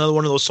this is another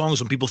one of those songs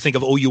when people think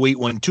of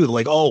OU812, they're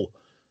like, oh,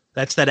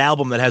 that's that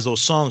album that has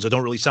those songs that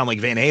don't really sound like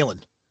Van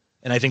Halen.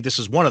 And I think this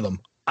is one of them.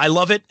 I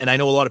love it, and I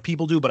know a lot of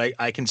people do, but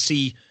I can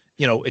see,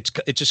 it's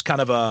just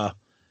kind of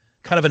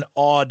an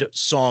odd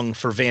song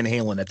for Van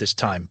Halen at this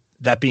time.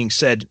 That being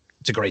said,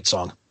 it's a great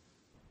song.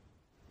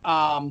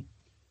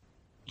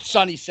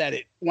 Sonny said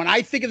it. When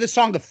I think of this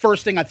song, the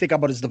first thing I think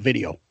about is the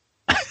video.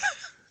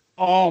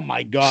 Oh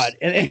my God.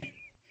 And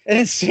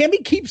then Sammy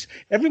keeps,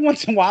 every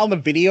once in a while in the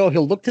video,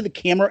 he'll look to the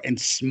camera and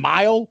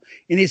smile,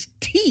 and his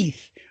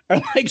teeth are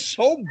like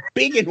so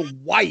big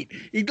and white.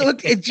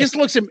 It just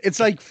looks, it's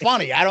like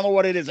funny. I don't know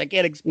what it is. I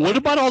can't explain. What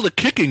about all the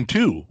kicking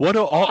too?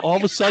 All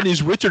of a sudden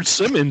he's Richard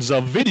Simmons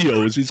of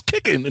videos. He's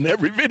kicking in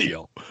every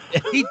video.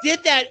 He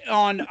did that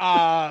on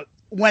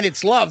When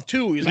It's Love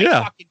too. He's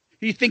like,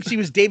 he thinks he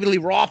was David Lee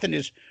Roth in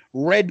his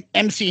red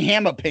MC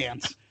Hammer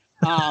pants.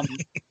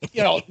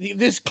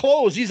 This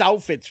clothes, these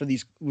outfits for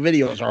these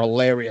videos are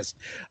hilarious.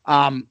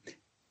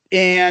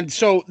 And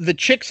so the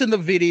chicks in the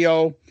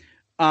video,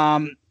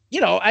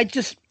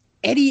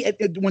 Eddie,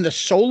 when the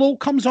solo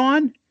comes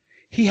on,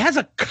 he has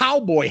a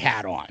cowboy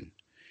hat on.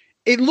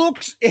 It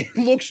looks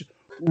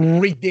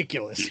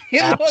ridiculous.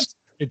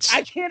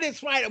 I can't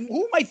describe it.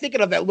 Who am I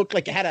thinking of that looked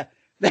like it had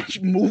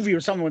that movie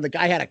or something where the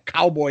guy had a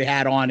cowboy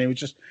hat on? It was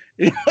just,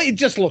 it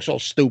just looks so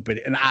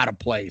stupid and out of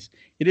place.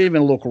 It didn't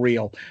even look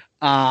real.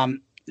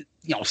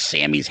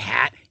 Sammy's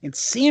hat, and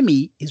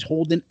Sammy is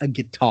holding a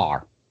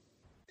guitar.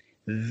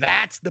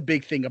 That's the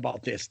big thing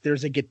about this.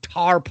 There's a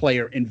guitar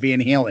player in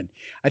Van Halen.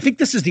 I think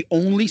this is the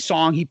only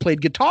song he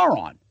played guitar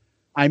on.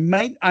 I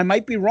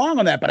might be wrong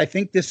on that, but I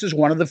think this is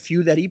one of the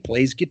few that he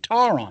plays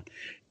guitar on.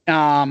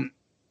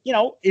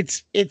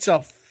 It's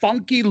a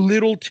funky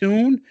little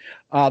tune.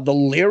 The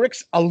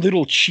lyrics a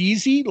little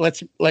cheesy.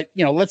 Let's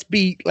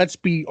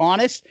be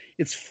honest.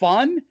 It's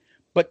fun,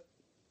 but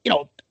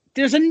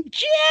there's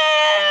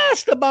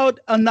just about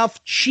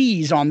enough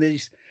cheese on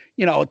these,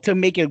 to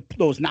make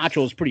those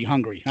nachos pretty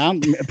hungry,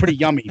 pretty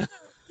yummy.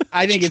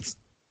 I think it's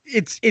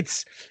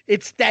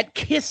that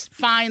Kiss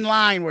fine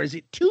line where is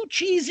it too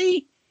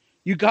cheesy?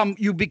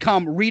 You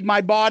become Read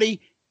My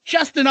Body.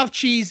 Just enough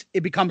cheese,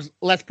 it becomes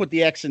let's put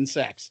the X in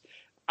sex.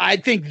 I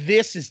think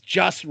this is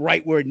just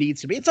right where it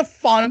needs to be. It's a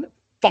fun,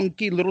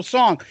 funky little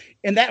song,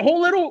 and that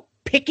whole little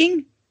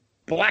picking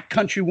Black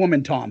Country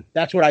Woman, Tom.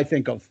 That's what I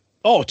think of.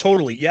 Oh,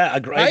 totally. Yeah, I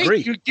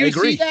agree. Do you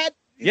see that?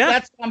 Yeah.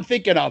 That's what I'm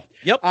thinking of.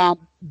 Yep.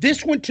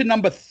 This went to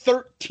number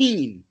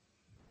 13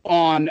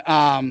 on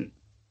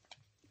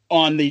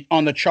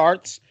the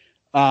charts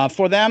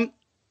for them.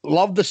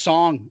 Love the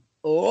song.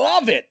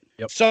 Love it.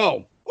 Yep.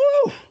 So,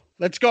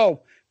 let's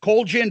go.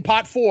 Cold Gin,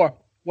 Pot 4.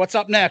 What's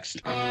up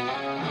next?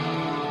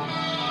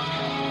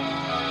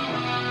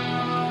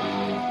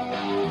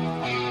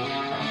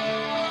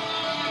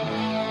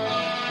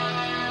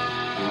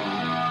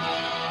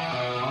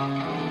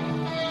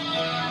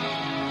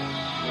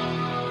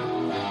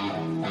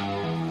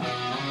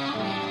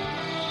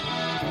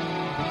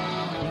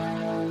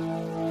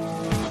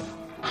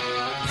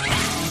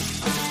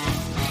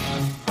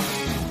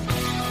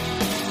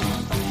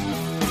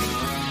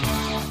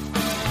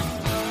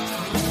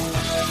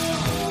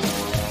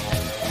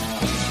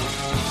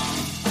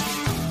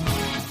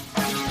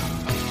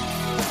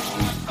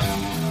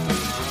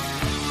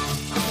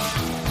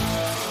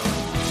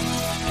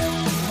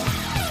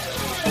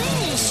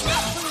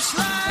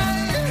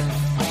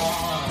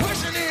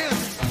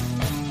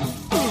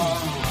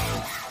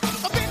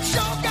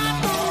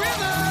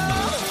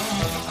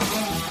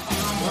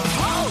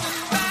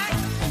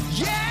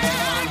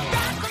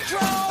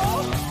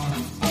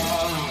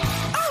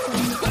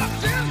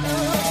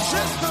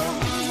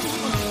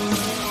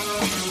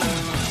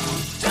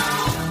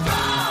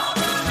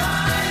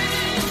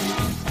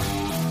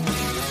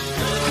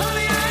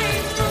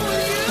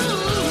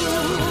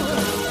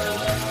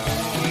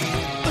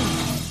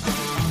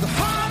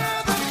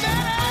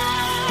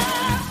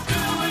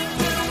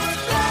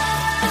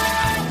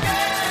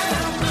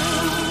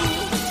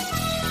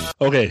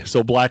 Okay,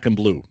 so Black and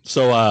Blue.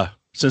 So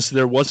since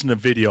there wasn't a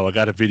video, I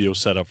got a video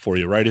set up for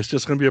you, right? It's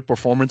just going to be a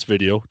performance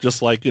video,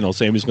 just like,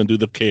 Sammy's going to do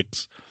the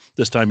kicks.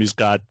 This time he's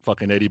got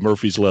fucking Eddie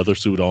Murphy's leather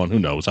suit on. Who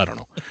knows? I don't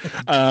know.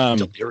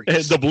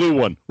 The blue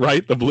one,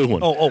 right? The blue one.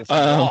 From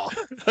Raw.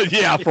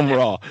 Yeah, from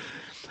Raw.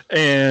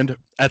 And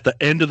at the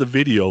end of the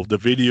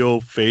video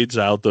fades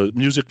out, the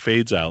music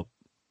fades out,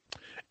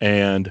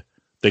 and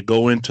they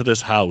go into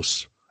this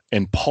house,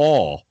 and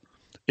Paul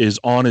is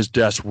on his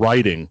desk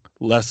writing,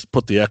 let's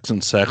put the X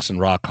in sex and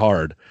rock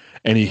hard.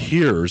 And he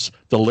hears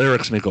the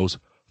lyrics and he goes,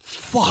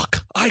 fuck,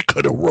 I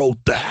could have wrote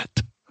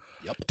that.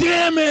 Yep.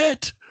 Damn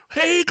it.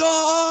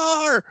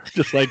 Hagar.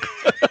 Just like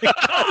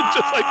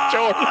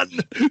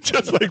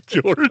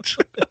George.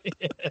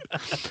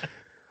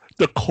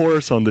 The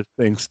chorus on this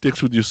thing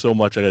sticks with you so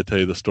much. I got to tell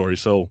you the story.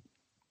 So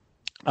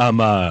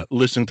I'm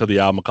listening to the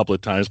album a couple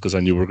of times because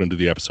I knew we were going to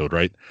do the episode,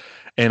 right?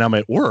 And I'm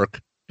at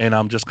work and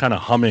I'm just kind of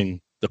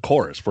humming the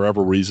chorus for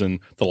whatever reason.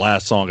 The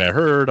last song I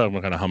heard, I'm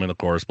kind of humming the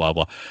chorus, blah,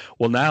 blah.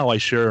 Well, now I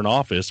share an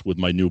office with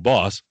my new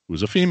boss,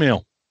 who's a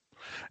female.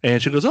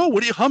 And she goes, oh,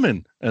 what are you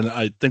humming? And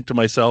I think to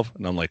myself,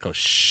 and I'm like, oh,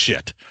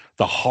 shit.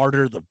 The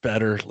harder, the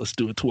better. Let's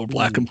do it to a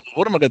Black and Blue.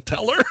 What am I going to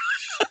tell her?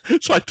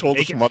 So I told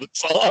her some other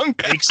song.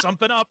 Make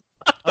something up.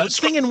 I was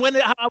singing when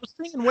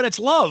it's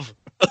love.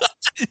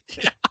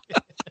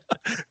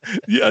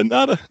 Yeah,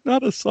 not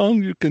a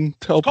song you can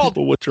tell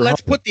people what you're.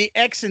 Let's put the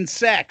X in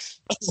sex.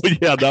 Oh,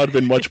 yeah, that would have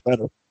been much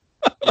better.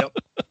 Yep.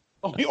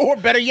 Or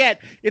better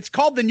yet, it's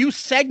called the new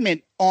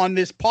segment on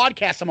this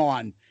podcast I'm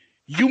on.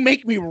 You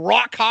make me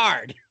rock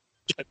hard.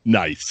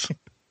 Nice.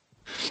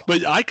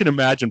 But I can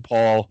imagine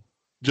Paul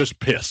just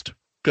pissed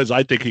because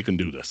I think he can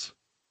do this.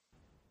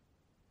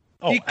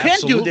 He can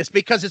do this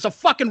because it's a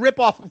fucking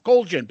ripoff of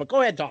Cold Gin. But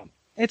go ahead, Tom.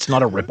 It's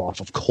not a ripoff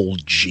of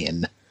Cold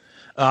Gin.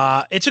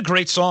 It's a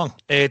great song.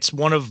 It's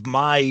one of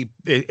the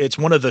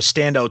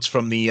standouts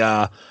from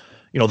the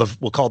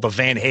we'll call it the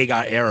Van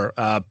Hagar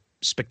era.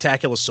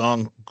 Spectacular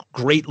song,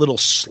 great little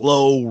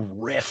slow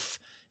riff,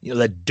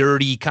 that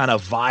dirty kind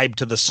of vibe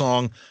to the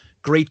song.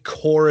 Great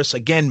chorus.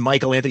 Again,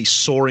 Michael Anthony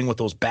soaring with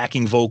those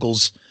backing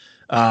vocals.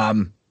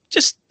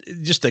 Just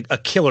a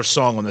killer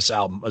song on this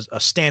album, a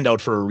standout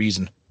for a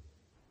reason.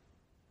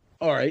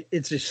 All right.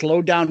 It's a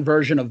slowed down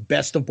version of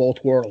Best of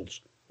Both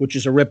Worlds, which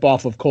is a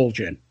ripoff of Cold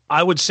Gin.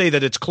 I would say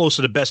that it's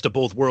closer to Best of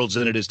Both Worlds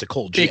than it is to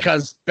Cold Gin.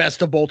 Because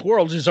Best of Both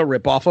Worlds is a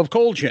ripoff of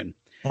Cold Gin.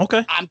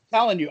 Okay. I'm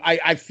telling you,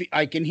 I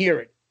can hear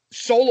it.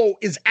 Solo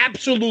is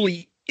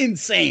absolutely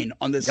insane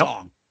on this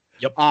song.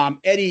 Yep.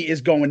 Eddie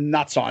is going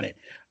nuts on it.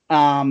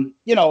 The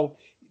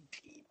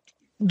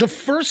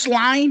first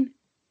line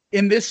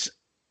in this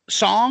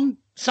song,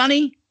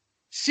 Sonny,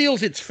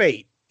 seals its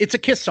fate. It's a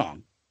Kiss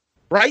song,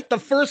 right? The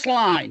first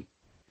line.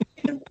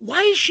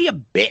 Why is she a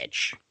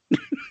bitch?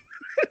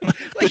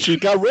 She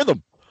got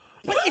rhythm.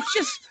 But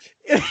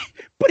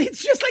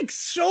it's just like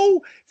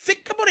so.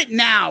 Think about it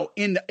now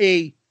in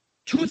a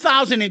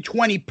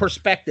 2020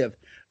 perspective.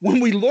 When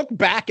we look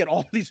back at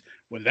all these,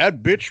 when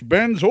that bitch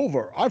bends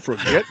over, I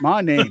forget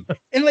my name.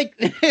 And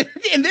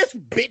and this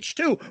bitch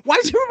too. Why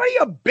is everybody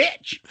a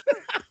bitch?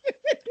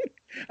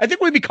 I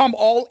think we become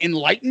all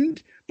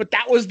enlightened, but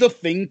that was the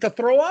thing to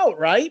throw out,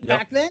 right? Yep.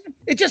 Back then.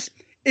 It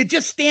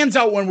just stands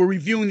out when we're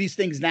reviewing these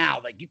things now.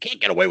 Like, you can't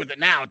get away with it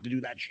now to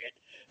do that shit.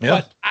 Yeah.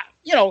 But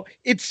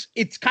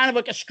it's kind of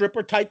like a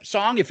stripper type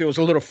song if it was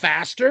a little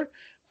faster.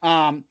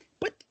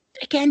 But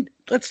again,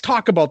 let's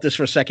talk about this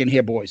for a second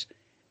here, boys.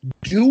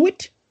 Do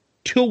it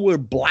till we're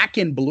black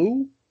and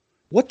blue.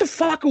 What the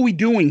fuck are we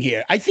doing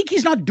here? I think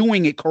he's not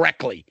doing it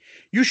correctly.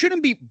 You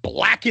shouldn't be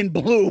black and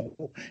blue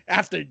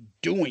after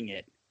doing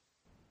it.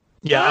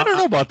 Yeah, I don't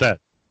know about that.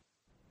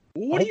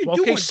 What are you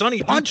doing?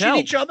 Sonny, punching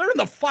each other in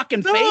the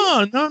fucking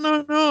face?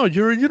 No.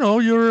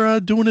 You're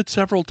doing it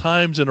several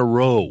times in a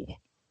row.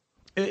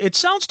 It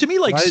sounds to me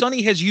like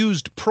Sonny has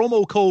used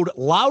promo code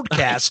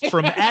Loudcast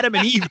from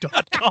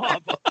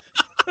AdamandEve.com.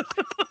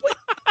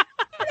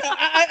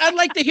 I'd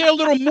like to hear a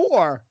little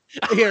more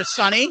here,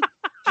 Sonny.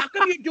 How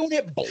come you're doing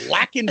it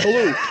black and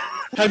blue?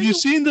 Have you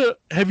seen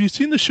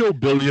the show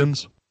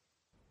Billions?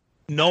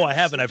 No, I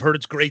haven't. I've heard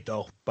it's great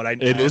though.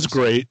 But it is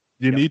great.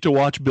 You need to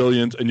watch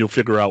Billions, and you'll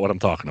figure out what I'm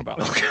talking about.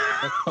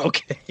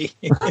 Okay.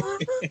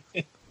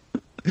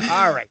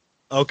 All right.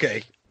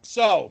 Okay.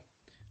 So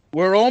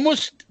we're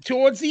almost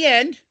towards the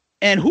end,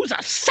 and who's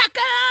a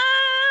sucker?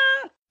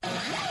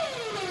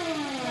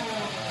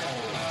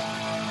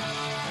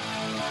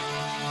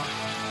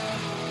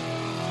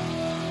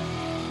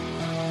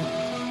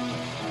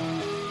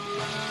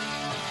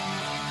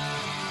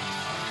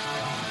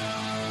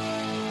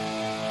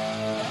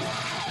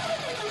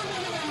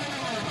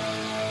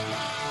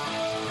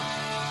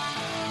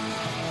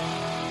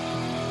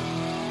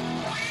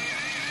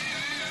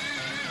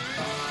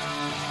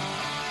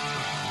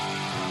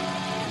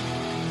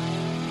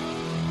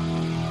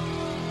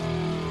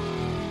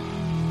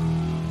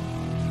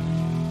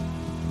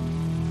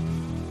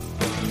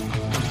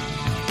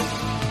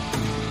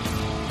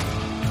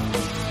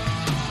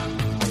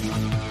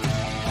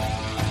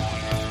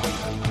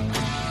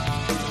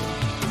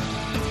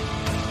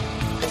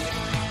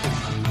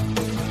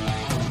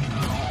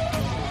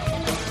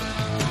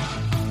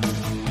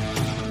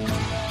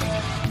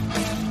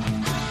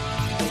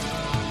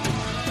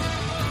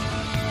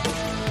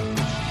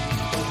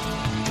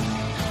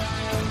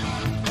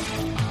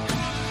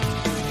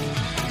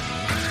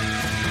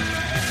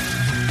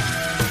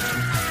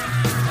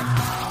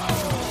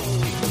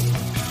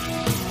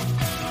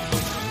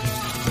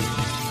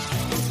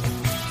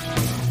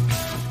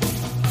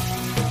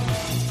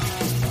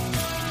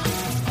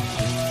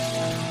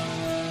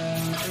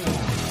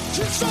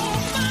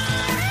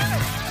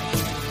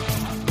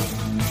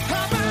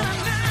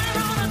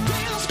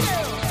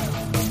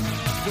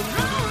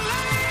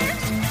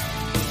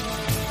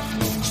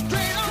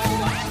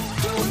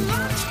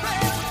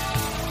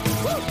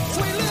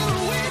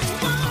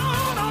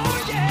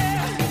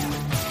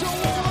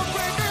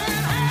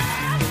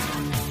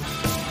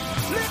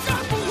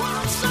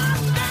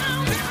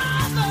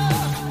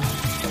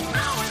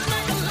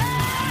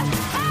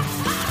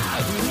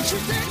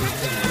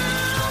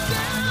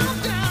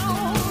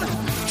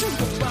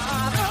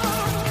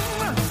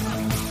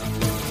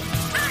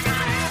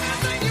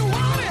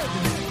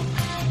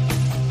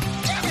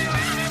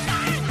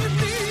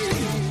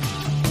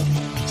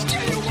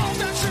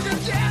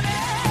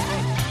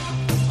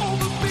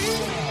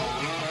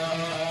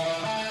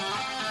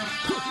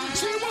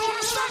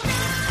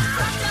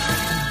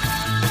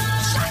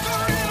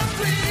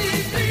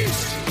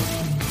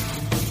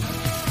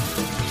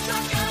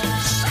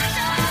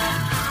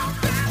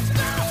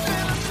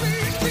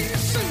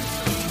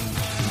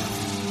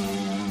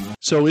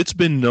 So it's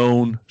been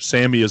known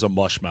Sammy is a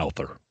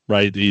mushmouther,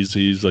 right? He's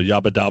a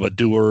yabba dabba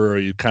doer.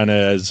 He kind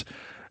of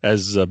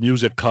as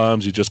music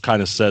comes, he just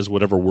kind of says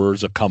whatever words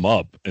that come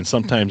up. And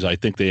sometimes I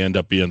think they end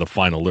up being the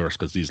final lyrics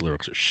because these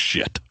lyrics are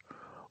shit,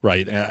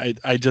 right? And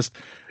I just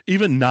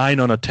even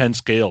 9 on a 10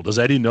 scale. Does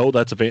Eddie know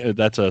that's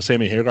a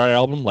Sammy Hagar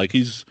album? Like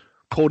he's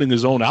quoting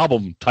his own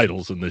album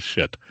titles in this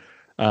shit.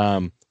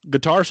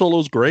 Guitar solo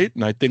is great,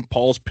 and I think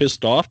Paul's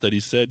pissed off that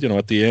he said,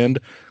 at the end,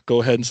 go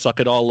ahead and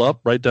suck it all up,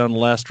 right down the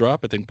last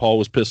drop. I think Paul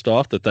was pissed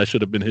off that should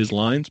have been his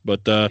lines,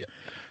 but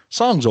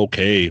song's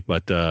okay,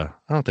 but I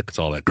don't think it's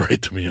all that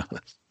great, to be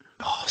honest.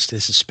 Oh,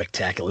 this is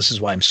spectacular. This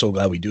is why I'm so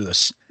glad we do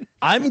this.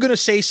 I'm going to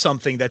say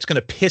something that's going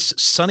to piss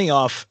Sonny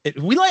off.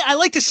 I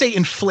like to say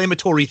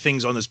inflammatory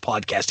things on this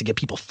podcast to get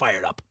people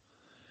fired up.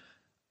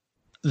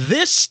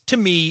 This, to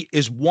me,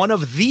 is one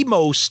of the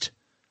most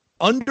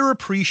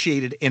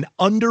underappreciated and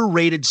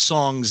underrated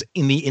songs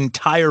in the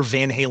entire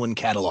Van Halen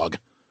catalog.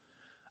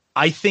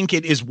 I think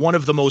it is one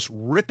of the most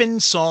ripping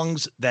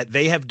songs that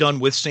they have done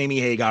with Sammy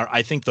Hagar.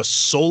 I think the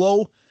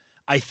solo,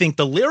 I think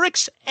the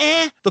lyrics,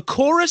 the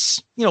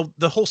chorus,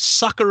 the whole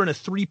sucker in a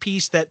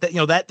 3-piece that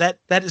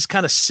is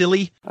kind of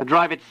silly. I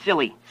drive it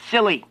silly.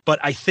 But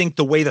I think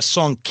the way the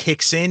song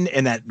kicks in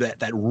and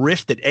that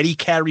riff that Eddie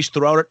carries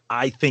throughout it,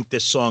 I think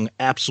this song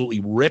absolutely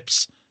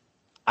rips.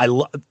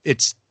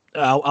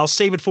 I'll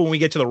save it for when we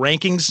get to the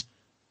rankings.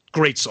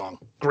 Great song.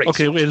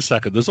 Okay, wait a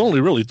second. There's only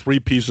really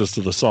 3 pieces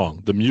to the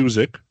song: the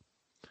music,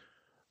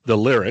 the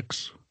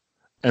lyrics,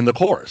 and the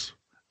chorus.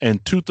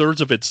 And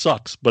 2/3 of it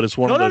sucks, but it's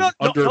one of the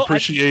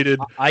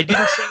underappreciated. I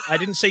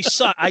didn't say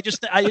suck. I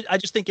just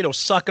think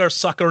sucker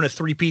in a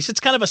 3-piece. It's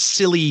kind of a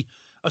silly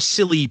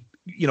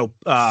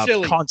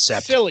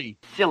concept. Silly.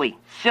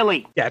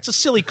 Yeah, it's a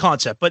silly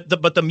concept. But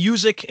the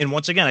music, and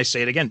once again I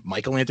say it again,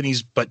 Michael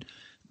Anthony's. But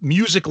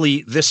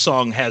musically, this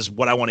song has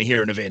what I want to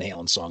hear in a Van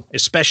Halen song,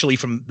 especially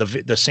from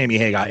the Sammy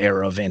Hagar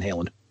era of Van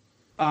Halen.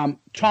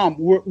 Tom,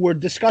 we're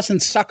discussing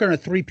sucker in a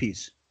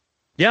 3-piece.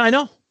 Yeah, I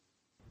know.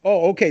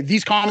 Oh, okay.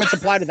 These comments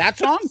apply to that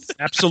song?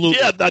 Absolutely.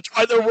 Yeah, that's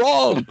why they're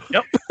wrong.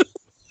 Yep.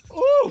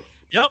 Ooh.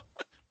 Yep.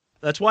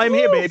 That's why I'm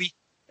here, baby.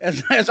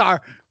 As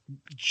our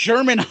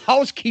German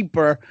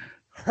housekeeper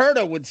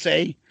Herta would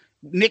say,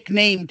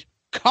 nicknamed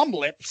Cum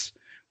Lips.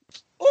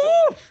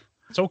 Ooh.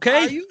 It's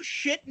okay. Are you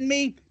shitting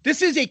me?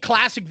 This is a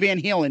classic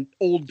Van Halen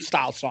old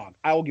style song.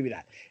 I will give you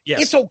that.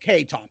 Yes. It's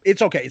okay, Tom.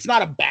 It's okay. It's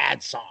not a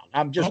bad song.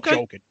 I'm just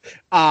joking.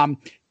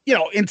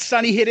 In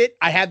Sonny Hit It,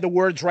 I had the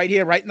words right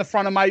here, right in the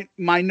front of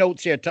my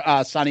notes here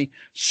to Sonny.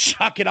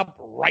 Suck it up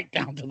right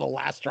down to the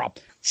last drop.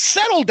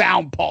 Settle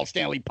down, Paul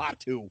Stanley, Part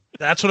 2.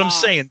 That's what I'm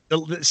saying.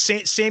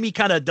 Sammy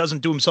kind of doesn't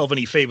do himself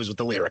any favors with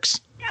the lyrics.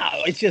 No,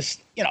 it's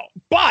just,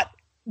 But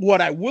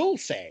what I will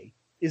say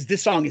is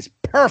this song is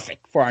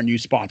perfect for our new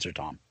sponsor,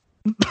 Tom.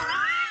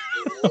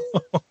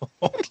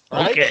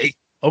 Right?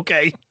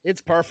 Okay.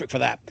 It's perfect for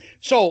that.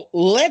 So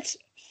let's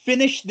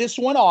finish this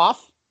one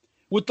off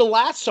with the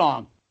last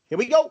song. Here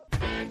we go.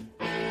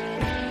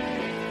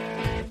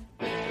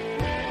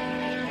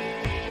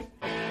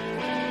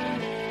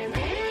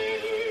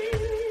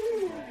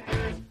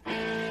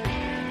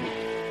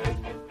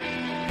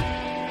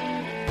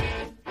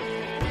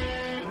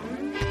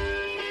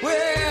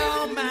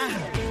 Well, my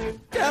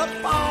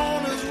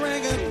telephone is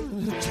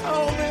ringing.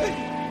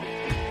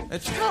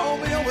 It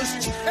told me I was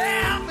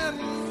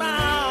jamming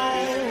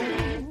now.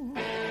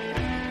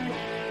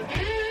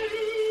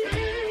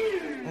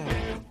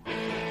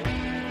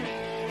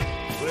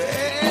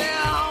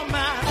 Well,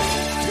 my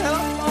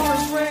telephone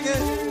is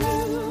ringing.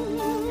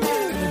 It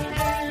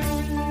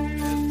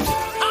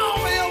told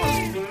me I was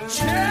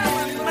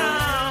jamming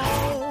now.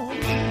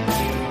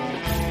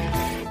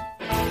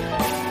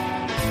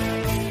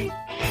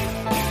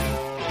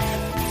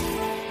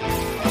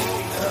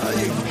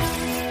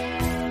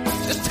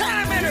 Just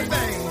tell me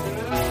anything.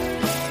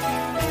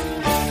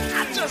 I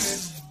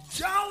just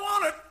don't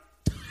want to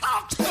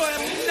talk to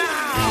him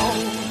now.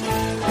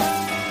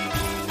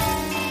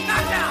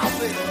 Not now,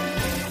 baby.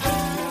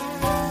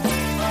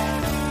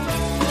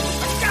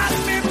 I got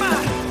me my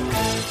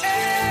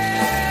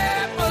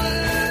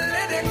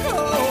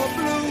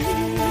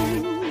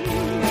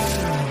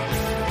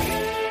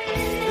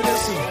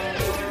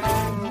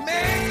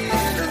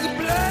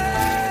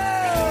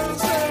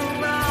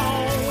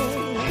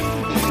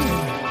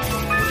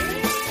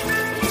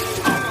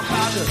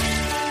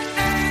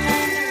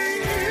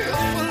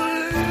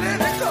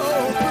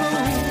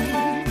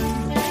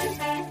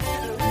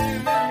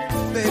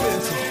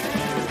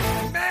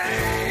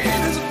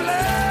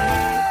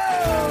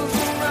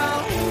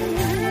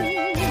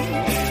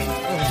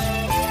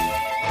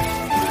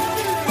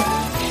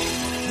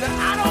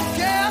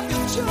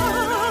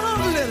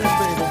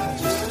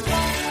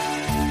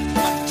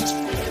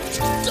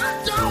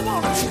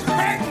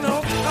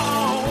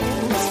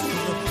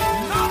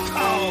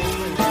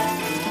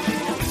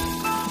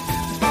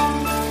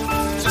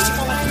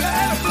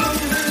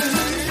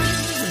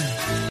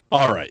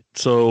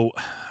So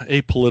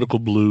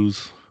Apolitical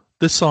Blues.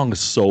 This song is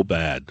so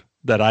bad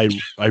that I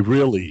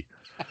really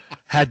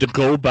had to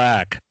go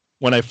back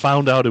when I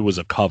found out it was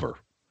a cover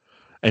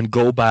and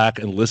go back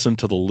and listen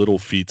to the Little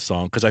Feat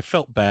song because I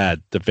felt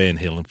bad that Van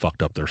Halen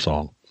fucked up their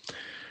song.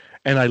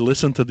 And I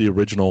listened to the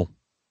original.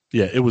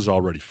 Yeah, it was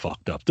already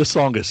fucked up. This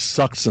song has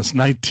sucked since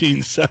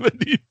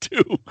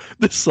 1972.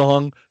 This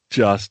song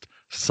just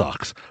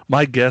sucks.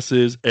 My guess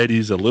is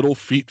Eddie's a Little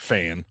Feat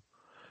fan,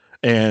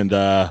 and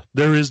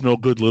there is no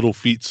good Little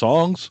Feat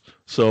songs,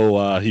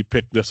 so he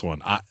picked this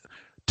one.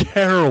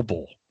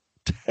 Terrible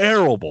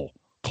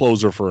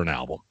closer for an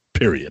album.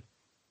 Period.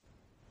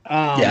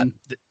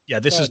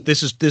 This is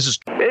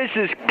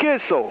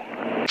Kissel.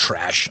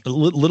 Trash.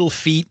 Little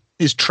Feat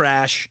is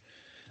trash.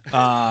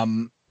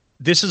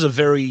 This is a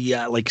very,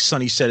 like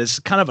Sonny said, it's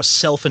kind of a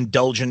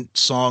self-indulgent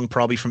song,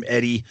 probably from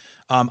Eddie.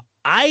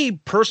 I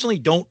personally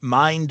don't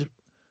mind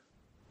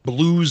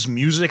blues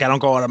music. I don't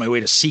go out of my way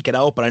to seek it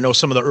out, but I know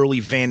some of the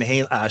early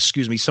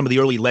some of the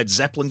early Led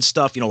Zeppelin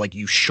stuff, like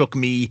You Shook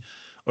Me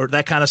or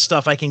that kind of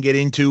stuff I can get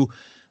into.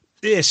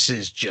 This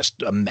is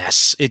just a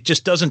mess. It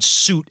just doesn't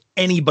suit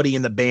anybody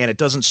in the band. It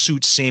doesn't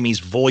suit Sammy's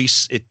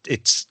voice.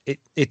 It's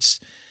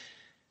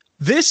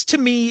this to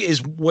me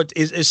is what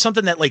is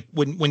something that like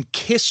when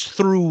Kiss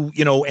threw,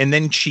 and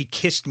then She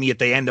Kissed Me at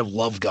the end of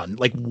Love Gun.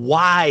 Like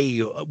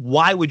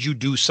why would you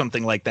do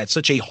something like that?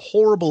 Such a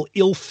horrible,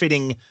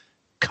 ill-fitting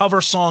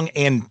cover song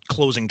and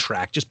closing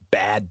track. Just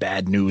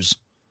bad news.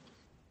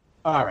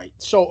 All right.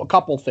 So a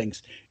couple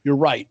things. You're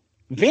right.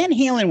 Van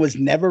Halen was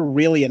never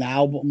really an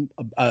album,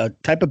 a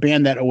type of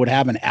band that would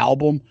have an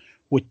album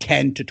with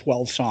 10 to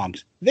 12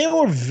 songs. They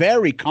were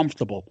very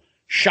comfortable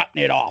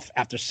shutting it off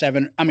after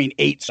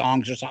 8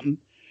 songs or something.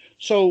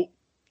 So,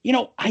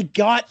 I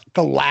got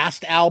the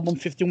last album,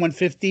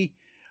 5150,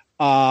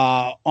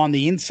 on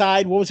the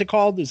inside. What was it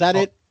called? Is that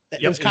it?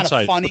 It was kind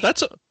of funny.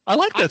 But I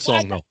like that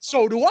song, though.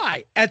 So do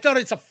I. I thought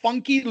it's a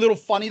funky,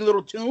 funny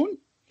little tune.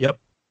 Yep.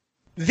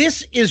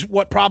 This is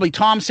what probably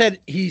Tom said.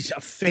 He's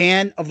a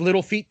fan of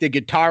Little Feat. The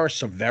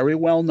guitarists are very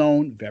well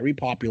known, very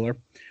popular.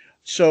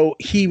 So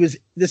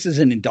this is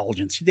an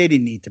indulgence. They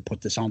didn't need to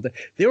put this on there.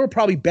 They were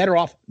probably better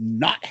off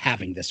not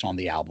having this on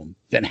the album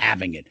than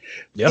having it.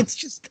 Yep. It's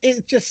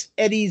just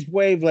Eddie's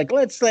way of like,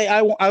 let's say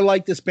I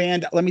like this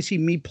band. Let me see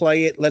me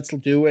play it. Let's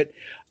do it.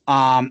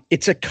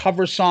 It's a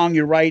cover song.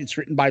 You're right. It's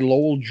written by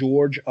Lowell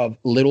George of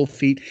Little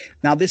Feat.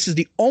 Now, this is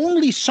the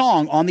only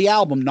song on the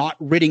album not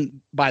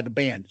written by the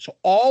band. So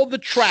all the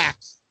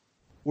tracks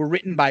were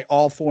written by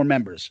all 4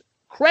 members,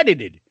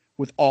 credited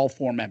with all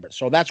 4 members.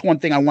 So that's one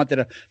thing I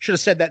should have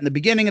said that in the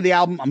beginning of the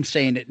album. I'm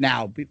saying it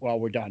now while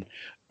we're done.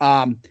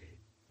 I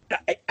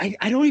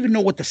don't even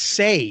know what to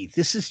say.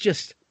 This is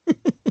just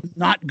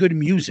not good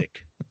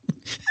music.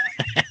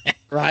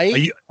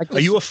 Right? Are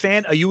you a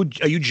fan? Are you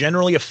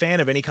generally a fan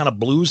of any kind of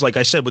blues? Like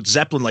I said with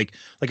Zeppelin, like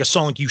a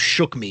song like You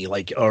Shook Me, No,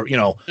 you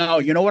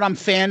know what I'm a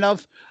fan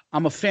of?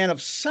 I'm a fan of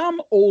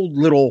some old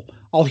little.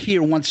 I'll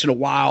hear once in a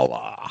while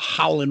a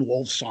Howlin'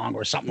 Wolf song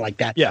or something like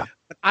that. Yeah,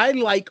 but I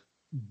like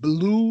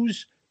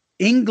blues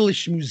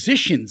English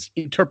musicians'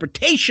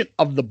 interpretation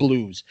of the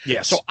blues.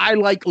 Yes. So I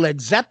like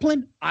Led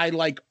Zeppelin. I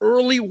like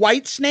early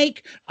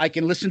Whitesnake. I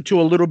can listen to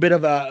a little bit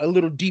of a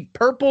little Deep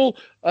Purple,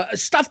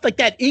 stuff like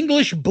that.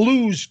 English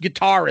blues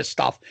guitarist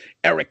stuff,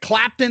 Eric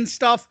Clapton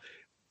stuff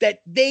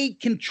that they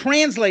can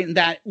translate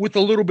that with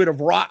a little bit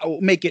of rock,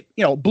 make it,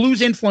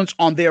 blues influence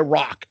on their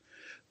rock.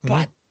 Mm-hmm.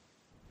 But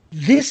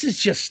this is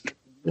just,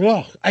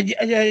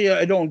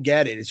 I don't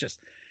get it. It's just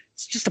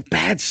a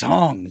bad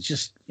song. It's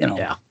just,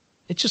 Yeah.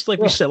 It's just like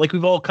we said, like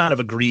we've all kind of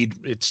agreed.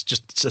 It's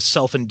a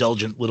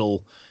self-indulgent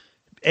little.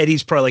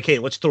 Eddie's probably like, hey,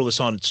 let's throw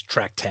this on. It's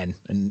track 10,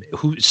 and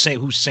who's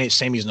saying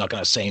Sammy's not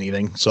going to say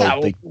anything, so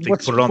they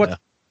put it on there.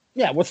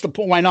 Yeah, what's the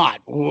point? Why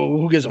not?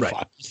 Who gives a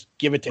fuck? Just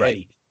give it to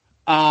Eddie.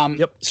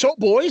 Yep. So,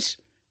 boys,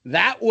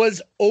 that was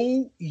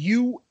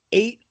OU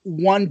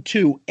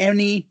 812.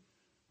 Any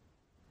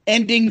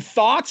ending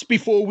thoughts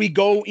before we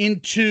go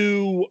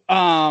into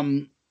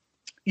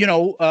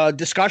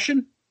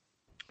discussion?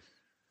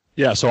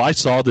 Yeah, so I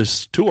saw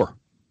this tour.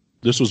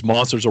 This was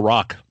Monsters of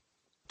Rock,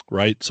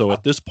 right? So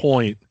at this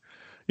point,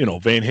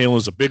 Van Halen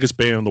is the biggest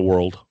band in the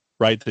world,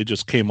 right? They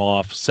just came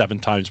off 7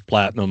 times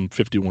platinum,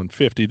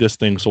 5150. This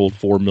thing sold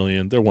 4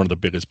 million. They're one of the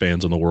biggest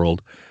bands in the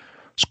world.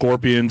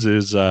 Scorpions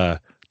is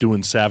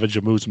doing Savage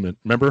Amusement.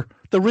 Remember?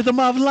 The Rhythm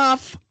of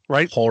Love,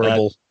 right?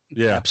 Horrible.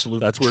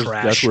 Absolute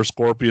trash. That's where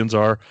Scorpions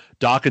are.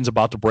 Dawkins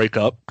about to break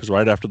up because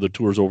right after the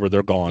tour's over,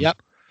 they're gone.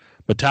 Yep.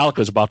 Metallica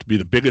is about to be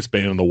the biggest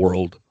band in the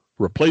world,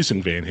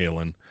 replacing Van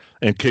Halen,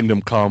 and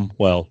Kingdom Come,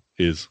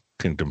 is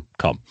Kingdom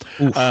Come.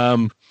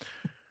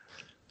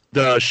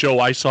 The show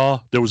I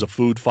saw, there was a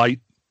food fight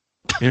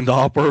in the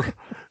upper.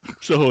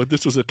 So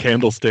this was a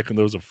Candlestick, and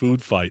there was a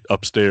food fight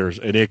upstairs,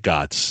 and it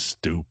got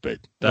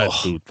stupid. That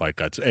food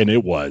fight and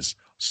it was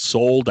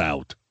sold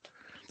out.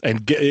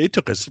 And it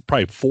took us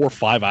probably 4 or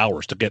 5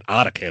 hours to get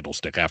out of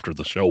Candlestick after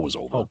the show was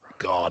over. Oh,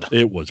 God.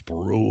 It was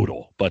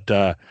brutal. But,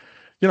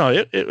 you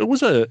know, it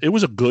was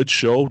a good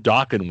show.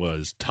 Dokken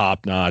was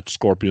top notch.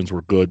 Scorpions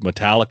were good.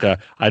 Metallica,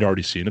 I'd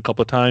already seen a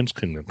couple of times.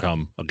 Kingdom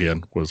Come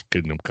again was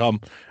Kingdom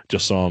Come.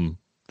 Just saw them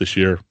this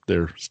year.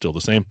 They're still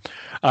the same.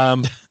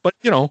 But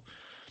you know,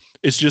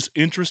 it's just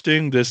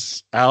interesting.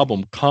 This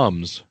album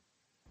comes,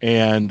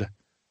 and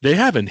they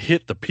haven't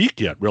hit the peak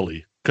yet,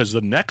 really, because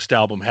the next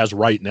album has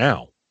Right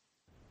Now,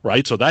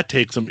 right? So that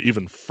takes them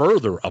even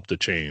further up the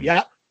chain.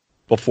 Yeah.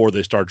 Before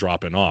they start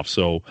dropping off.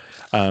 So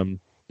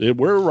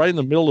we're right in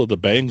the middle of the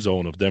bang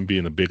zone of them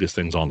being the biggest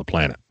things on the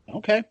planet.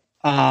 Okay.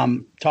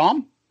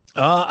 Tom?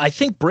 I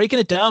think breaking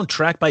it down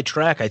track by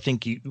track, I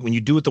think when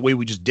you do it the way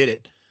we just did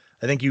it,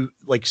 I think you,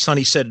 like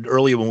Sonny said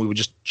earlier when we were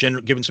just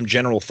giving some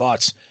general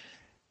thoughts,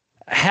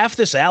 half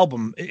this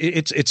album,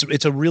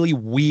 it's a really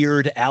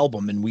weird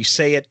album. And we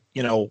say it,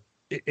 you know,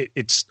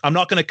 it's I'm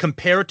not going to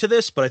compare it to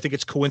this, but I think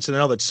it's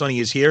coincidental that Sonny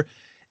is here.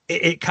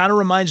 It kind of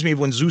reminds me of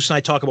when Zeus and I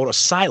talk about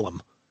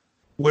Asylum.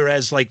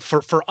 Whereas, like,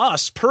 for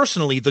us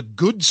personally, the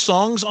good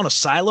songs on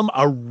Asylum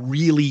are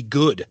really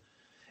good.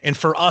 And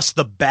for us,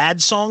 the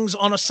bad songs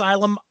on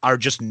Asylum are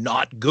just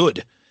not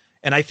good.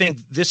 And I think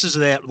this is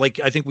that, like,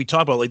 I think we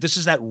talked about, like, this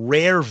is that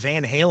rare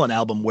Van Halen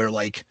album where,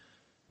 like,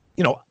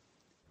 you know,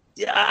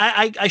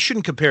 I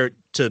shouldn't compare it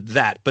to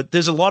that, but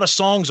there's a lot of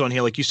songs on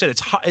here. Like you said,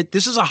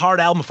 this is a hard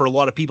album for a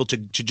lot of people to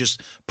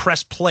just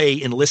press play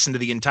and listen to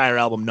the entire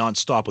album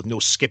nonstop with no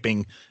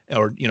skipping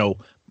or, you know,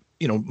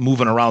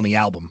 moving around the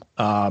album.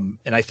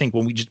 And I think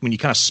when you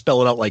kind of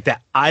spell it out like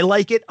that, I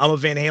like it. I'm a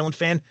Van Halen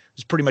fan.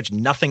 There's pretty much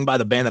nothing by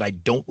the band that I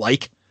don't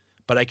like,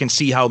 but I can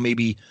see how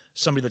maybe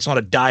somebody that's not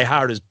a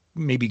diehard is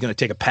maybe going to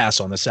take a pass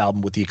on this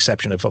album with the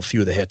exception of a few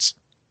of the hits.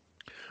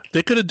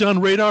 They could have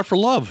done Radar for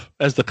Love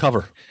as the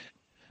cover.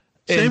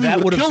 And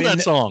that would have killed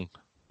that song.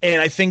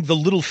 And I think the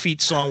Little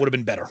Feat song would have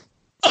been better.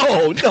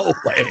 Oh, no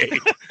way.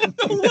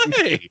 No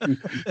way.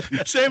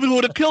 Sammy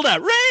would have killed that.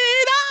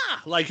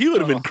 Radar! Like, he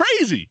would have been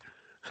crazy.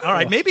 All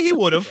right, maybe he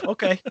would have.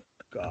 Okay.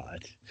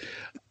 God.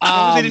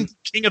 They didn't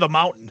King of the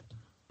Mountain.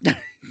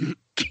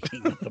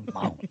 King of the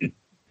Mountain.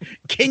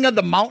 King of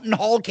the Mountain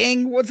Hall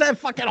King? What's that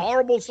fucking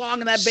horrible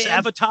song in that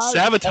band?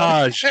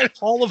 Sabotage.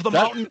 Hall of the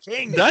Mountain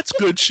King. That's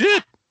good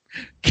shit.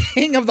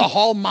 King of the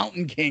Hall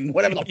Mountain King,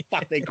 whatever the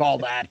fuck they call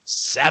that.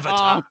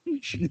 Sabotage.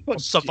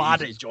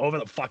 Sabotage, however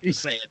the fuck you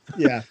say it.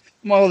 Yeah.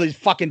 One of these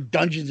fucking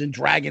Dungeons and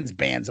Dragons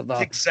bands of the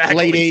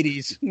late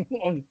 80s.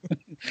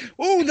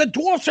 Oh, the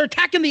dwarfs are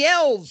attacking the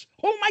elves.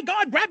 Oh my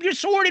God, grab your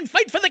sword and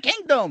fight for the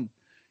kingdom.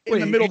 In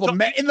the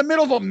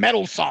middle of a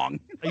metal song.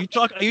 Are you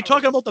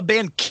talking about the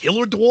band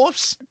Killer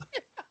Dwarfs?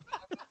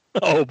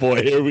 Oh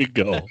boy, here we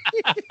go.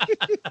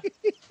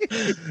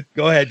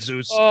 Go ahead,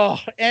 Zeus. Oh,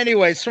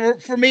 anyway, so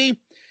for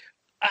me,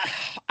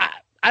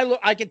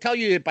 I can tell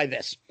you it by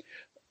this.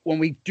 When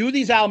we do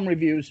these album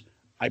reviews,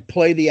 I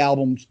play the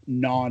albums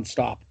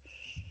nonstop.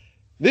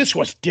 This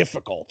was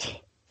difficult.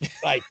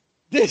 Like,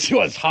 this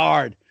was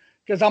hard.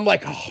 Because I'm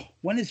like, oh,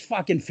 when is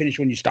fucking Finish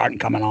When You Start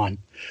and coming on?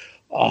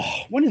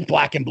 Oh, when is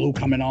Black and Blue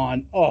coming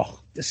on? Oh,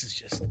 this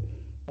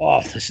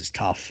is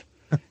tough.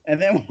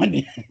 And then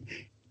when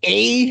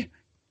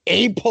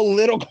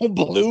Apolitical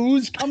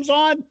Blues comes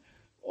on,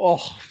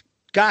 oh,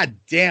 God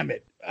damn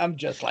it. I'm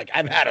just like,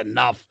 I've had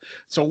enough.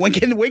 So when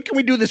can we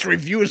do this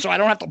review so I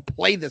don't have to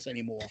play this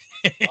anymore?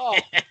 Oh,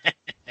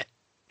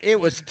 it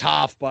was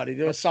tough, buddy.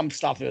 There was some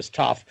stuff that was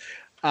tough.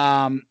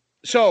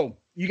 So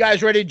you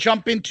guys ready to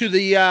jump into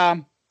the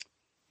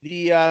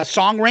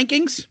song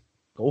rankings?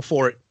 Go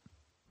for it.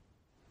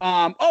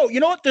 Oh,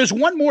 you know what? There's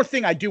one more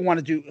thing I do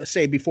want to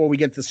say before we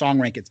get to the song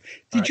rankings.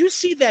 Did you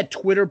see that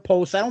Twitter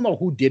post? I don't know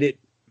who did it.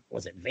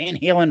 Was it Van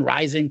Halen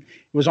Rising?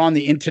 It was on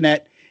the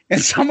internet.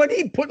 And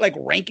somebody put like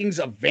rankings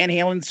of Van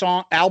Halen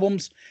song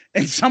albums,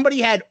 and somebody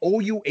had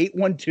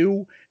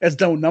OU812 as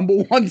the number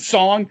one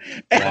song,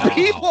 and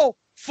people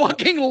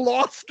fucking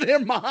lost their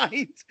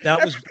minds.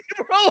 People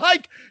were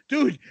like,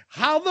 dude,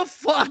 how the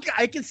fuck?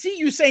 I can see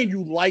you saying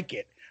you like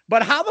it,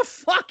 but how the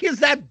fuck is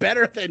that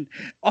better than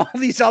all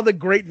these other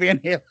great Van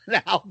Halen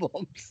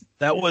albums?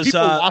 That was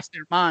people lost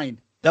their mind.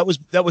 That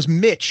was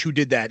Mitch who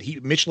did that.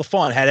 Mitch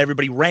LaFont had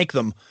everybody rank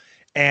them.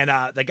 And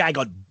the guy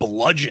got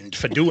bludgeoned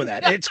for doing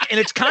that.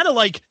 It's kind of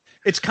like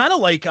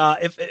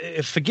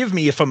if forgive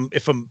me if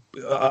I'm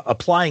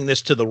applying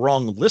this to the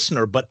wrong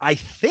listener, but I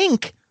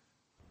think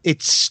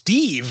it's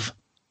Steve.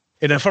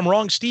 And if I'm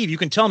wrong, Steve, you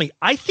can tell me.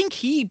 I think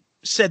he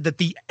said that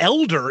The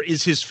Elder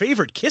is his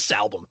favorite Kiss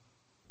album.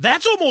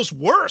 That's almost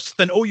worse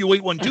than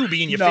OU812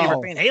 being your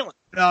favorite Van Halen.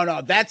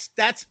 No,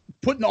 that's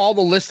putting all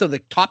the list of the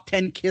top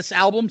 10 Kiss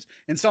albums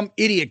and some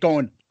idiot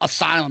going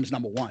Asylum's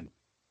number one.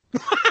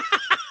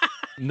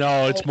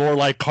 No, it's more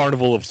like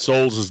Carnival of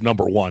Souls is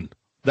number one.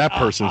 That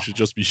person should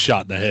just be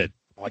shot in the head.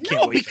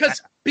 Oh,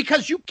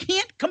 because you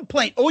can't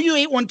complain.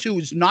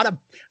 OU812 is not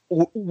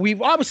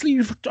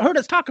you've heard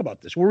us talk about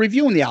this. We're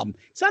reviewing the album.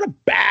 It's not a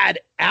bad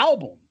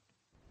album.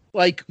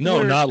 Like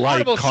no, not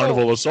like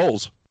Carnival of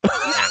Souls.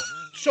 Yeah.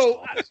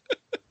 So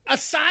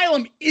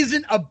Asylum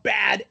isn't a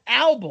bad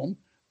album,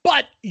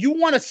 but you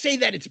want to say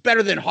that it's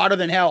better than Harder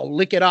Than Hell,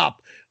 Lick It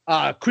Up,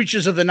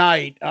 Creatures of the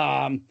Night,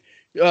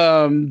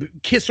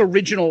 Kiss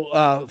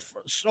original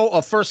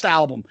first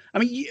album. I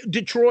mean,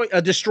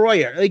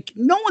 Destroyer. Like,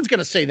 no one's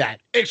gonna say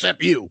that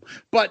except you.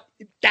 But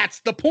that's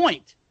the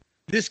point.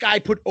 This guy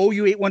put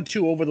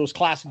OU812 over those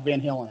classic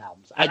Van Halen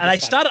albums. I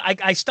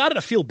started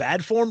to feel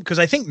bad for him because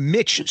I think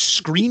Mitch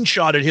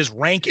screenshotted his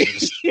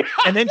rankings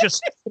and then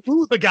just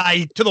threw the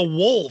guy to the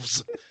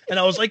wolves. And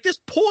I was like,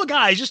 this poor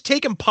guy is just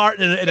taking part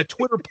in a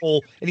Twitter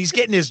poll and he's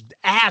getting his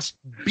ass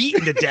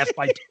beaten to death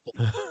by people.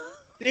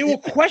 They were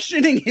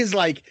questioning his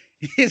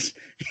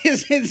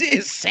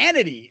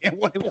sanity and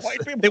what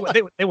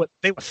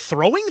they were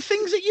throwing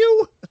things at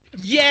you.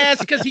 Yes,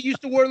 because he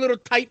used to wear little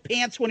tight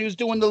pants when he was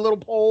doing the little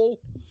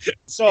poll.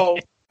 So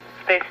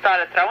they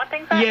started throwing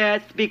things at you?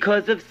 Yes,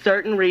 because of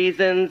certain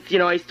reasons. You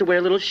know, I used to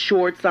wear little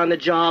shorts on the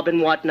job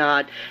and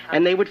whatnot,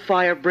 and they would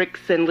fire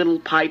bricks and little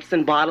pipes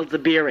and bottles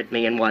of beer at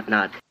me and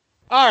whatnot.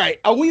 All right,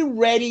 are we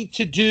ready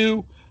to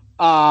do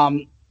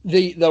the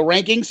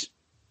rankings?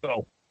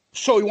 Oh.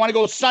 So you want to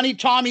go Sonny,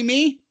 Tommy,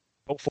 me?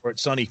 Go for it,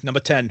 Sonny.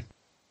 Number 10.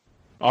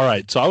 All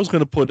right. So I was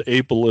going to put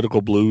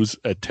Apolitical Blues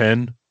at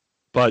 10,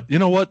 but you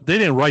know what? They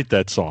didn't write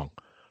that song.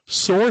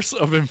 Source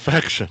of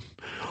Infection,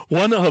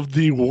 one of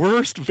the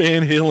worst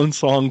Van Halen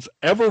songs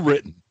ever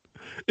written,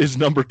 is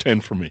number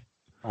 10 for me.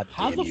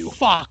 How the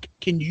fuck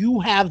can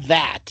you have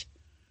that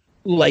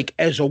like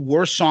as a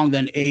worse song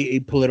than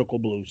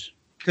Apolitical Blues?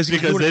 Because they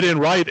didn't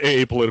write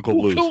Apolitical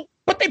Blues.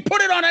 But they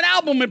put it on an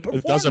album and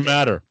performed it. Doesn't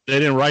matter. They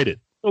didn't write it.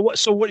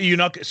 So what are you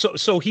not?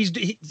 So what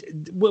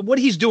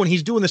he's doing?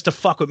 He's doing this to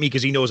fuck with me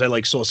because he knows I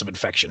like Source of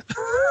Infection.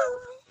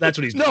 That's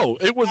what he's doing. No,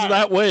 it was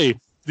that way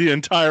the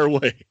entire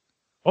way.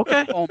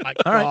 Okay. Oh my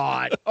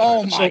god.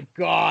 Oh my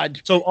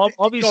god. So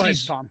obviously,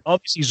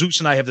 Zeus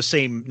and I have the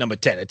same number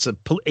 10. It's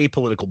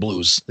Apolitical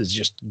Blues. It's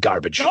just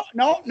garbage.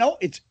 No.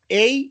 It's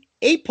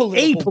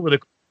apolitical.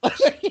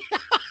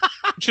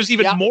 Which is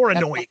even more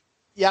annoying.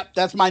 Yep,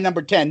 that's my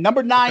number 10.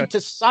 Number 9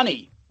 to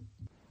Sonny.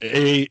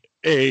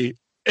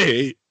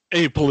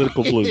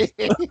 Apolitical Blues.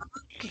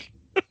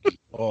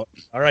 All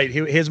right,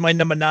 here's my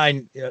number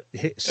 9.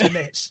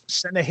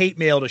 Send a hate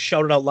mail to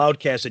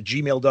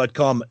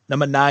shoutitoutloudcast@gmail.com.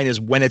 Number 9 is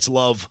When It's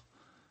Love.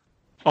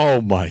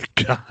 Oh my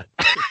god.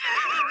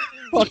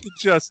 Fucking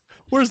just,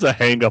 where's the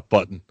hang up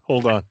button?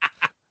 Hold on.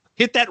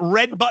 Hit that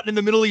red button in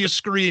the middle of your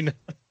screen.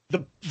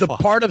 The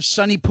part of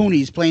Sonny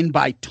Pooney is played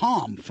by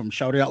Tom from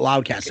Shout It Out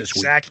Loudcast this week.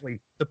 Exactly.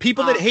 The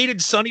people that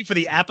hated Sonny for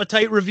the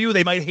Appetite review,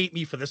 they might hate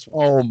me for this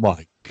one. Oh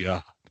my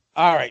god.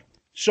 All right.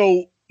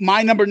 So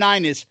my number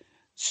 9 is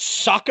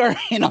Sucker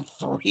in a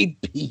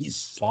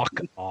 3-piece.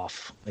 Fuck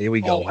off. Here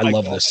we go. I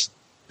love this.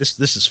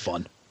 This is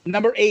fun.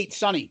 Number 8,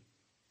 Sonny.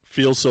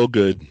 Feels so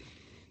good.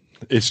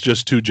 It's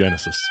just too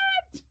Genesis.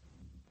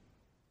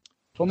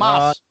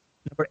 Tomas.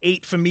 Number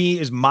 8 for me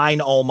is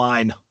Mine All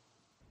Mine.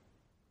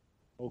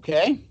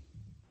 Okay.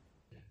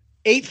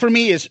 8 for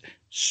me is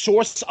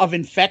Source of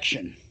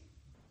Infection.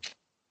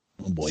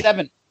 Oh boy.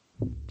 7.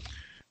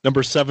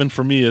 Number 7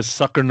 for me is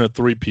Sucker in a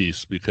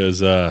 3-piece because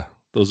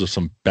those are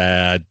some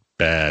bad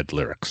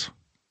lyrics.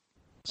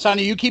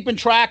 Sonny, you keeping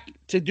track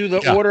to do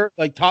the order?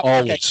 Like top?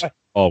 Always. Okay.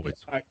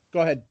 Always. All right, go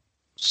ahead.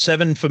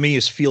 7 for me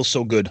is Feel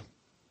So Good.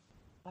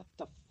 What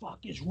the fuck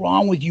is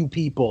wrong with you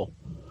people?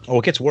 Oh,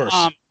 it gets worse.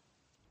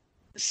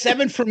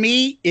 7 for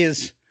me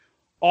is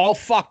All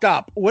Fucked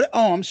Up. What?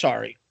 Oh, I'm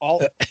sorry.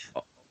 All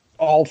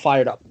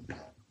Fired Up.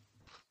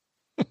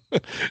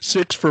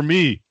 6 for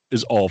me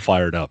is All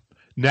Fired Up.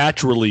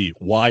 Naturally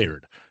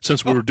Wired.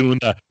 Since we were doing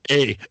the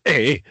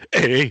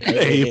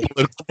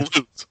Political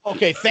Blues.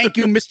 Okay, thank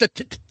you, Mr.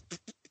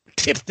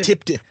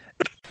 Tipton.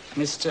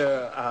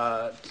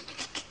 Mr.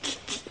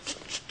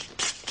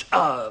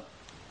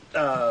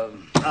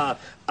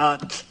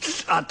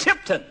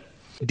 Tipton.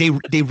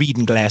 They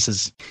reading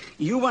glasses.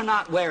 You were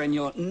not wearing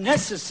your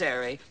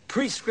necessary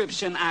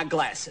prescription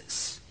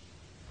eyeglasses.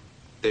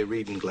 They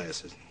reading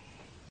glasses.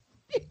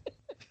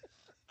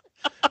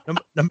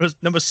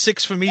 Number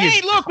 6 for me is...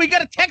 Hey, look, we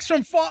got a text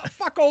from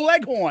Fucko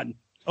Leghorn.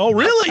 Oh,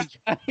 really?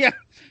 Yeah.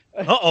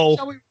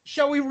 Uh-oh.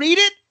 Shall we read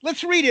it?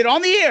 Let's read it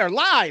on the air,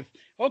 live.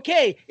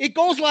 Okay, it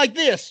goes like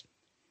this.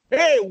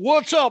 Hey,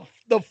 what's up?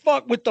 The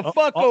fuck with the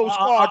Fucko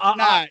squad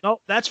tonight.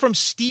 No, that's from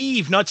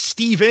Steve, not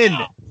Steven.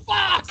 Oh,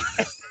 fuck.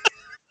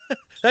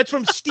 That's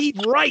from Steve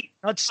Wright,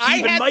 not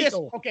Stephen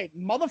Michael. Okay,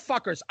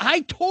 motherfuckers,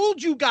 I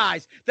told you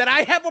guys that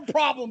I have a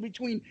problem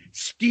between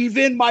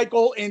Stephen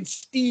Michael and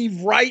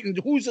Steve Wright, and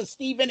who's a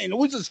Stephen and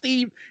who's a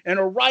Steve and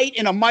a Wright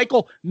and a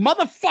Michael.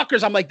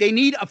 Motherfuckers, I'm like, they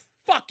need a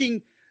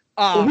fucking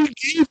we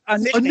gave a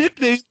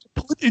nickname to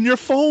put in your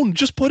phone.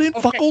 Just put in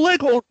Fucko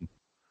Leghorn.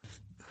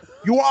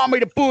 You want me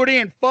to put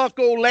in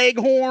Fucko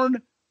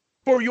Leghorn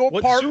for your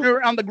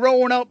partner on the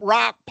Growing Up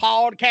Rock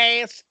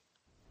podcast?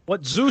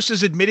 What Zeus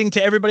is admitting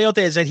to everybody out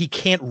there is that he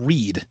can't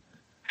read.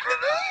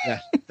 Yeah,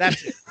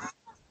 that's it.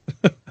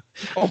 Okay,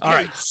 all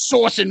right.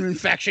 Source and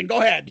Infection. Go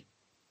ahead.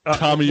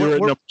 Tommy, you're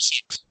at number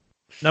 6.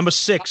 Number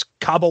 6,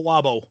 Cabo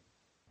Wabo.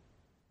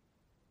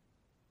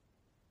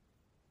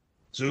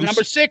 Zeus.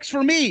 Number 6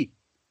 for me,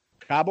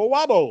 Cabo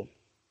Wabo.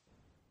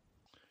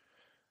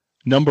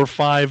 Number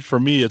 5 for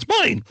me, it's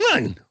mine.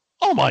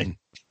 All mine.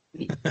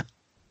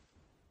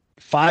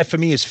 5 for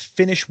me is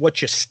Finish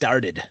What You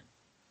Started.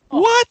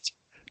 What?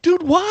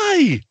 Dude,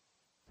 why?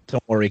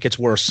 Don't worry, it gets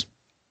worse.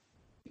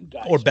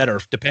 Or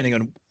better, depending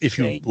on if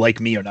you like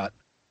me or not.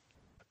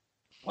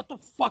 What the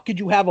fuck could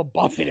you have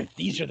above it if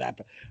these are that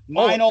bad?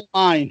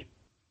 909.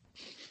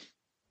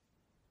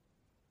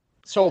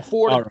 So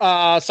 4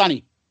 to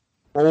Sonny.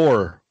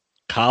 4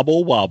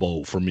 Cabo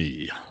Wabo for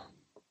me.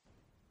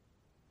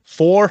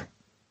 4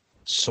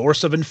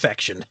 Source of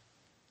Infection.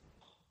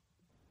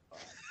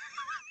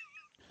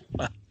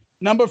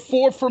 Number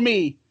 4 for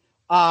me.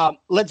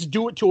 Let's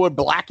Do It to a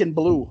Black and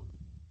Blue.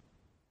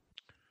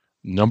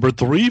 Number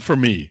 3 for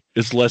me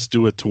is Let's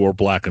Do It to Her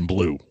Black and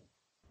Blue.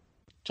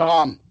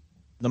 Tom.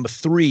 Number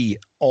 3,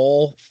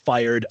 All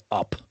Fired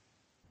Up.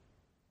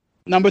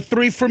 Number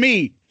 3 for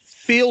me,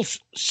 Feels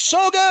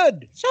So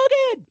Good. So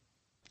good.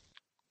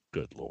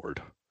 Good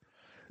Lord.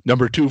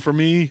 Number 2 for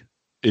me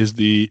is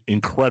the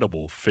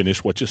incredible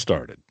Finish What You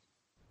Started.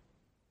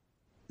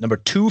 Number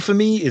 2 for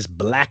me is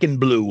Black and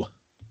Blue.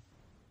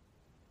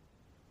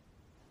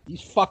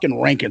 These fucking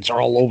rankings are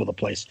all over the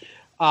place.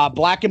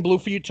 Black and Blue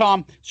for you,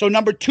 Tom. So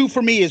number 2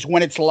 for me is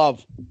When It's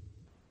Love.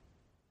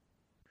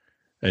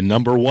 And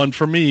number 1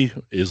 for me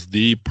is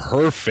the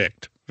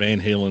perfect Van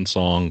Halen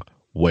song,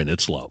 When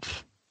It's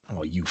Love.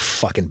 Oh, you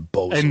fucking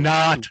bozo. And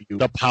not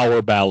the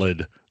power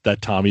ballad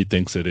that Tommy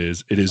thinks it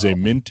is. It is a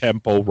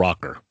mid-tempo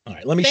rocker. All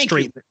right, let me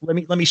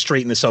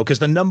straighten this out, because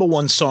the number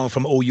 1 song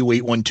from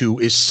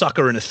OU812 is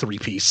Sucker in a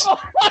 3-piece. Oh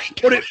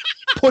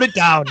Put it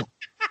down.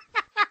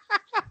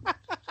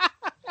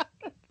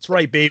 That's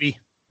right, baby.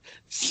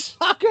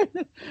 Sucker.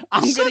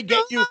 I'm gonna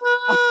get you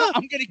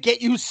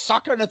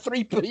Sucker in a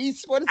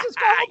 3-piece. What is this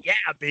called? Yeah,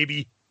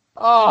 baby.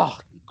 Oh,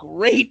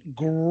 great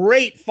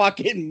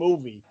fucking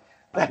movie.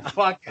 That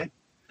fucking.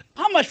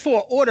 How much for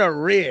an order of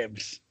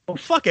ribs? Oh,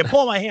 fuck it.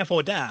 Pour my hand for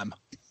a dime.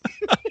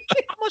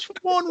 How much for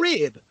one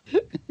rib?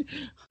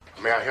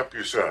 May I help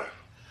you, sir?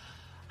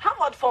 How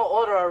much for an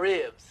order of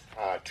ribs?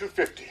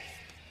 $2.50.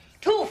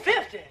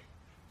 $2.50?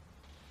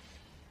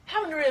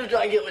 How many ribs do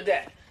I get with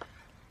that?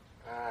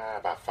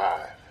 About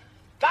 5.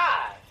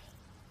 5?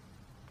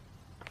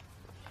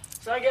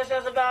 So I guess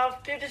that's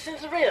about 50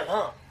 cents a rib,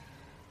 huh?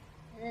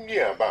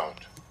 Yeah,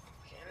 about.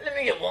 Let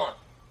me get one.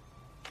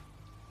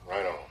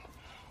 Right on.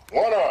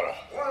 One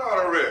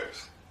order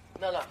ribs.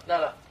 No.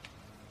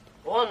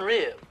 1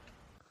 rib.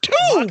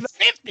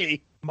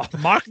 $2.50?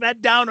 Mark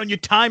that down on your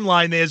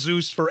timeline there,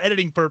 Zeus, for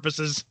editing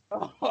purposes.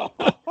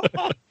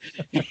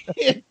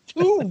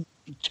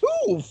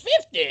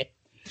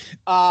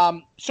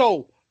 $2.50.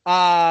 So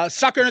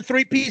Sucker in a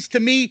 3-piece to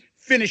me.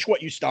 Finish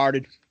What You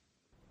Started.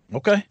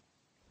 Okay.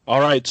 All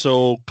right.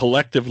 So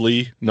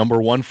collectively,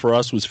 number 1 for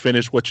us was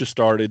Finish What You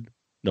Started.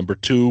 Number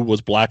 2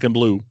 was Black and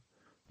Blue.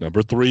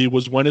 Number 3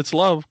 was When It's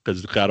Love,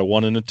 because it's got a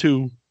 1 and a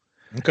 2.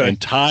 Okay. And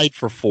tied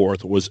for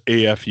 4th was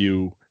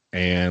AFU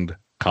and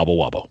Cabo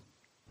Wabo.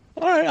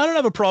 All right. I don't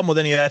have a problem with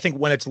any of that. I think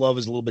When It's Love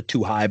is a little bit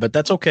too high, but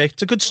that's okay.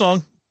 It's a good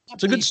song.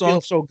 It's a good song.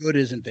 Feels So Good,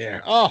 isn't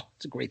there? Oh,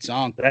 it's a great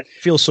song. That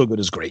Feels So Good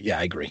is great. Yeah,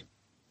 I agree.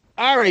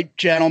 All right,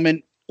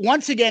 gentlemen.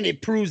 Once again,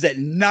 it proves that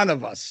none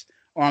of us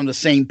are on the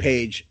same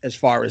page as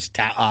far as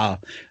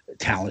talent.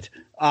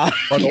 But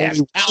only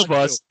one of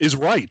us is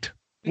right,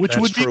 which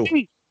would be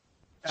me.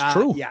 It's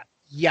true.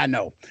 Yeah,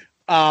 no.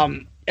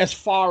 As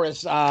far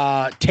as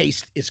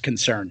taste is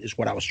concerned, is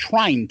what I was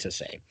trying to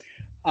say.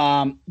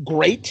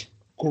 Great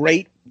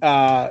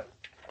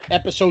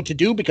episode to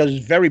do, because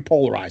it's very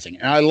polarizing,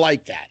 and I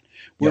like that.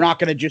 We're not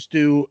going to just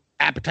do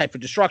Appetite for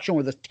Destruction,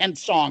 where the 10th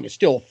song is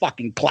still a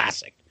fucking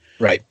classic.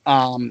 Right.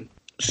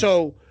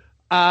 So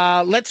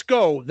let's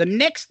go. The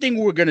next thing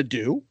we're going to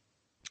do,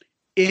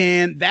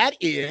 and that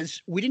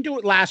is, we didn't do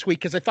it last week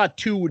because I thought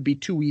 2 would be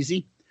too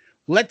easy.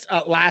 Let's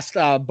last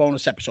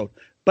bonus episode.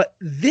 But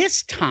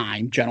this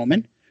time,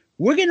 gentlemen,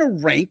 we're going to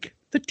rank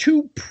the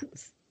 2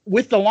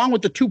 along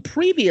with the 2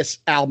 previous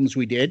albums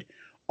we did,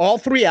 all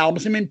 3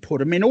 albums, and then put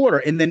them in order.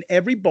 And then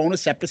every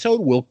bonus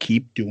episode we'll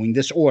keep doing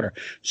this order.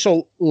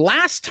 So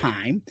last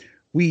time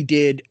we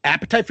did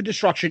Appetite for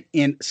Destruction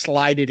and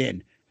Slide It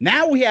In.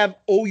 Now we have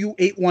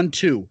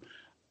OU812.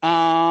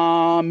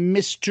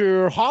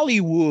 Mr.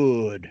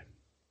 Hollywood.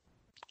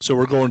 So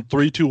we're going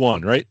 3, 2,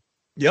 1, right?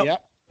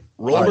 Yep.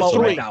 Roll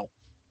right now.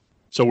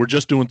 So we're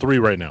just doing 3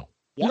 right now.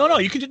 Yep. No,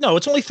 you can do. No,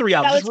 it's only 3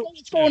 albums.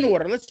 Let's go in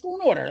order.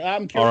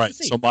 I'm curious all right. to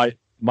see. So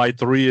my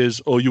 3 is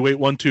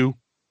OU812.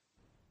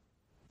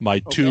 My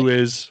 2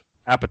 is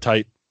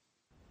Appetite,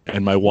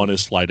 and my 1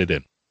 is Slide It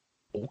In.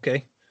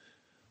 Okay.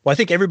 Well, I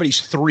think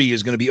everybody's 3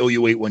 is going to be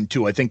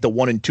OU812. I think the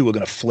 1 and 2 are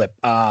going to flip.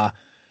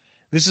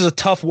 This is a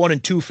tough 1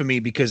 and 2 for me,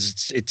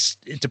 because it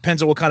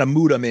depends on what kind of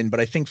mood I'm in.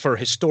 But I think for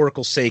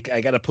historical sake, I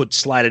got to put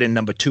Slide It In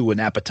number 2 and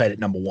Appetite at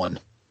number 1.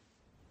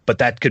 But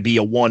that could be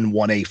a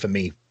 1-1A for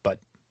me. But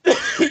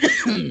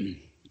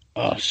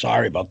oh,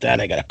 sorry about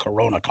that. I got a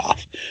corona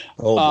cough.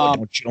 Oh,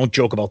 boy, don't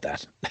joke about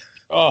that.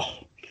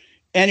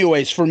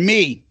 Anyways, for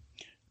me,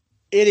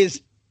 it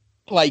is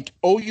like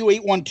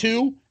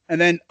OU812 and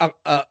then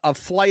a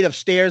flight of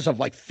stairs of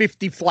like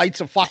 50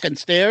 flights of fucking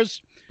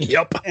stairs.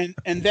 Yep.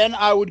 And then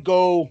I would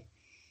go,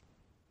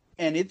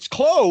 and it's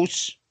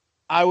close.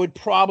 I would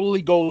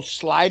probably go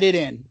Slide It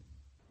In,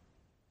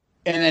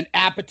 and then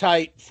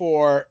Appetite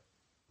for.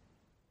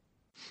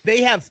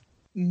 They have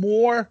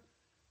more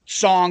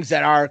songs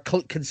that are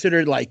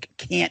considered like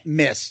can't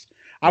miss.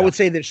 I would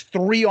say there's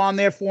 3 on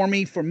there for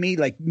me,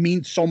 like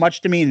means so much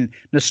to me and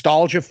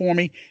nostalgia for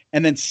me.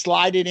 And then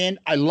Slide It In.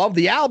 I love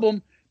the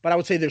album, but I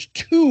would say there's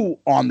 2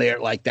 on there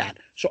like that.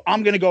 So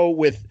I'm going to go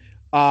with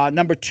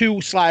number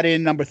 2, Slide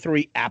In, number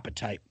 3,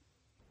 Appetite.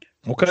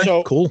 Okay,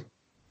 so cool.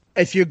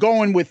 If you're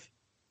going with,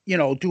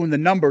 doing the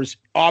numbers,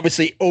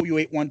 obviously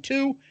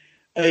OU812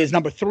 is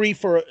number 3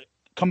 for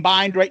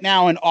combined right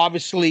now. And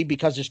obviously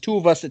because there's 2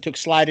 of us that took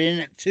Slide It In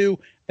at 2,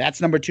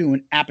 that's number 2,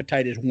 and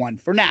Appetite is 1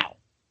 for now.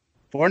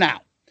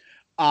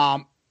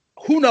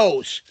 Who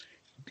knows?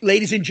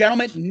 Ladies and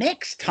gentlemen,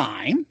 next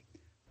time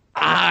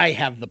I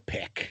have the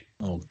pick.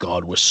 Oh,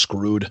 God, we're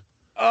screwed.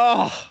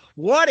 Oh,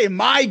 what am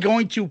I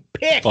going to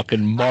pick?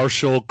 Fucking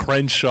Marshall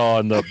Crenshaw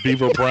and the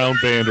Beaver Brown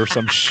Band or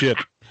some shit.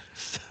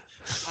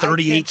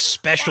 38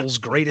 Special's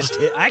greatest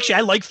hit. Actually,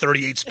 I like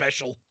 38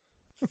 Special.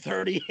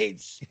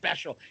 38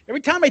 Special. Every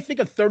time I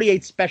think of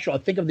 38 Special, I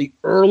think of the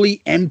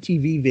early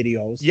MTV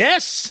videos.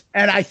 Yes.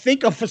 And I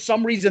think of, for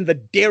some reason, the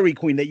Dairy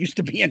Queen that used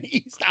to be in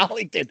East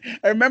Arlington.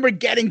 I remember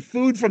getting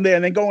food from there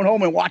and then going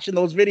home and watching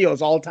those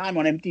videos all the time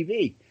on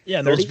MTV. Yeah,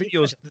 and those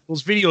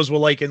videos were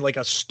like in like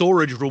a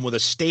storage room with a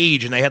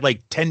stage, and they had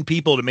like 10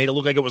 people that made it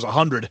look like it was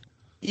 100.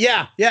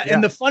 Yeah.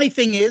 And the funny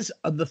thing is,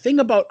 the thing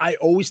about I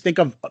always think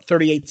of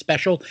 38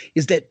 Special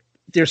is that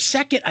their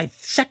second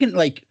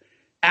like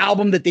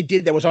album that they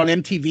did that was on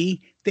MTV,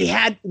 they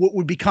had what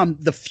would become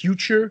the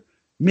future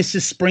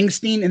Mrs.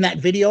 Springsteen in that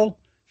video.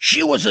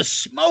 She was a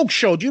smoke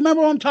show. Do you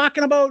remember what I'm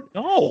talking about?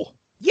 No.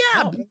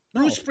 Yeah,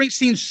 Bruce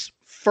Springsteen's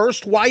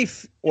first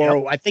wife,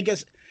 or I think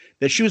it's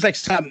that she was like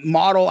some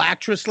model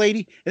actress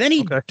lady, and then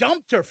he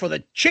dumped her for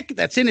the chick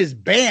that's in his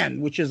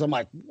band, which is, I'm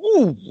like,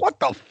 ooh, what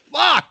the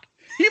fuck?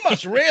 He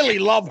must really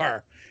love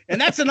her. And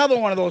that's another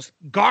one of those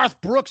Garth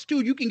Brooks,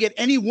 dude. You can get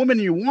any woman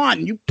you want,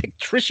 and you pick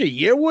Trisha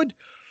Yearwood.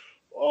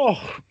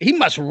 Oh, he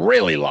must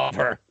really love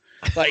her.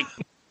 Like,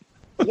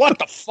 what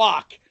the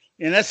fuck?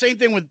 And that same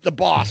thing with The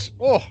Boss.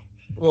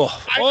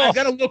 I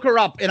gotta look her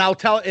up, and I'll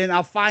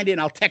find it,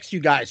 and I'll text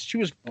you guys. She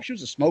was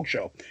a smoke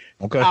show.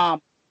 Okay.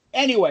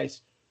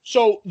 Anyways,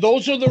 so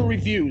those are the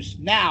reviews.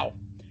 Now,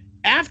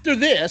 after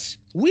this,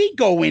 we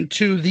go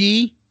into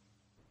the.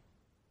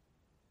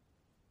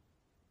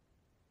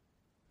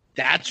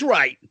 That's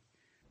right.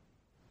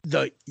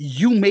 The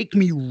You Make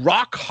Me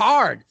Rock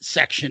Hard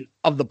section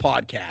of the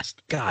podcast.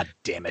 God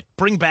damn it.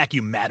 Bring back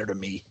You Matter to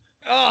Me.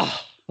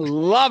 Oh,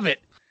 love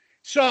it.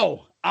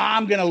 So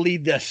I'm going to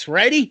lead this.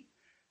 Ready?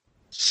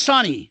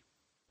 Sonny,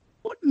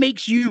 what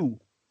makes you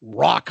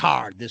rock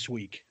hard this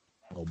week?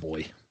 Oh,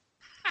 boy.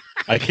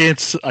 I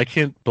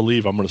can't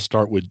believe I'm going to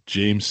start with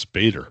James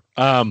Spader.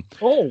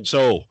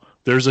 So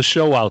there's a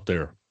show out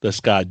there that's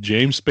got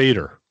James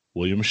Spader,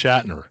 William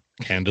Shatner,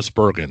 Candice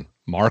Bergen,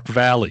 Mark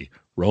Valley,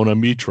 Rona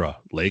Mitra,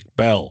 Lake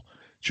Bell,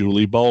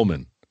 Julie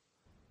Bowen,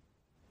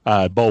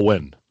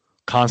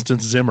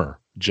 Constance Zimmer,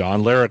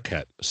 John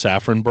Larroquette,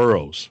 Saffron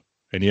Burrows.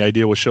 Any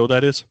idea what show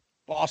that is?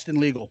 Boston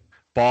Legal.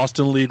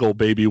 Boston Legal,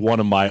 baby. One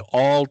of my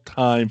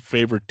all-time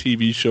favorite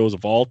TV shows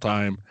of all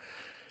time.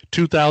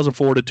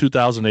 2004 to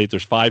 2008.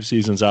 There's 5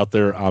 seasons out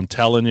there. I'm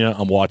telling you,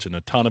 I'm watching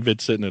a ton of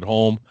it sitting at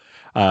home.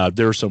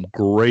 There's some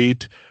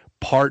great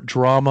part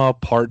drama,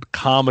 part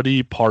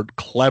comedy, part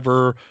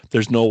clever.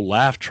 There's no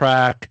laugh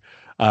track.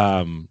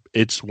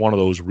 It's one of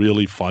those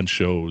really fun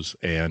shows,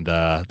 and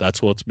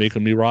that's what's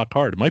making me rock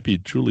hard. It might be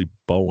Julie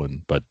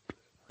Bowen, but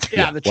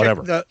the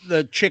whatever.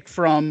 The chick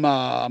from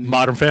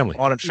Modern Family,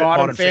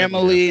 Modern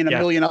Family, and a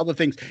million other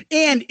things,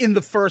 and in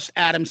the first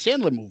Adam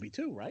Sandler movie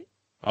too, right?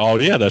 Oh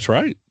yeah, that's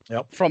right.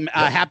 Yep. From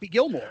Happy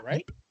Gilmore,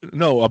 right?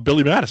 No,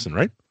 Billy Madison,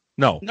 right?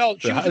 No, no,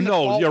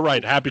 you're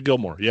right. Happy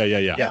Gilmore.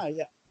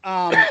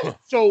 Yeah.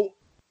 So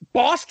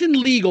Boston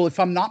Legal, if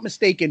I'm not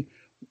mistaken,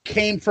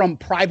 came from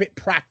Private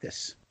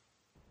Practice.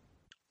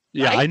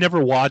 Yeah, right? I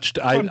never watched.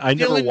 I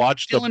never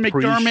watched the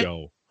McDermott,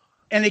 pre-show.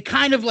 And they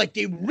kind of like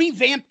they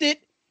revamped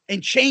it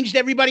and changed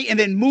everybody, and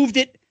then moved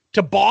it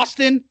to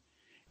Boston,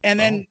 and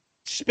then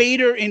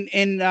Spader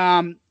and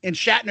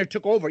Shatner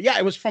took over. Yeah,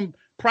 it was from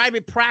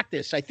Private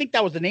Practice. I think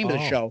that was the name of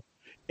the show,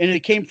 and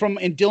it came from.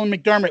 And Dylan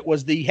McDermott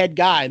was the head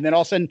guy, and then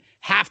all of a sudden,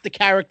 half the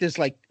characters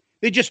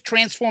they just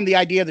transformed the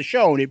idea of the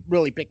show, and it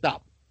really picked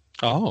up.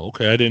 Oh,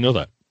 okay, I didn't know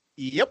that.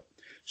 Yep.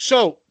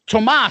 So,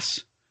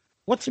 Tomas,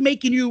 what's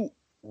making you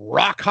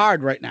rock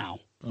hard right now?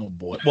 Oh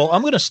boy. Well,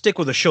 I'm going to stick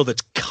with a show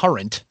that's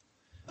current,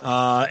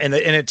 and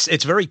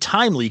it's very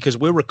timely because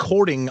we're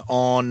recording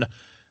on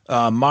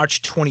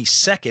March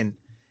 22nd,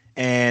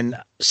 and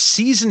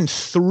season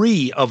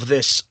 3 of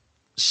this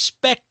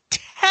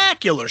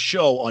spectacular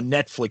show on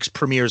Netflix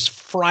premieres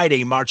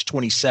Friday, March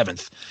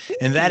 27th,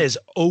 and that is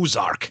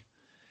Ozark.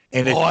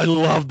 And I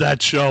love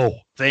that show.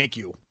 Thank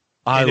you.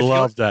 I And if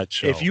love you- that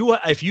show.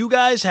 If you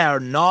guys are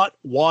not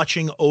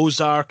watching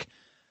Ozark,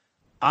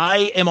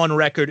 I am on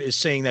record as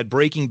saying that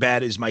Breaking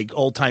Bad is my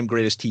all-time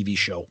greatest TV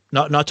show.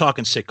 Not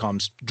talking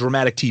sitcoms,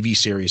 dramatic TV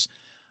series.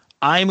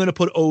 I'm going to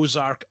put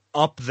Ozark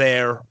up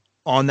there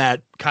on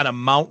that kind of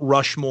Mount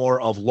Rushmore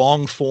of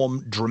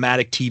long-form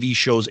dramatic TV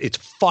shows. It's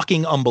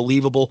fucking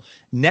unbelievable.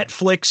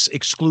 Netflix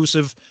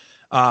exclusive.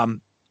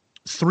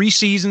 3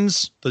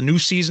 seasons. The new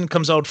season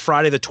comes out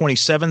Friday the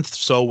 27th.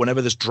 So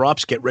whenever this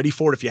drops, get ready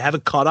for it. If you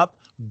haven't caught up,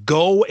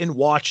 go and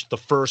watch the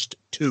first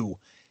 2.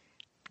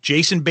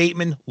 Jason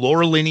Bateman,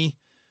 Laura Linney.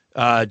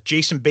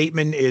 Jason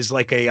Bateman is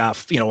like a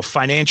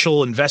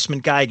financial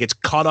investment guy, gets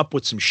caught up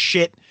with some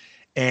shit,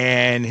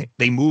 and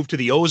they move to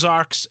the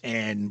Ozarks,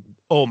 and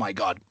oh my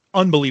God,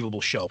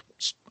 unbelievable show.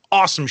 It's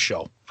awesome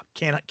show.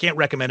 Can't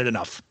recommend it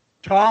enough.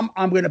 Tom,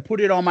 I'm going to put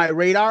it on my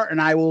radar,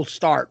 and I will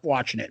start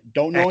watching it.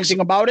 Don't know anything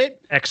about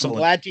it. Excellent. I'm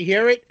glad to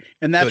hear it,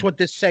 and that's Good. what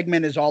this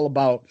segment is all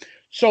about.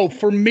 So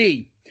for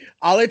me,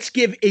 let's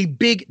give a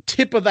big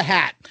tip of the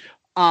hat.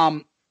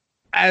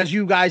 As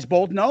you guys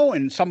both know,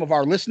 and some of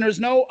our listeners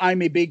know,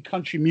 I'm a big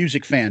country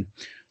music fan.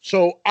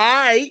 So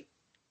I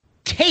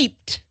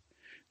taped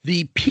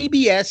the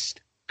PBS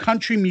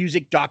country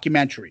music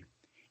documentary.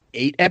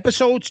 8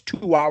 episodes,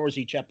 2 hours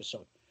each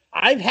episode.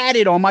 I've had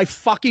it on my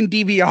fucking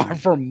DVR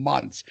for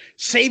months,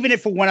 saving it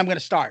for when I'm going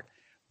to start.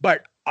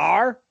 But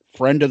our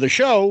friend of the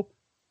show,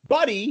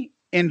 Buddy,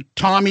 and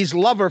Tommy's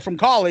lover from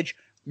college,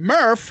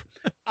 Murph,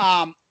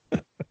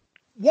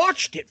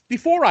 watched it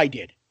before I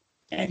did.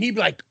 And he'd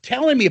be like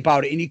telling me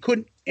about it, and he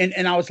couldn't.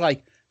 And I was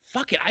like,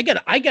 "Fuck it, I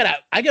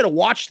gotta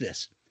watch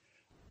this."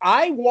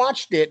 I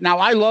watched it. Now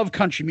I love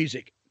country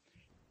music.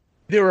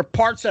 There were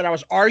parts that I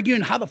was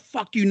arguing. How the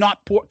fuck do you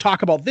not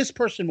talk about this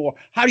person more?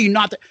 How do you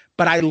not?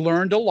 But I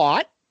learned a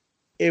lot.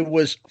 It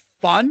was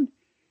fun.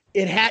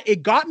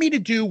 It got me to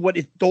do what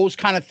those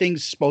kind of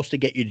things supposed to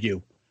get you to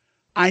do.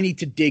 I need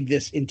to dig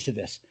into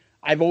this.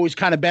 I've always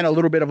kind of been a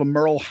little bit of a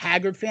Merle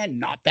Haggard fan,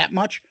 not that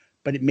much,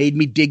 but it made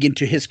me dig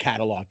into his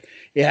catalog.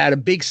 It had a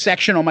big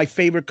section on my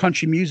favorite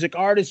country music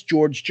artists,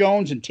 George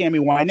Jones and Tammy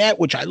Wynette,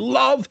 which I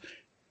love.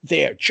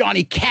 There,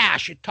 Johnny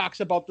Cash. It talks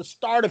about the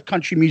start of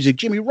country music,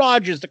 Jimmy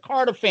Rogers, the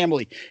Carter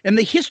family, and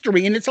the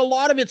history. And a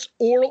lot of it's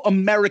oral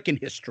American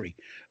history,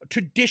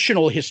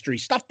 traditional history,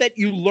 stuff that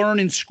you learn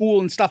in school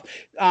and stuff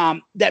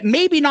that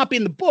maybe not be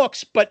in the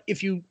books, but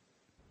if you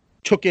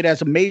took it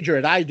as a major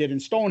as I did in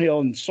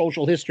Stonehill and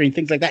social history and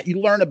things like that,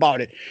 you learn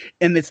about it.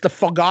 And it's the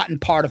forgotten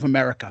part of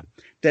America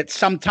that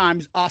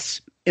sometimes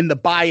us in the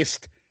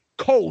biased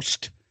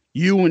coast,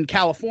 you in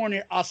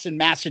California, us in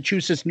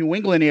Massachusetts, New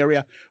England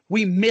area,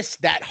 we miss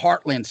that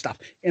heartland stuff.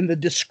 And the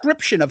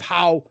description of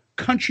how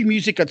country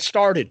music got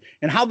started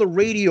and how the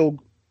radio,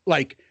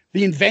 like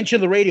the invention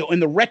of the radio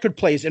and the record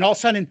plays, and all of a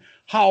sudden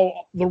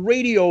how the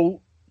radio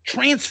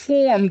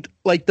transformed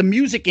like the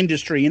music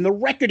industry and the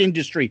record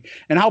industry,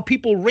 and how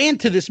people ran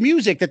to this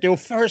music that they were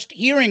first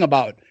hearing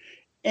about.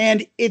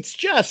 And it's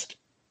just,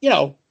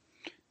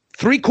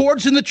 3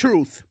 chords and the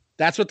truth.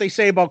 That's what they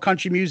say about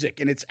country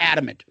music, and it's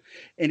adamant,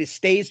 and it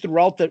stays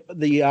throughout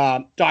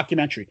the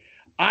documentary.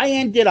 I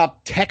ended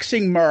up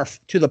texting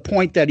Murph to the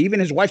point that even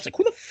his wife's like,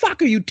 "Who the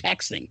fuck are you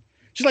texting?"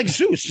 She's like,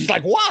 "Zeus." She's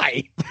like,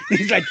 "Why?"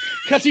 He's like,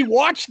 "Because he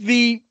watched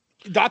the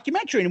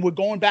documentary and we're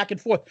going back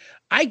and forth."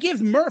 I give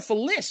Murph a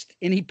list,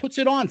 and he puts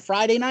it on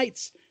Friday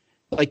nights.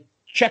 Like,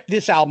 check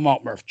this album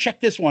out, Murph.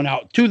 Check this one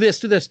out. Do this,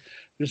 do this.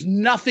 There's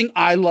nothing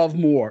I love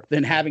more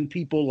than having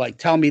people like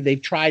tell me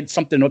they've tried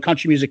something with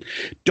country music.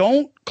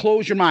 Don't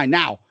close your mind.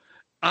 Now,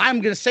 I'm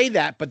going to say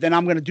that, but then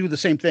I'm going to do the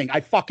same thing. I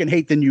fucking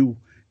hate the new.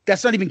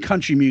 That's not even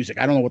country music.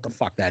 I don't know what the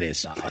fuck that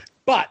is.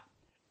 But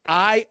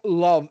I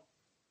love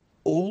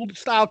old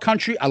style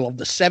country. I love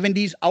the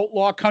 70s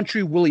outlaw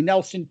country, Willie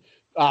Nelson,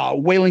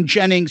 Waylon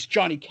Jennings,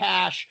 Johnny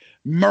Cash,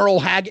 Merle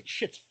Haggard.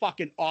 Shit's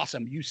fucking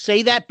awesome. You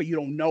say that, but you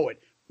don't know it.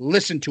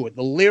 Listen to it.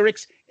 The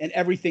lyrics and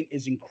everything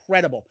is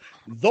incredible.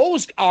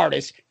 Those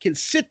artists can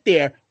sit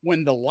there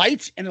when the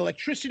lights and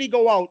electricity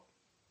go out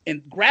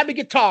and grab a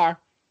guitar,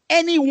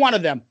 any one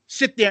of them,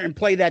 sit there and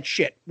play that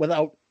shit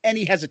without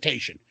any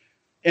hesitation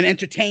and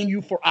entertain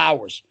you for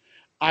hours.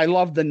 I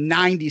love the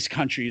 90s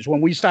countries. When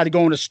we started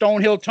going to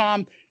Stonehill,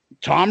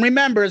 Tom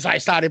remembers I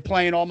started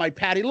playing all my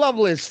Patty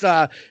Loveless,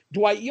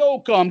 Dwight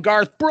Yoakam,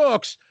 Garth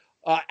Brooks,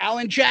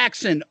 Alan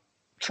Jackson,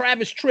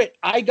 Travis Tritt.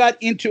 I got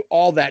into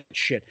all that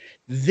shit.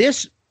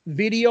 This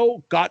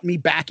video got me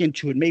back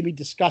into it, made me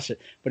discuss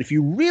it. But if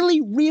you really,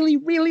 really,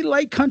 really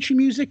like country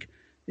music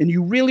and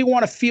you really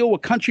want to feel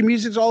what country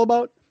music is all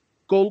about,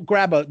 go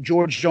grab a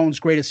George Jones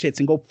Greatest Hits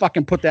and go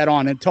fucking put that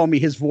on and tell me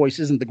his voice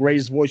isn't the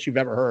greatest voice you've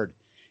ever heard.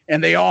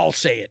 And they all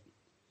say it.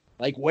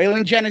 Like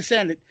Waylon Jennings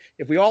said,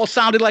 if we all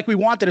sounded like we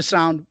wanted to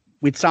sound,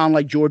 we'd sound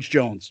like George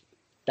Jones.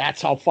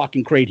 That's how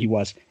fucking great he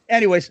was.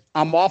 Anyways,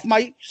 I'm off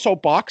my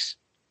soapbox.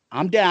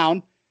 I'm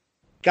down.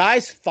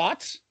 Guys,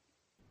 thoughts?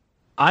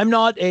 I'm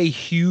not a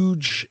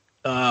huge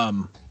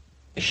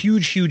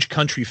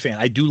country fan.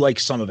 I do like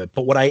some of it,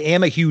 but what I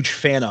am a huge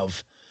fan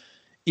of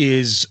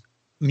is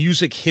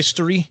music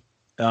history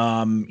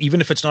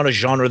Even if it's not a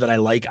genre that I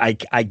like,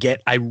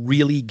 I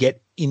really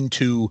get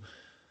into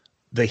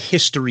the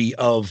history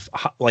of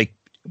like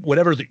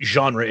whatever the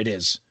genre it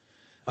is.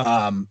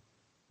 And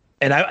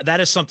that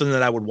is something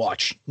that I would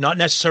watch, not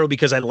necessarily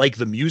because I like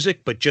the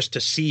music, but just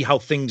to see how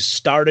things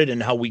started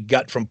and how we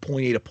got from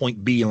point A to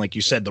point B. And like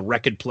you said, the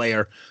record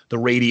player, the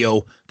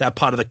radio, that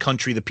part of the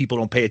country that people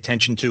don't pay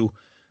attention to.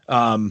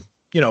 I'm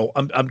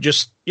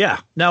just, yeah.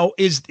 Now,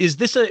 is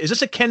this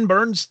a Ken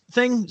Burns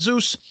thing,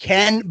 Zeus?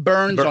 Ken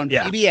Burns on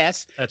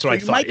PBS. That's what I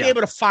you thought. might be able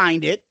to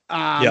find it.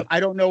 I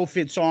don't know if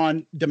it's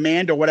on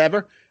demand or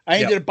whatever. I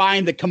ended up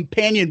buying the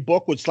companion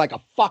book, which is like a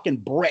fucking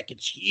brick.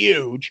 It's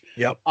huge.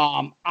 Yep.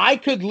 I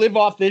could live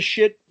off this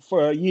shit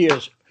for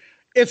years.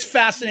 It's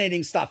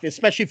fascinating stuff,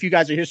 especially if you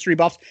guys are history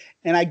buffs.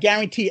 And I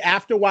guarantee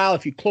after a while,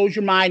 if you close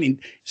your mind and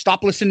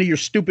stop listening to your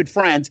stupid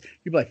friends,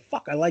 you'll be like,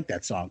 fuck, I like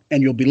that song.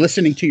 And you'll be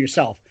listening to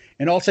yourself.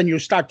 And all of a sudden you'll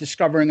start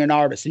discovering an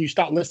artist and you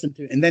start listening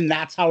to it. And then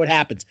that's how it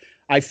happens.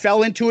 I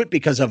fell into it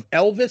because of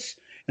Elvis.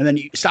 And then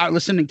you start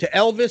listening to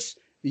Elvis.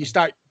 You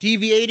start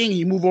deviating,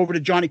 you move over to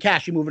Johnny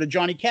Cash. You move over to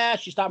Johnny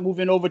Cash. You start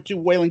moving over to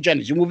Waylon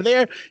Jennings. You move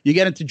there, you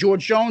get into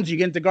George Jones, you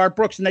get into Garth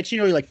Brooks. The next thing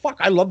you know, you're like, fuck,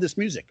 I love this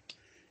music.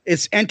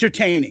 It's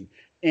entertaining.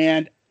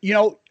 And,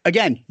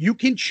 again, you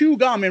can chew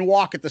gum and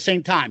walk at the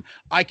same time.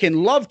 I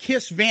can love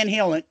Kiss, Van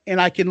Halen,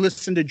 and I can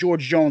listen to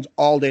George Jones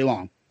all day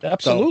long.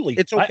 Absolutely.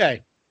 So it's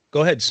okay.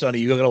 Go ahead, Sonny.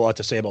 You got a lot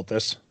to say about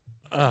this.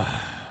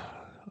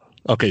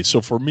 Okay,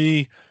 so for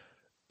me,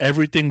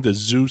 everything that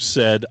Zeus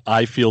said,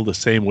 I feel the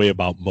same way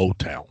about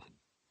Motown.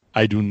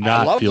 I do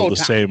not feel the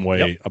same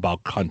way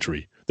about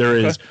country. There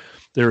is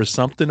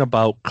something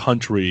about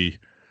country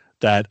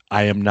that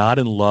I am not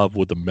in love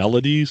with the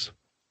melodies.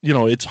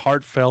 It's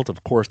heartfelt.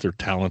 Of course, they're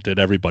talented.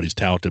 Everybody's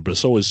talented, but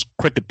so is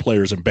cricket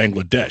players in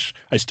Bangladesh.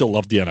 I still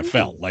love the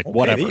NFL.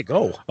 Whatever. There you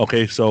go.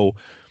 Okay, so,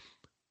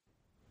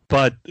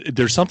 but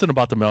there's something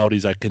about the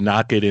melodies I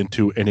cannot get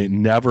into, and it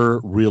never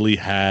really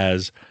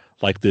has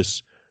like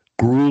this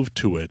groove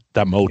to it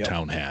that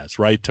Motown has,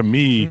 right? To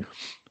me,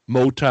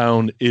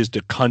 Motown is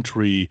to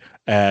country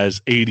as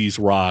 80s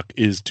rock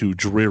is to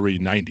dreary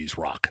 90s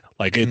rock.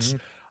 Like it's,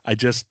 I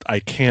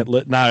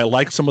can't now I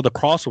like some of the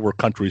crossover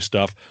country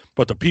stuff,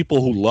 but the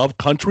people who love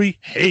country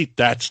hate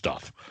that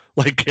stuff.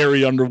 Like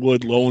Carrie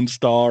Underwood, Lone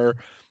Star,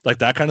 like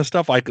that kind of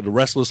stuff. The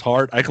Restless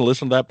Heart, I can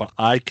listen to that, but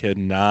I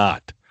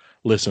cannot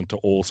listen to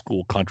old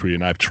school country,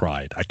 and I've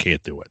tried. I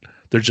can't do it.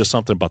 There's just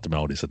something about the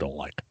melodies I don't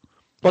like.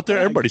 But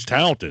everybody's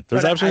talented.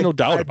 There's absolutely no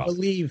doubt about it. I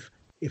believe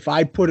if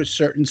I put a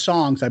certain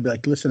songs, I'd be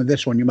like, listen to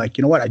this one. You're like,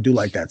 you know what? I do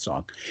like that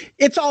song.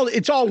 It's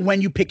all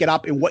when you pick it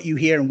up and what you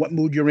hear and what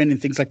mood you're in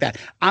and things like that.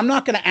 I'm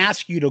not going to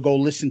ask you to go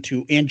listen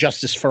to And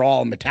Justice for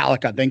All and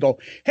Metallica, then go,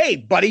 hey,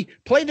 buddy,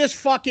 play this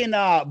fucking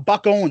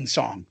Buck Owens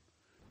song.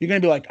 You're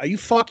going to be like, are you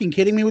fucking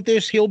kidding me with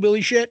this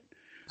hillbilly shit?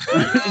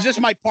 Is this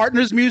my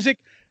partner's music?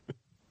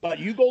 But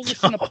you go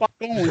listen to Buck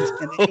Owens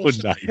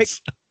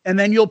and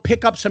then you'll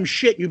pick up some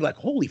shit. You'll be like,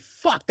 holy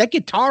fuck, that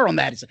guitar on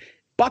that is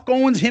Buck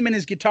Owens, him and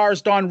his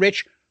guitarist, Don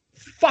Rich,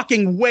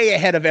 fucking way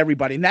ahead of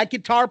everybody. And that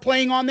guitar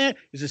playing on there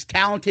is as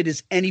talented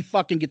as any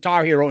fucking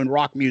guitar hero in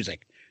rock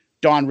music.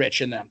 Don Rich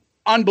and them.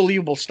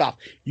 Unbelievable stuff.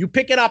 You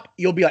pick it up,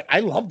 you'll be like, I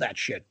love that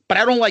shit. But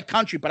I don't like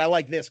country, but I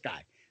like this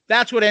guy.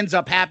 That's what ends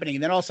up happening.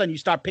 And then all of a sudden you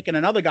start picking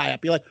another guy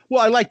up. You're like,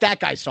 well, I like that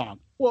guy's song.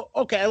 Well,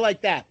 okay, I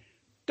like that.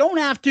 Don't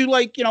have to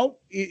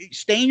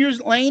stay in your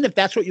lane if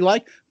that's what you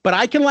like. But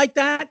I can like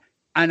that.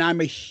 And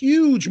I'm a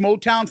huge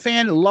Motown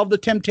fan. I love the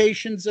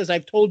Temptations, as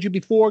I've told you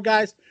before,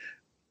 guys.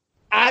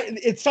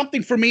 It's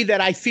something for me that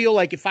I feel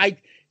like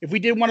if we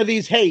did one of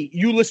these, hey,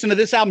 you listen to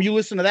this album, you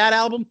listen to that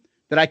album,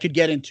 that I could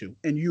get into,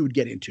 and you would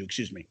get into,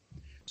 excuse me.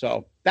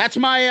 So that's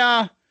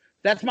my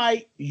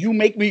you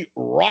make me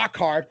rock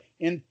hard.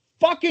 And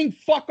fucking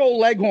fucko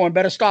Leghorn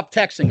better stop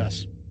texting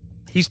us.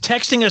 He's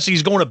texting us.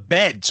 He's going to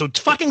bed. So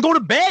fucking go to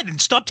bed and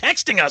stop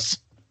texting us.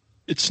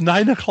 It's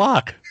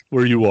 9:00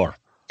 where you are.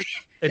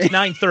 It's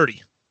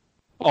 9:30.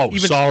 Oh,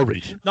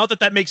 sorry. Not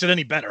that makes it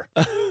any better.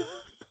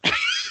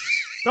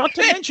 Not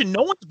to mention,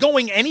 no one's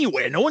going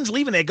anywhere. No one's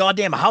leaving their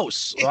goddamn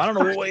house. So I don't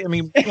know. I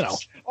mean,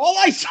 All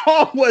I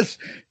saw was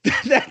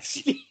that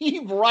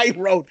Steve Wright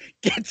wrote,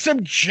 get some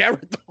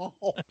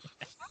Geritol.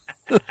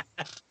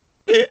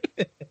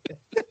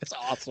 That's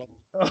awesome.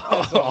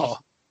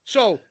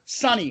 So,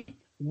 Sonny,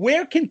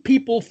 where can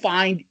people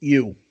find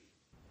you?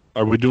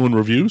 Are we doing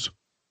reviews?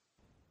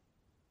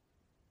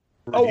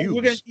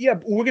 Reviews.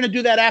 We're gonna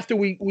do that after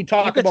we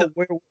talk about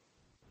where.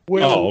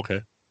 Oh,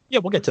 okay. Yeah,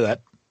 we'll get to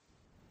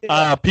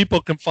that.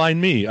 People can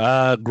find me,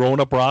 Grown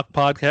Up Rock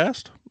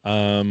Podcast,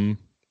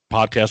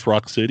 Podcast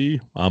Rock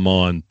City. I'm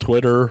on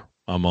Twitter.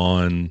 I'm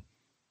on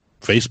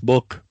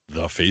Facebook,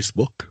 the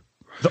Facebook.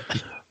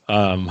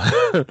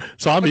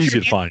 So I'm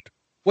easy to find.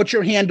 What's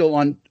your handle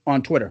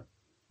on Twitter?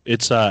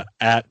 It's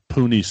at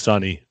Pooney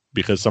Sonny,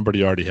 because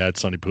somebody already had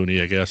Sonny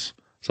Pooney, I guess.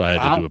 So I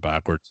had to do it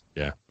backwards.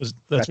 Yeah.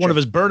 That's one of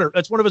his burner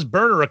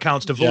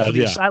accounts to vote for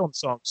the Asylum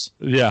songs.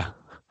 Yeah.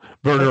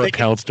 Burner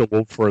accounts to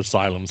vote for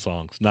Asylum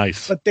songs.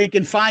 Nice. But they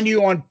can find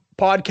you on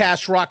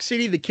podcast Rock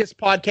City, the Kiss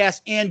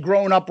podcast, and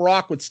Growing Up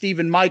Rock with Steve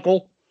and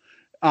Michael.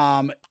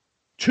 2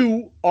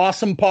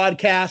 awesome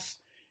podcasts.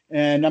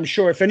 And I'm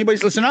sure if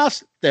anybody's listening to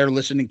us, they're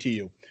listening to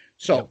you.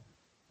 So,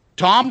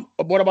 Tom,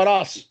 what about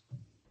us?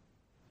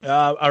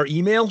 Our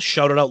email,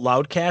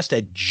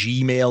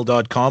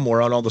 shoutitoutloudcast@gmail.com.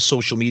 We're on all the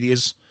social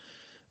medias,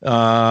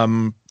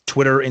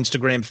 Twitter,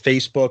 Instagram,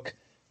 Facebook.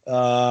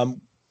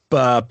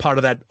 Part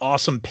of that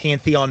awesome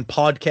Pantheon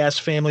podcast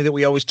family that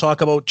we always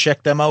talk about.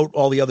 Check them out.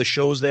 All the other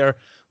shows there,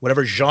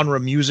 whatever genre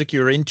music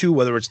you're into,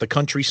 whether it's the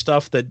country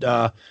stuff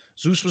that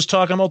Zeus was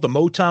talking about, the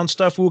Motown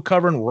stuff we were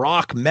covering,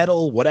 rock,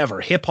 metal,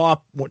 whatever, hip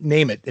hop,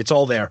 name it. It's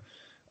all there.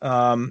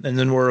 And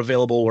then we're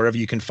available wherever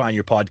you can find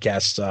your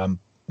podcasts.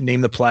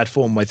 Name the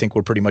platform. I think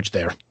we're pretty much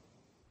there.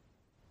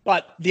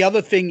 But the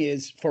other thing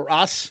is, for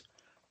us,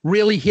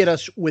 really hit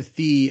us with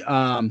the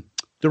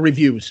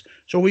reviews.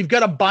 So we've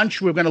got a bunch.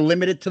 We're going to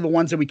limit it to the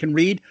ones that we can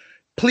read.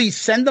 Please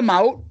send them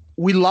out.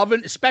 We love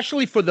it,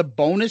 especially for the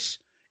bonus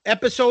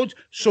episodes.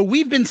 So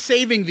we've been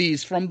saving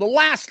these from the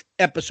last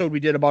episode we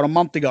did about a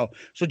month ago.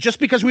 So just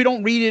because we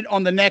don't read it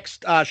on the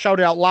next Shout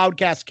It Out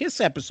Loudcast Kiss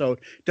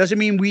episode doesn't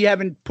mean we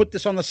haven't put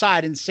this on the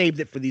side and saved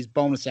it for these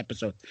bonus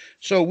episodes.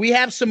 So we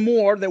have some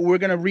more that we're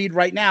going to read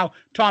right now.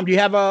 Tom, do you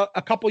have a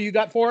couple you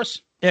got for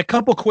us? Yeah, a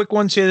couple quick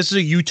ones here. This is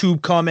a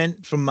YouTube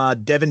comment from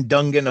Devin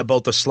Dungan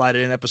about the Slide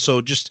It In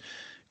episode. Just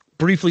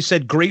briefly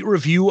said, great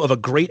review of a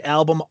great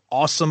album.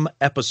 Awesome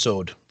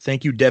episode.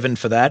 Thank you, Devin,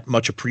 for that.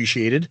 Much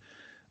appreciated.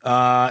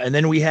 And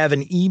then we have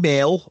an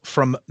email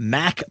from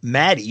Mac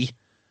Maddie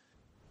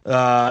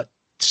from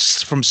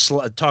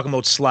talking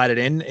about Slide It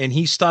In. And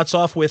he starts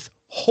off with,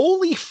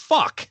 holy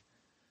fuck.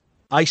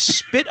 I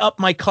spit up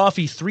my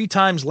coffee 3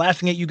 times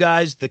laughing at you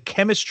guys. The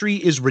chemistry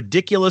is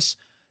ridiculous.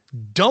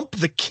 Dump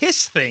the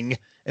Kiss thing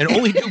and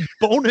only do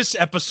bonus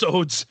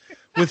episodes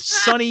with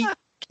Sonny.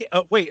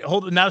 Wait,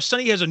 hold on. Now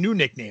Sonny has a new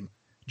nickname.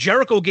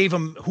 Jericho gave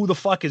him who the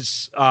fuck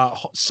is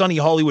Sonny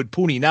Hollywood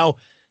Pooney. Now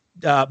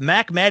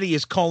Mac Maddie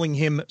is calling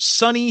him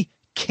Sonny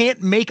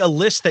Can't Make a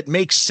List That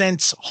Makes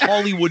Sense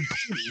Hollywood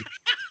Pooney.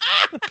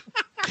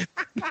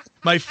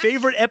 My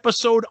favorite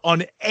episode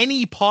on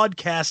any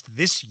podcast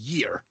this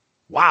year.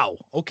 Wow.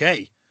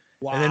 Okay.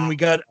 Wow. And then we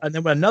got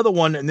another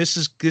one, and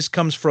this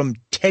comes from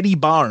Teddy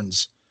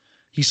Barnes.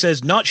 He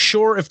says, not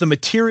sure if the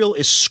material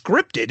is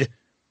scripted.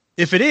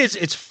 If it is,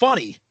 it's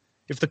funny.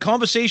 If the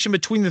conversation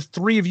between the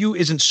 3 of you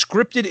isn't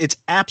scripted, it's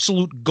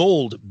absolute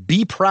gold.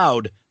 Be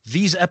proud.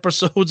 These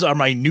episodes are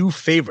my new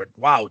favorite.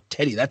 Wow,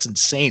 Teddy, that's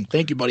insane.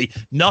 Thank you, buddy.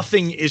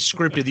 Nothing is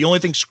scripted. The only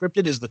thing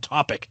scripted is the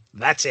topic.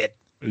 That's it.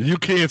 You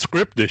can't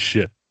script this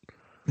shit.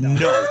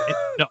 No,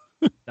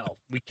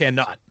 we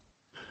cannot.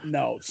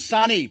 No.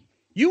 Sonny,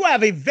 you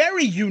have a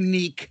very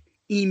unique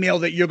email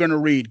that you're going to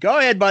read. Go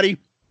ahead, buddy.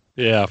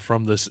 Yeah,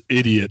 from this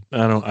idiot.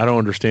 I don't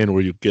understand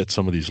where you get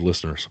some of these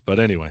listeners. But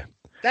anyway.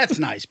 That's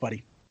nice,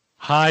 buddy.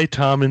 Hi,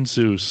 Tom and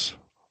Zeus.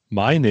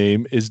 My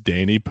name is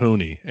Danny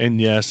Pooney. And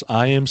yes,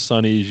 I am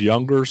Sonny's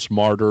younger,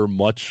 smarter,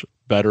 much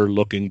better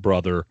looking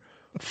brother.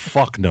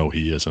 Fuck no,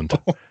 he isn't.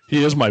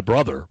 He is my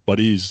brother, but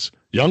he's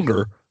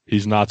younger.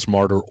 He's not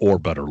smarter or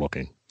better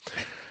looking.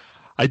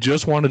 I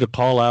just wanted to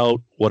call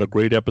out what a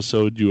great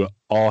episode you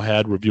all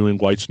had reviewing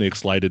Whitesnake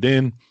Slide It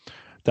In.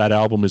 That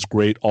album is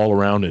great all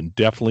around and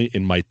definitely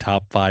in my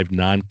top 5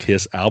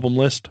 non-Kiss album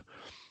list.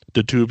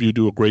 The 2 of you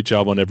do a great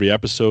job on every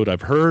episode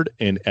I've heard,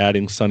 and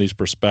adding Sonny's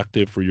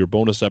perspective for your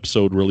bonus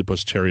episode really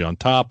puts cherry on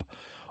top.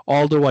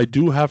 Although I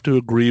do have to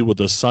agree with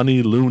the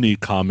Sonny Looney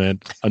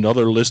comment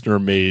another listener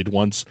made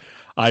once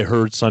I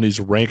heard Sonny's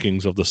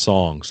rankings of the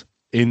songs.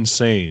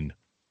 Insane.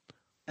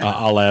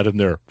 I'll add in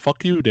there.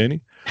 Fuck you, Danny.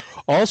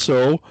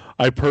 Also,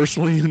 I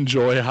personally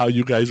enjoy how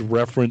you guys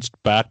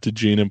referenced back to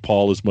Gene and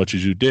Paul as much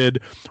as you did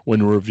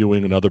when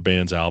reviewing another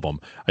band's album.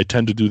 I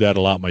tend to do that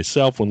a lot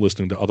myself when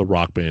listening to other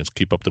rock bands.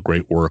 Keep up the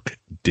great work,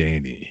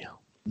 Danny.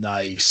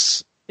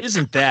 Nice.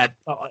 Isn't that?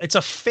 It's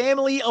a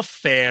family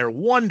affair.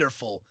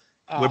 Wonderful.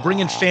 We're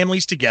bringing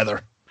families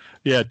together.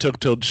 Yeah, it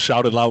took till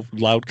Shout It Out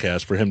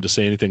Loudcast for him to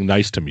say anything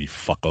nice to me,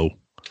 fucko.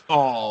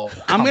 Oh,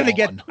 I'm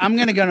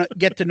gonna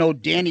get to know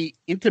Danny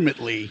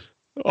intimately.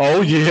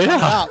 Oh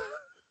yeah.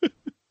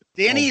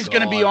 Danny's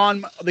going to be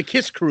on the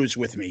Kiss cruise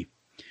with me,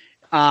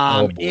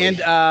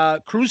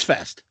 and Cruise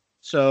Fest.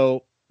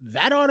 So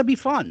that ought to be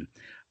fun.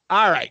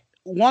 All right.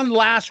 One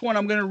last one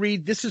I'm going to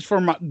read. This is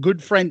from my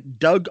good friend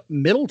Doug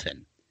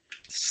Middleton.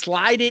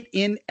 Slide It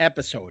In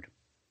episode.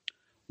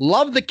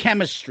 Love the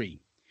chemistry.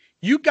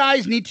 You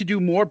guys need to do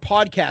more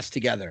podcasts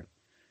together.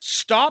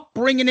 Stop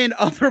bringing in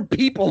other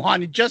people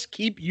on and just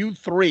keep you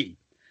 3.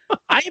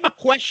 I have a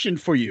question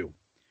for you.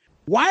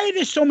 Why are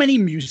there so many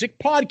music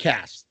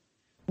podcasts?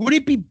 Would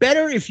it be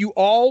better if you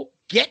all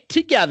get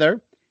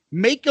together,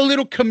 make a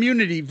little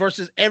community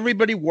versus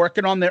everybody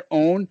working on their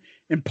own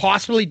and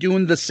possibly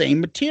doing the same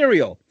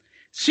material?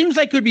 Seems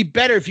like it would be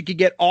better if you could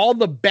get all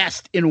the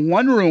best in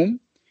one room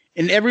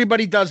and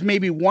everybody does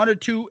maybe 1 or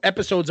 2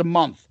 episodes a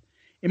month.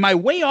 Am I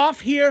way off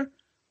here?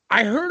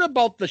 I heard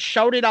about the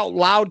Shout It Out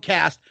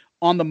Loudcast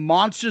on the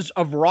Monsters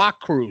of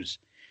Rock cruise.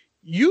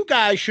 you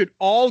guys should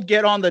all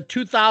get on the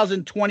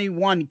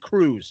 2021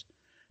 cruise.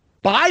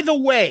 By the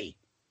way,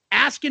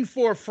 asking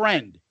for a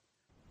friend.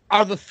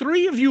 Are the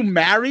three of you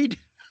married?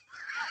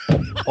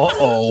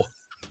 Uh-oh.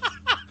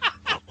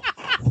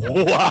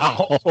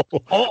 Wow.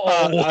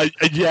 Uh-oh.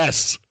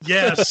 Yes.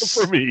 Yes.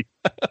 For me.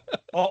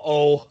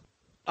 Uh-oh.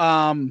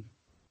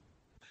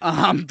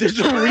 There's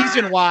a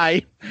reason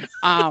why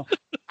I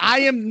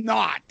am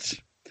not.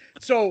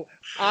 So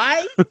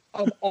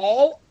of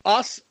all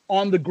us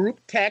on the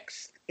group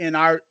text in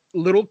our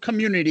little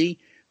community,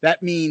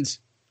 that means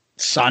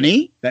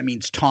Sonny, that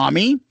means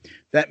Tommy,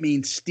 that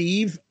means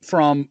Steve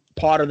from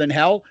Potter Than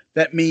Hell,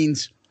 that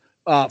means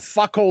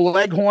Fucko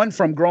Leghorn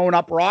from Growing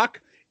Up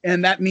Rock,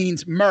 and that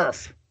means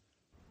Murph.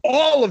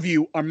 All of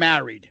you are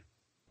married.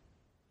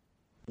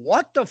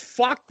 What the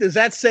fuck does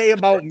that say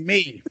about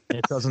me?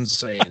 It doesn't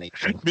say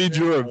anything. It means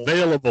you're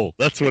available.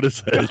 That's what it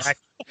says.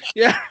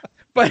 Yeah,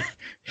 but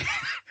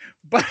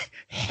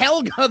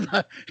Helga,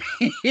 the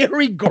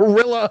hairy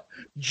gorilla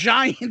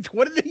giant.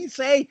 What did he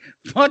say?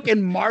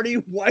 Fucking Marty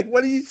White.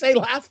 What did he say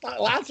last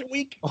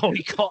week? Oh,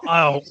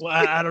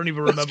 I don't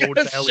even remember what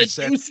the hell he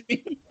said.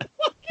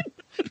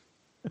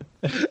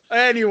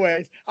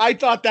 Anyways, I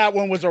thought that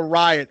one was a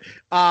riot.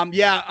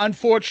 Yeah,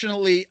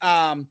 unfortunately,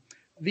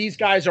 these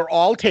guys are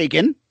all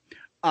taken,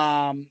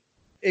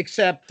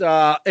 except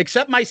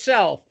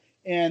myself.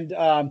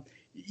 And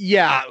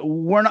yeah,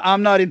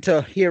 I'm not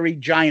into hairy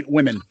giant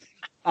women.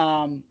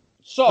 But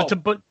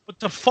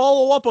to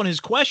follow up on his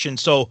question,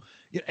 so,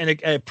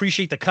 and I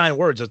appreciate the kind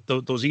words.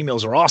 Those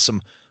emails are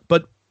awesome.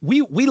 But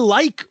we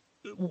like.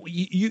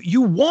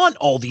 You want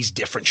all these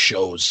different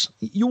shows.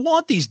 You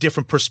want these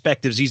different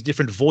perspectives, these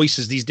different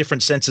voices, these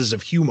different senses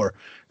of humor.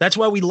 That's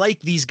why we like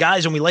these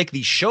guys and we like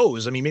these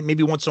shows. I mean,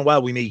 maybe once in a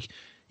while we may,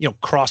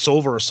 cross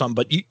over or something,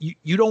 but you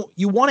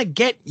want to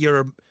get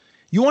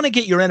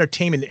your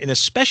entertainment, and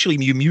especially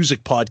your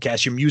music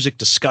podcast, your music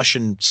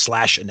discussion /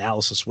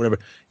 analysis, whatever.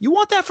 You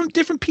want that from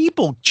different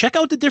people. Check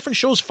out the different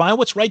shows, find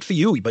what's right for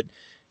you. But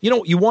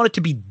you want it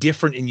to be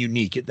different and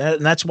unique.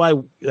 And that's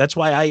why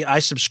I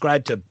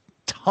subscribe to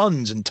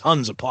tons and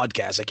tons of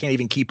podcasts. I can't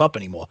even keep up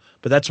anymore.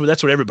 But that's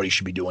what everybody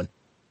should be doing.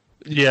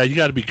 Yeah, you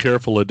got to be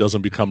careful it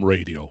doesn't become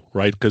radio,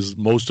 right? Because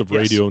most of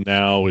radio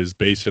now is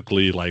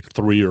basically like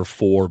 3 or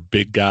 4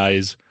 big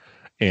guys,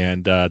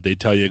 and they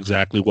tell you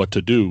exactly what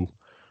to do.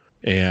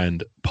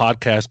 And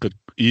podcasts could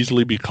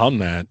easily become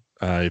that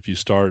if you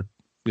start,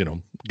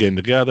 getting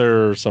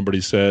together.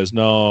 Somebody says,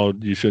 no,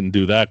 you shouldn't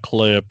do that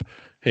clip.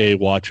 Hey,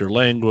 watch your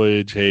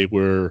language. Hey,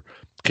 we're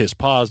Kiss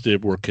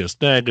positive, we're Kiss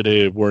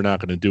negative, we're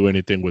not going to do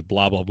anything with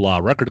blah, blah, blah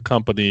record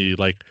company.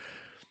 Like,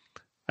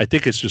 I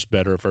think it's just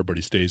better if everybody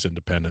stays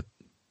independent.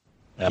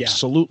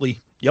 Absolutely.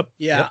 Yep.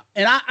 Yeah. Yep.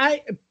 And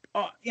I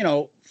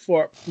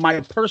for my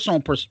personal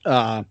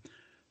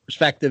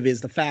perspective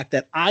is the fact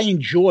that I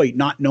enjoy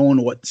not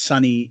knowing what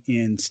Sonny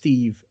and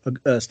Steven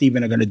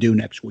are going to do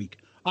next week.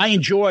 I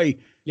enjoy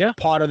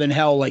Potter Than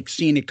Hell, like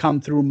seeing it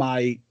come through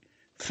my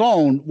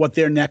phone what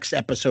their next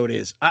episode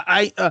is.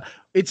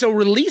 It's a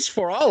release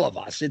for all of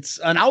us. It's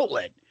an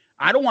outlet.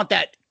 I don't want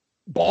that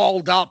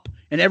balled up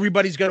and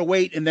everybody's got to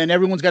wait and then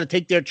everyone's got to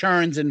take their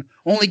turns and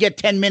only get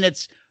 10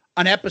 minutes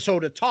an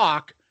episode to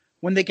talk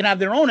when they can have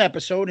their own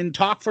episode and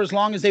talk for as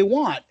long as they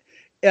want.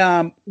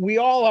 We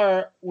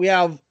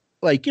have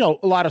like, a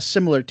lot of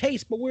similar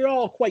tastes, but we're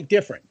all quite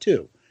different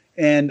too.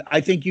 And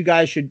I think you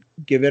guys should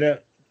give it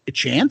a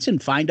chance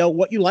and find out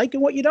what you like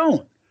and what you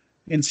don't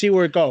and see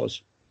where it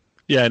goes.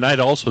 Yeah, and I'd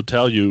also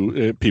tell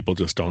you, people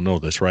just don't know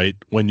this, right?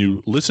 When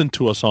you listen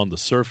to us on the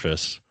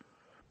surface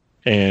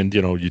and,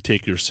 you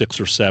take your 6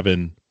 or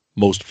 7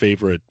 most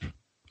favorite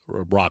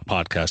rock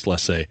podcasts,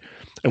 let's say,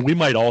 and we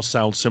might all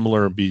sound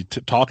similar and be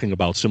talking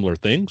about similar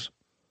things.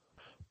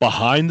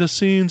 Behind the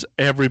scenes,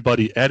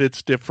 everybody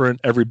edits different.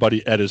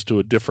 Everybody edits to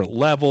a different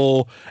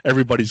level.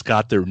 Everybody's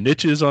got their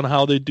niches on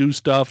how they do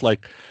stuff.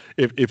 Like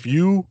if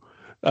you...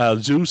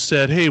 Zeus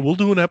said, hey, we'll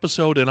do an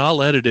episode and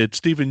I'll edit it.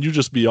 Steven, you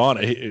just be on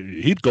it.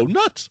 He'd go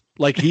nuts.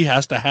 Like he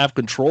has to have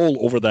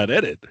control over that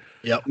edit.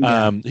 Yep.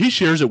 He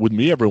shares it with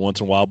me every once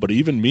in a while, but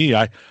even me,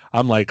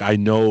 I'm like, I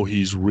know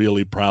he's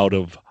really proud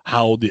of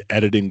how the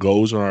editing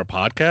goes on our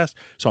podcast.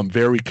 So I'm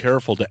very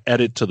careful to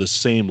edit to the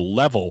same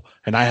level,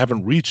 and I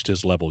haven't reached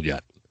his level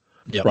yet.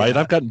 Yep. Right?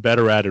 I've gotten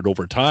better at it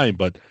over time,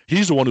 but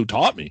he's the one who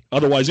taught me.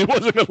 Otherwise, he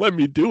wasn't going to let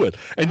me do it.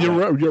 And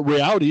your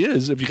reality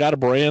is, if you got a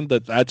brand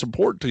that's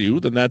important to you,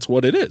 then that's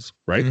what it is,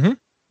 right? Mm-hmm.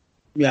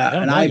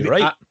 Yeah,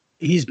 and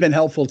he's been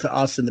helpful to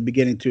us in the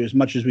beginning too. As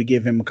much as we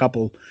give him a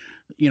couple,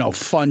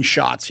 fun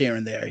shots here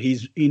and there,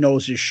 he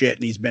knows his shit,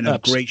 and he's been a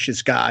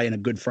gracious guy and a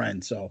good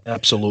friend. So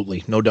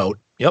absolutely, no doubt.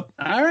 Yep.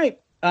 All right.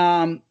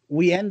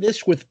 We end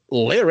this with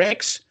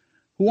lyrics.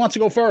 Who wants to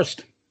go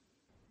first?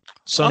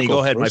 Sonny, go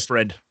ahead, my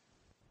friend.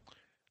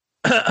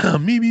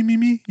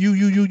 Me,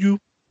 you,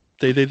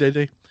 they.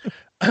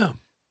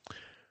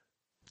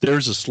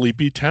 There's a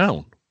sleepy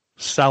town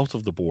south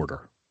of the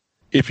border.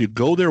 If you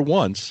go there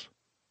once,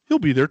 you'll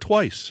be there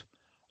twice.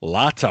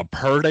 Lots of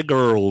purty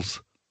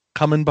girls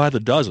coming by the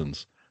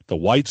dozens. The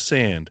white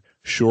sand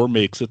sure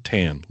makes a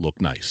tan look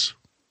nice.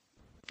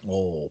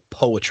 Oh,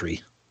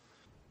 poetry.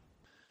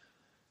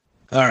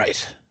 All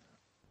right.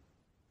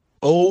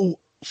 Oh,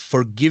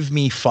 forgive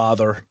me,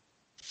 Father,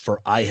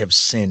 for I have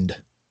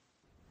sinned.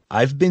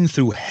 I've been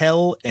through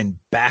hell and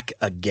back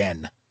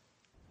again.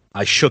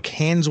 I shook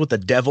hands with the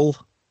devil,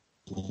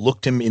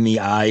 looked him in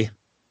the eye,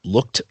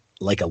 looked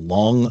like a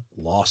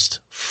long-lost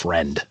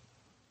friend.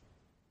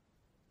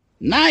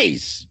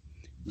 Nice.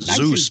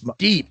 Zeus.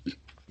 Deep.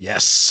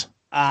 Yes.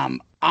 I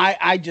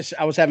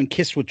was having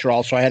kiss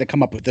withdrawal, so I had to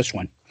come up with this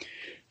one.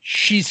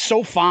 She's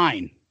so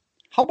fine.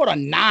 How about a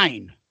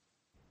 9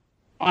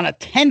 on a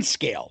 10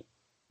 scale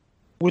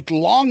with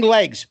long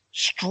legs,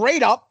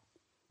 straight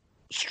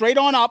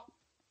on up,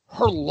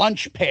 her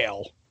lunch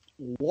pail.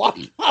 What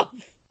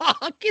the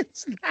fuck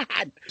is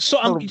that?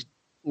 So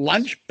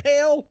lunch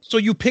pail? So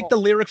you picked the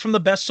lyric from the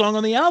best song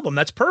on the album.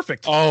 That's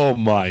perfect. Oh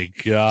my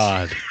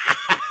God.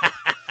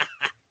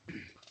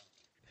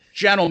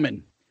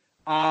 Gentlemen,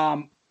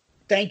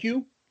 thank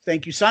you.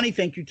 Thank you, Sonny.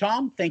 Thank you,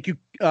 Tom. Thank you,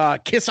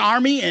 Kiss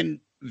Army and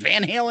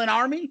Van Halen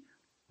Army.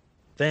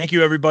 Thank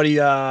you, everybody.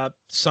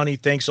 Sonny,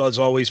 thanks as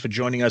always for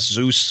joining us.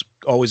 Zeus,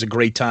 always a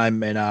great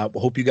time. And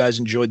hope you guys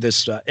enjoyed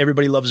this.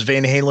 Everybody loves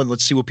Van Halen.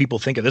 Let's see what people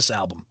think of this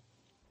album.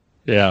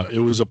 Yeah, it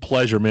was a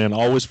pleasure, man.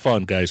 Always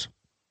fun, guys.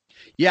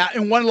 Yeah,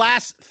 and one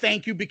last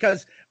thank you,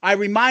 because I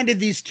reminded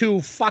these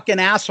two fucking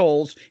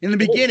assholes in the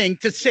beginning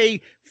to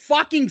say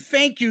fucking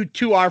thank you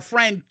to our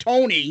friend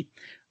Tony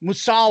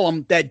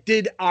Musalam that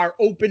did our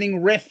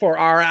opening riff for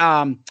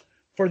our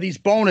for these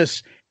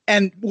bonus.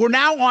 And we're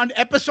now on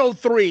episode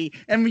 3,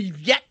 and we've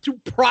yet to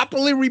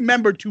properly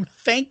remember to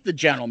thank the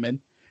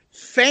gentleman.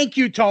 Thank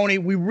you, Tony.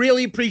 We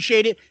really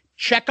appreciate it.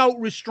 Check out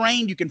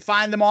Restrained. You can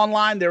find them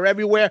online. They're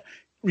everywhere.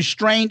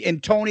 Restrained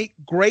and Tony,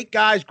 great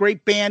guys,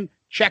 great band.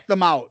 Check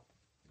them out.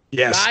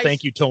 Yes, guys,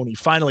 thank you, Tony.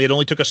 Finally, it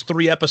only took us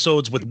 3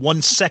 episodes with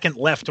 1 second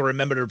left to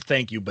remember to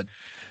thank you. But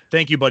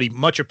thank you, buddy.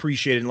 Much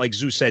appreciated. And like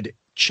Zeus said,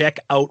 check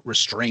out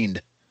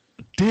Restrained.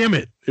 Damn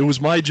it. It was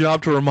my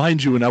job to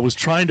remind you, and I was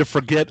trying to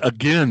forget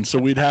again, so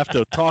we'd have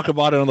to talk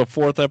about it on the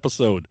 4th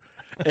episode.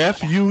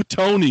 F you,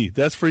 Tony.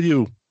 That's for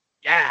you.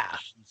 Yeah.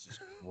 Jesus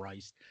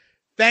Christ.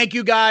 Thank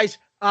you, guys.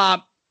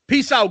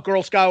 Peace out,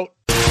 Girl Scout.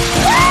 We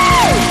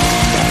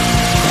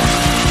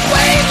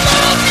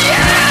love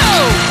you!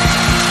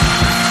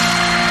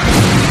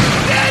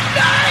 Good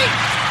night!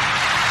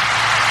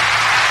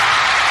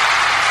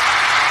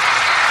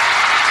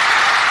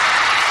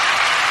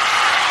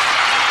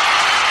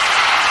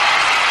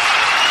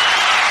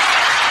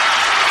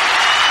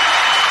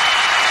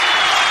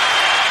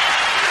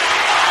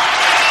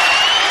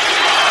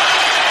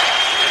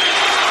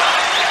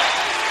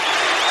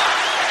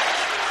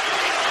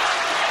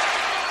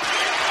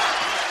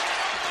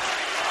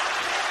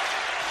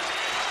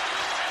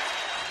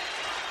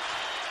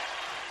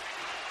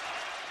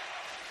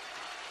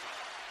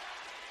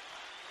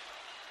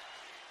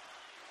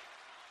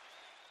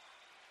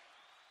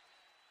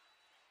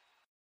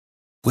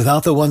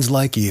 Without the ones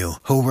like you,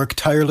 who work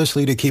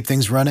tirelessly to keep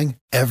things running,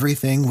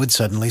 everything would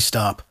suddenly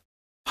stop.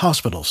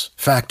 Hospitals,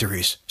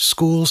 factories,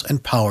 schools,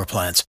 and power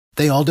plants,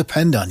 they all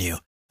depend on you.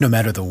 No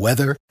matter the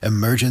weather,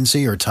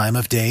 emergency, or time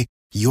of day,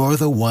 you're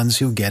the ones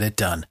who get it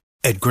done.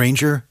 At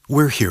Grainger,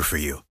 we're here for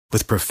you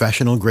with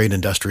professional-grade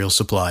industrial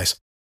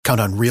supplies. Count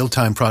on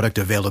real-time product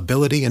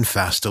availability and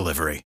fast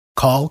delivery.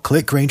 Call,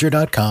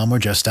 clickgrainger.com, or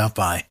just stop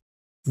by.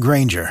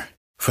 Grainger,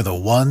 for the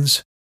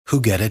ones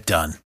who get it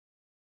done.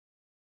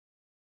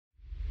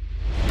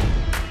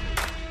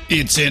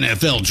 It's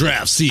NFL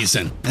draft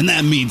season, and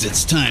that means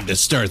it's time to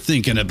start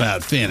thinking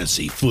about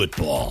fantasy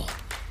football.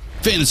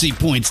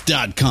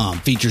 FantasyPoints.com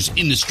features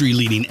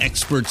industry-leading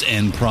experts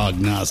and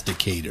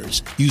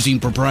prognosticators using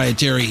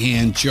proprietary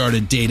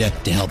hand-charted data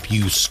to help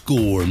you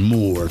score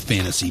more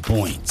fantasy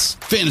points.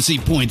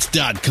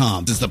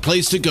 FantasyPoints.com is the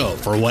place to go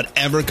for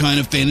whatever kind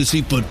of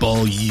fantasy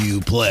football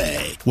you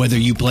play. Whether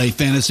you play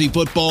fantasy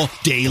football,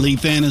 daily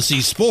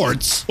fantasy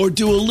sports, or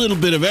do a little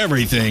bit of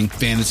everything,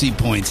 Fantasy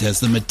Points has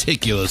the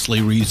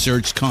meticulously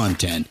researched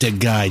content to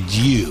guide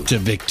you to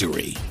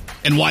victory.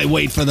 And why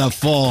wait for the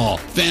fall?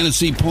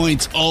 Fantasy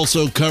Points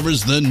also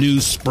covers the new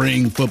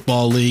spring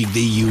football league,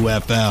 the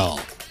UFL.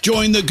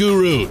 Join the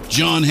guru,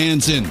 John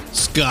Hansen,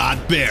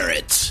 Scott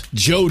Barrett,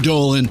 Joe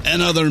Dolan,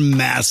 and other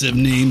massive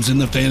names in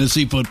the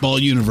fantasy football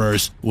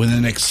universe with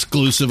an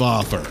exclusive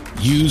offer.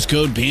 Use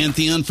code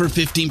Pantheon for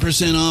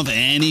 15% off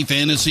any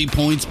Fantasy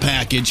Points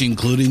package,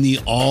 including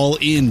the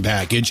all-in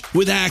package,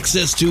 with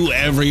access to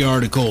every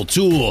article,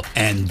 tool,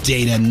 and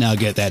data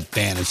nugget that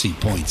Fantasy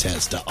Points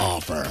has to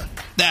offer.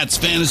 That's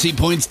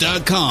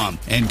FantasyPoints.com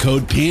and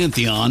code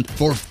Pantheon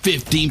for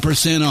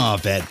 15%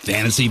 off at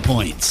Fantasy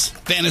Points.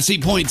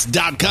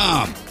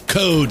 FantasyPoints.com,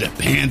 code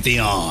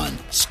Pantheon.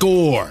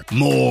 Score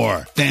more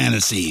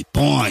fantasy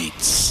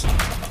points.